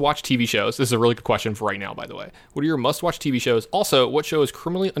must-watch TV shows? This is a really good question for right now, by the way. What are your must-watch TV shows? Also, what show is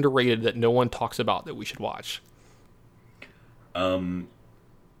criminally underrated that no one talks about that we should watch?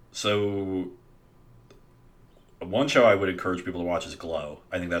 So one show I would encourage people to watch is Glow.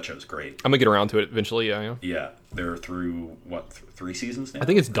 I think that show's great. I'm gonna get around to it eventually. Yeah. Yeah, they're through three seasons now. I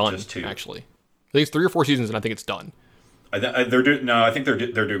think it's done. Just two. Actually. I think it's 3 or 4 seasons, and I think it's done. I think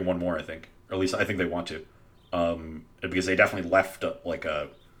they're doing one more. I think, or at least I think they want to, because they definitely left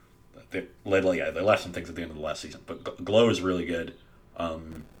they left some things at the end of the last season. But Glow is really good.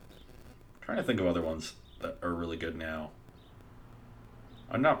 Trying to think of other ones that are really good now.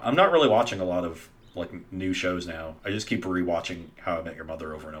 I'm not really watching a lot of like new shows now. I just keep rewatching How I Met Your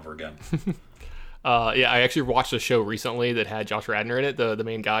Mother over and over again. Yeah, I actually watched a show recently that had Josh Radnor in it, the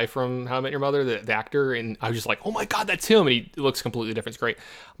main guy from How I Met Your Mother, the actor, and I was just like, oh my god, that's him, and he looks completely different. It's great.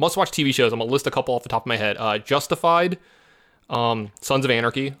 Must watch TV shows. I'm gonna list a couple off the top of my head. Justified, Sons of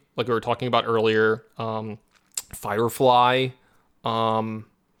Anarchy, like we were talking about earlier, Firefly,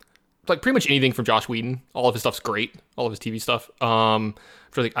 like pretty much anything from Josh Whedon. All of his stuff's great. All of his TV stuff.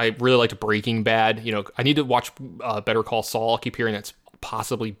 I really liked Breaking Bad. You know, I need to watch Better Call Saul. I keep hearing that's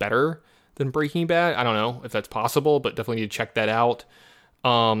possibly better than Breaking Bad. I don't know if that's possible, but definitely need to check that out.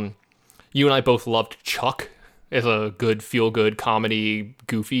 You and I both loved Chuck as a good feel-good comedy,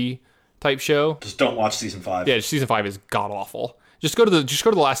 goofy type show. Just don't watch season 5. Yeah, season 5 is god awful. Just go to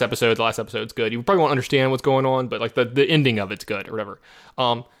the last episode. The last episode's good. You probably won't understand what's going on, but like the ending of it's good or whatever.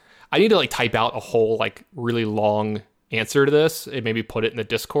 I need to like type out a whole like really long answer to this and maybe put it in the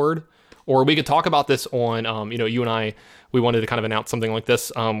Discord, or we could talk about this on you and I, we wanted to kind of announce something like this.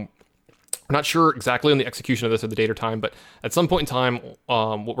 We're not sure exactly on the execution of this at the date or time, but at some point in time,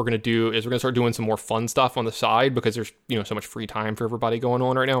 what we're going to do is we're going to start doing some more fun stuff on the side because there's so much free time for everybody going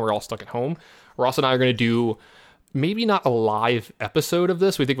on right now. We're all stuck at home. Ross and I are going to do maybe not a live episode of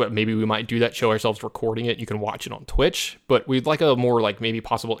this. We think about maybe we might do that, show ourselves recording it. You can watch it on Twitch, but we'd like a more like maybe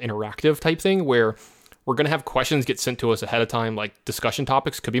possible interactive type thing where we're going to have questions get sent to us ahead of time, like discussion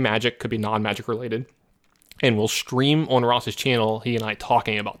topics, could be magic, could be non-magic related. And we'll stream on Ross's channel, he and I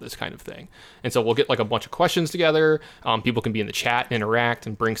talking about this kind of thing. And so we'll get like a bunch of questions together. People can be in the chat and interact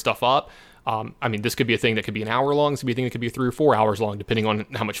and bring stuff up. This could be a thing that could be an hour long. This could be a thing that could be 3 or 4 hours long, depending on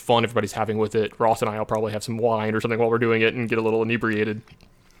how much fun everybody's having with it. Ross and I will probably have some wine or something while we're doing it and get a little inebriated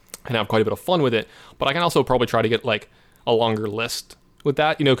and have quite a bit of fun with it. But I can also probably try to get like a longer list with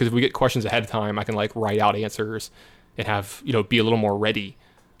that, because if we get questions ahead of time, I can like write out answers and have, be a little more ready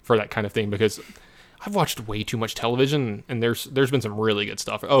for that kind of thing, because I've watched way too much television and there's been some really good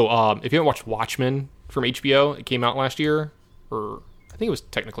stuff. If you haven't watched Watchmen from HBO, it came out last year, or I think it was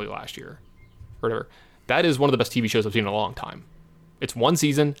technically last year or whatever. That is one of the best TV shows I've seen in a long time. It's 1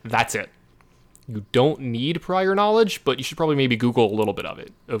 season. That's it. You don't need prior knowledge, but you should probably maybe Google a little bit of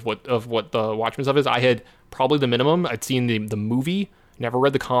it, of what the Watchmen stuff is. I had probably the minimum. I'd seen the movie, never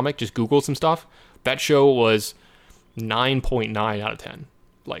read the comic, just Googled some stuff. That show was 9.9 out of 10.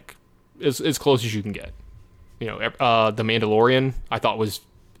 Like, as close as you can get. The Mandalorian, I thought was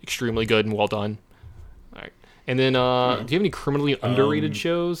extremely good and well done. All right. And then, do you have any criminally underrated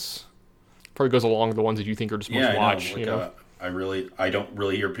shows? Probably goes along with the ones that you think are just must watch. I don't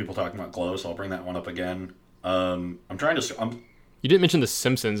really hear people talking about Glow, so I'll bring that one up again. You didn't mention The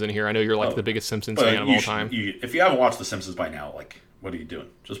Simpsons in here. I know you're like the biggest Simpsons fan of all time. If you haven't watched The Simpsons by now, like, what are you doing?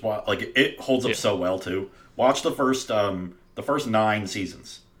 Just watch. Like, it holds up so well too. Watch the first 9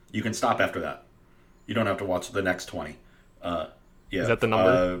 seasons. You can stop after that. You don't have to watch the next 20. Yeah. Is that the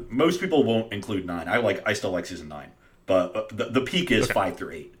number? Most people won't include 9. I still like season 9, but the peak is 5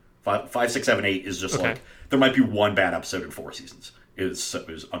 through 8. 5, 6, 7, 8 is just like there might be one bad episode in 4 seasons. It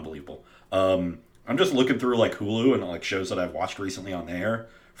was unbelievable. I'm just looking through like Hulu and like shows that I've watched recently on there.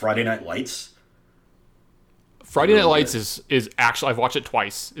 Friday Night Lights. Friday Night Lights is actually, I've watched it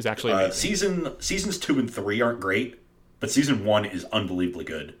twice. Is actually amazing. Seasons 2 and 3 aren't great, but season 1 is unbelievably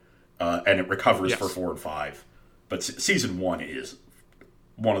good, and it recovers for 4 and 5. But season 1 is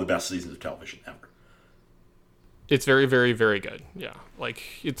one of the best seasons of television ever. It's very, very, very good. Yeah, like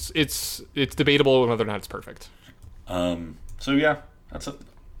it's debatable whether or not it's perfect. So yeah, that's it.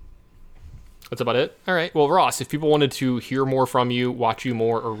 That's about it. All right. Well, Ross, if people wanted to hear more from you, watch you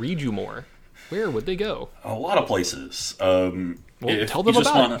more, or read you more, where would they go? A lot of places. Well, tell them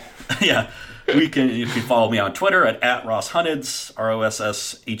about it. Yeah, you can follow me on Twitter at Ross Hunneds,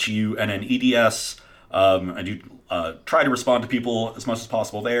 RossHunneds. I do try to respond to people as much as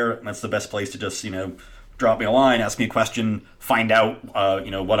possible there, and that's the best place to just drop me a line, ask me a question, find out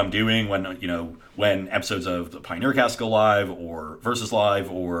what I'm doing when episodes of the Pioneer Cast go live or Versus Live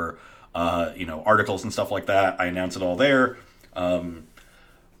or articles and stuff like that. I announce it all there.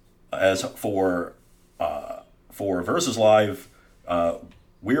 As for Versus Live,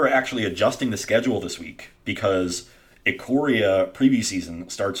 we're actually adjusting the schedule this week because Ikoria preview season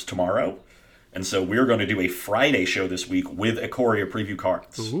starts tomorrow, And so we're going to do a Friday show this week with Ikoria preview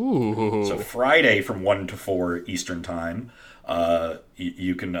cards. Ooh. So Friday from 1 to 4 Eastern Time,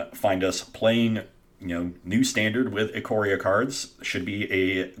 you can find us playing, new standard with Ikoria cards. Should be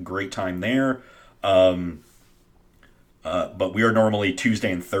a great time there. But we are normally Tuesday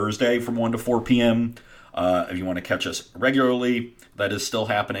and Thursday from 1 to 4 p.m. If you want to catch us regularly, that is still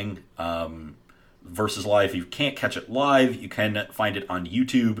happening. Versus live, if you can't catch it live, you can find it on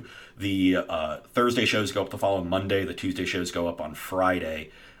YouTube. The Thursday shows go up the following Monday. The Tuesday shows go up on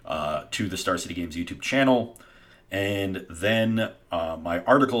Friday to the Star City Games YouTube channel. And then my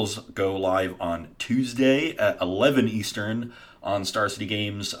articles go live on Tuesday at 11 Eastern on Star City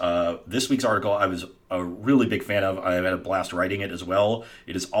Games. This week's article I was a really big fan of. I had a blast writing it as well.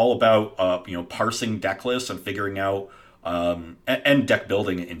 It is all about parsing deck lists and figuring out and deck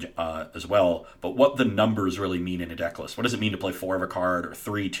building as well, but what the numbers really mean in a deck list. What does it mean to play 4 of a card or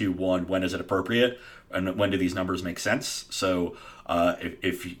 3, 2, 1? When is it appropriate? And when do these numbers make sense? So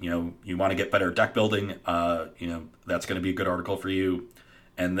if you want to get better at deck building, that's going to be a good article for you.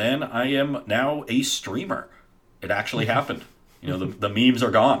 And then I am now a streamer. It actually happened. The memes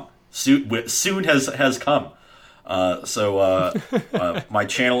are gone. Soon has come. So my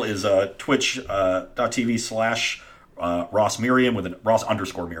channel is twitch.tv/ Ross Miriam with Ross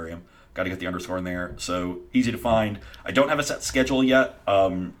 _Miriam. Got to get the underscore in there. So easy to find. I don't have a set schedule yet.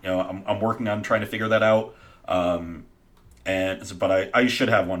 I'm working on trying to figure that out. But I should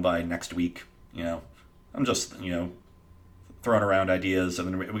have one by next week. I'm just throwing around ideas, and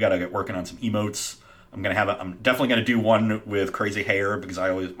then we got to get working on some emotes. I'm definitely gonna do one with crazy hair because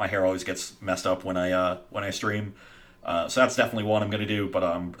my hair always gets messed up when I stream. So that's definitely one I'm going to do, but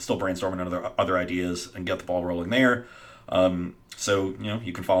I'm still brainstorming other ideas and get the ball rolling there. So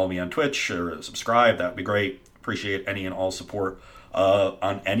you can follow me on Twitch or subscribe. That would be great. Appreciate any and all support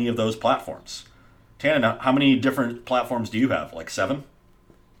on any of those platforms. Tannen, how many different platforms do you have? Like 7?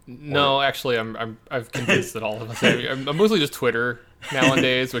 No, actually, I've convinced that all of us. I'm mostly just Twitter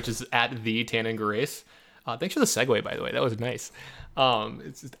nowadays, which is at the Tannen Grace. Thanks for the segue, by the way. That was nice.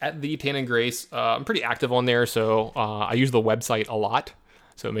 It's at the Tannen Grace. I'm pretty active on there, so I use the website a lot.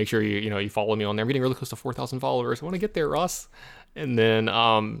 So make sure you follow me on there. I'm getting really close to 4,000 followers. I want to get there, Ross. And then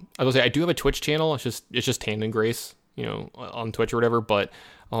I was gonna say I do have a Twitch channel. It's just Tannen Grace, on Twitch or whatever. But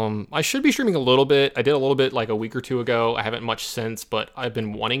I should be streaming a little bit. I did a little bit like a week or two ago. I haven't much since, but I've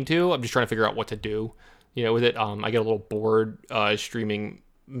been wanting to. I'm just trying to figure out what to do, with it. I get a little bored streaming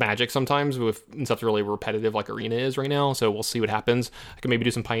Magic sometimes and stuff really repetitive like Arena is right now. So we'll see what happens. I can maybe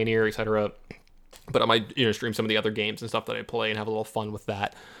do some Pioneer, etc. But I might stream some of the other games and stuff that I play and have a little fun with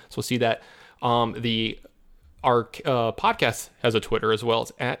that. So we'll see that. Our podcast has a Twitter as well.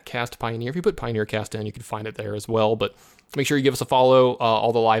 It's at Cast Pioneer. If you put Pioneer Cast in, you can find it there as well. But make sure you give us a follow.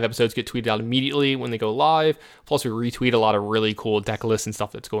 All the live episodes get tweeted out immediately when they go live. Plus, we retweet a lot of really cool deck lists and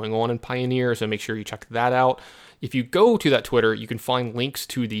stuff that's going on in Pioneer. So make sure you check that out. If you go to that Twitter, you can find links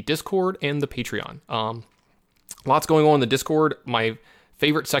to the Discord and the Patreon. Lots going on in the Discord. My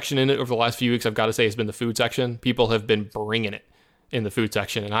favorite section in it over the last few weeks, I've got to say, has been the food section. People have been bringing it in the food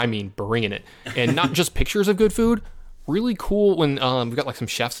section, and I mean bringing it. And not just pictures of good food. Really cool when we've got like some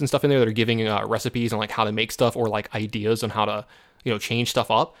chefs and stuff in there that are giving recipes on like how to make stuff or like ideas on how to change stuff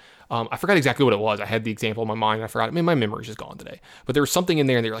up. I forgot exactly what it was. I had the example in my mind. I forgot. I mean, my memory's just gone today. But there was something in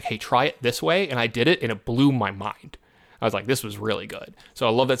there, and they were like, "Hey, try it this way," and I did it, and it blew my mind. I was like, "This was really good." So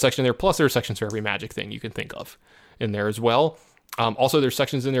I love that section there. Plus, there are sections for every Magic thing you can think of in there as well. Also, there's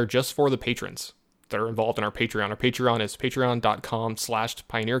sections in there just for the patrons that are involved in our Patreon. Our Patreon is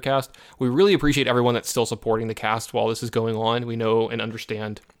patreon.com/pioneercast. We really appreciate everyone that's still supporting the cast while this is going on. We know and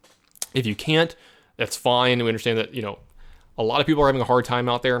understand if you can't, that's fine. We understand that, a lot of people are having a hard time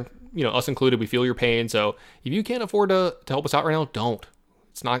out there, us included. We feel your pain. So if you can't afford to help us out right now, don't.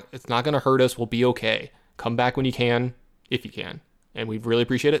 It's not going to hurt us. We'll be okay. Come back when you can, if you can. And we really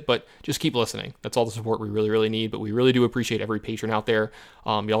appreciate it, but just keep listening. That's all the support we really, really need. But we really do appreciate every patron out there.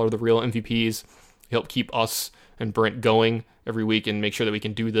 Y'all are the real MVPs. You help keep us and Brent going every week and make sure that we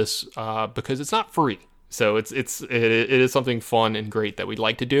can do this because it's not free. So it is something fun and great that we'd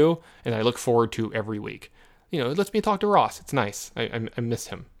like to do, and I look forward to every week. It lets me talk to Ross. It's nice. I miss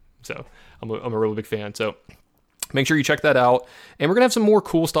him. So I'm a really big fan. So make sure you check that out. And we're going to have some more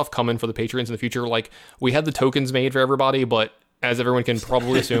cool stuff coming for the patrons in the future. Like, we had the tokens made for everybody, but as everyone can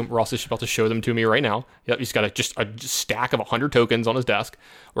probably assume, Ross is about to show them to me right now. Yep, he's got a stack of 100 tokens on his desk.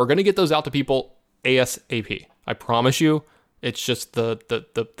 We're going to get those out to people ASAP. I promise you. It's just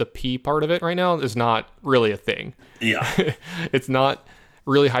the P part of it right now is not really a thing. Yeah. It's not.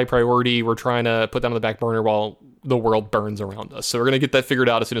 really high priority. We're trying to put that on the back burner while the world burns around us. So we're going to get that figured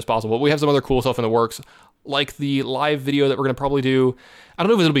out as soon as possible. But we have some other cool stuff in the works, like the live video that we're going to probably do. I don't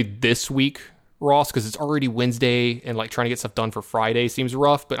know if it'll be this week, Ross, because it's already Wednesday, and like trying to get stuff done for Friday seems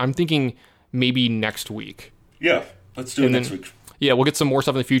rough. But I'm thinking maybe next week. Yeah, let's do it next week. Yeah, we'll get some more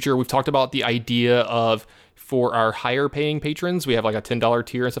stuff in the future. We've talked about the idea of, for our higher paying patrons, we have like a $10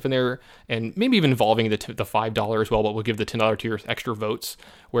 tier and stuff in there, and maybe even involving the $5 as well, but we'll give the $10 tier extra votes,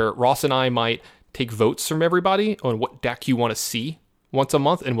 where Ross and I might take votes from everybody on what deck you want to see once a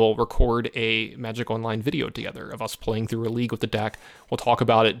month, and we'll record a Magic Online video together of us playing through a league with the deck. We'll talk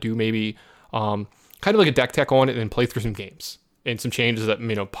about it, do maybe kind of like a deck tech on it, and then play through some games and some changes that,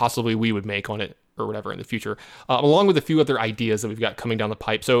 you know, possibly we would make on it or whatever in the future, along with a few other ideas that we've got coming down the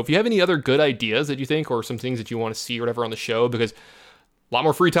pipe. So if you have any other good ideas that you think, or some things that you want to see or whatever on the show, because a lot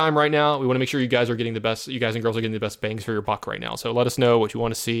more free time right now, we want to make sure you guys and girls are getting the best bangs for your buck right now. So let us know what you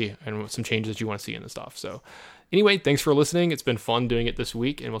want to see and some changes that you want to see in the stuff. So anyway, thanks for listening. It's been fun doing it this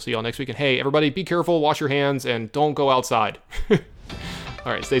week, and we'll see y'all next week. And hey, everybody, be careful, wash your hands, and don't go outside.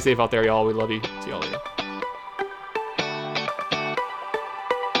 All right, stay safe out there, y'all. We love you. See y'all later.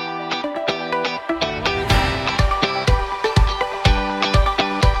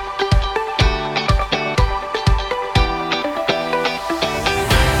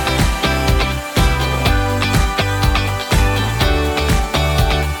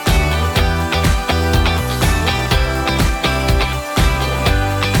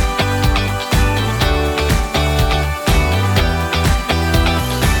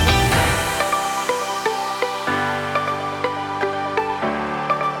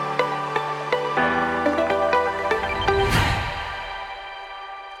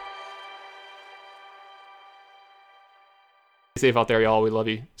 Safe out there, y'all. We love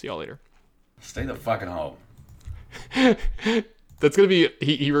you. See y'all later. Stay the fucking home. That's gonna be,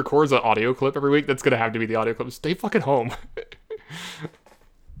 he records an audio clip every week. That's gonna have to be the audio clip. Stay fucking home.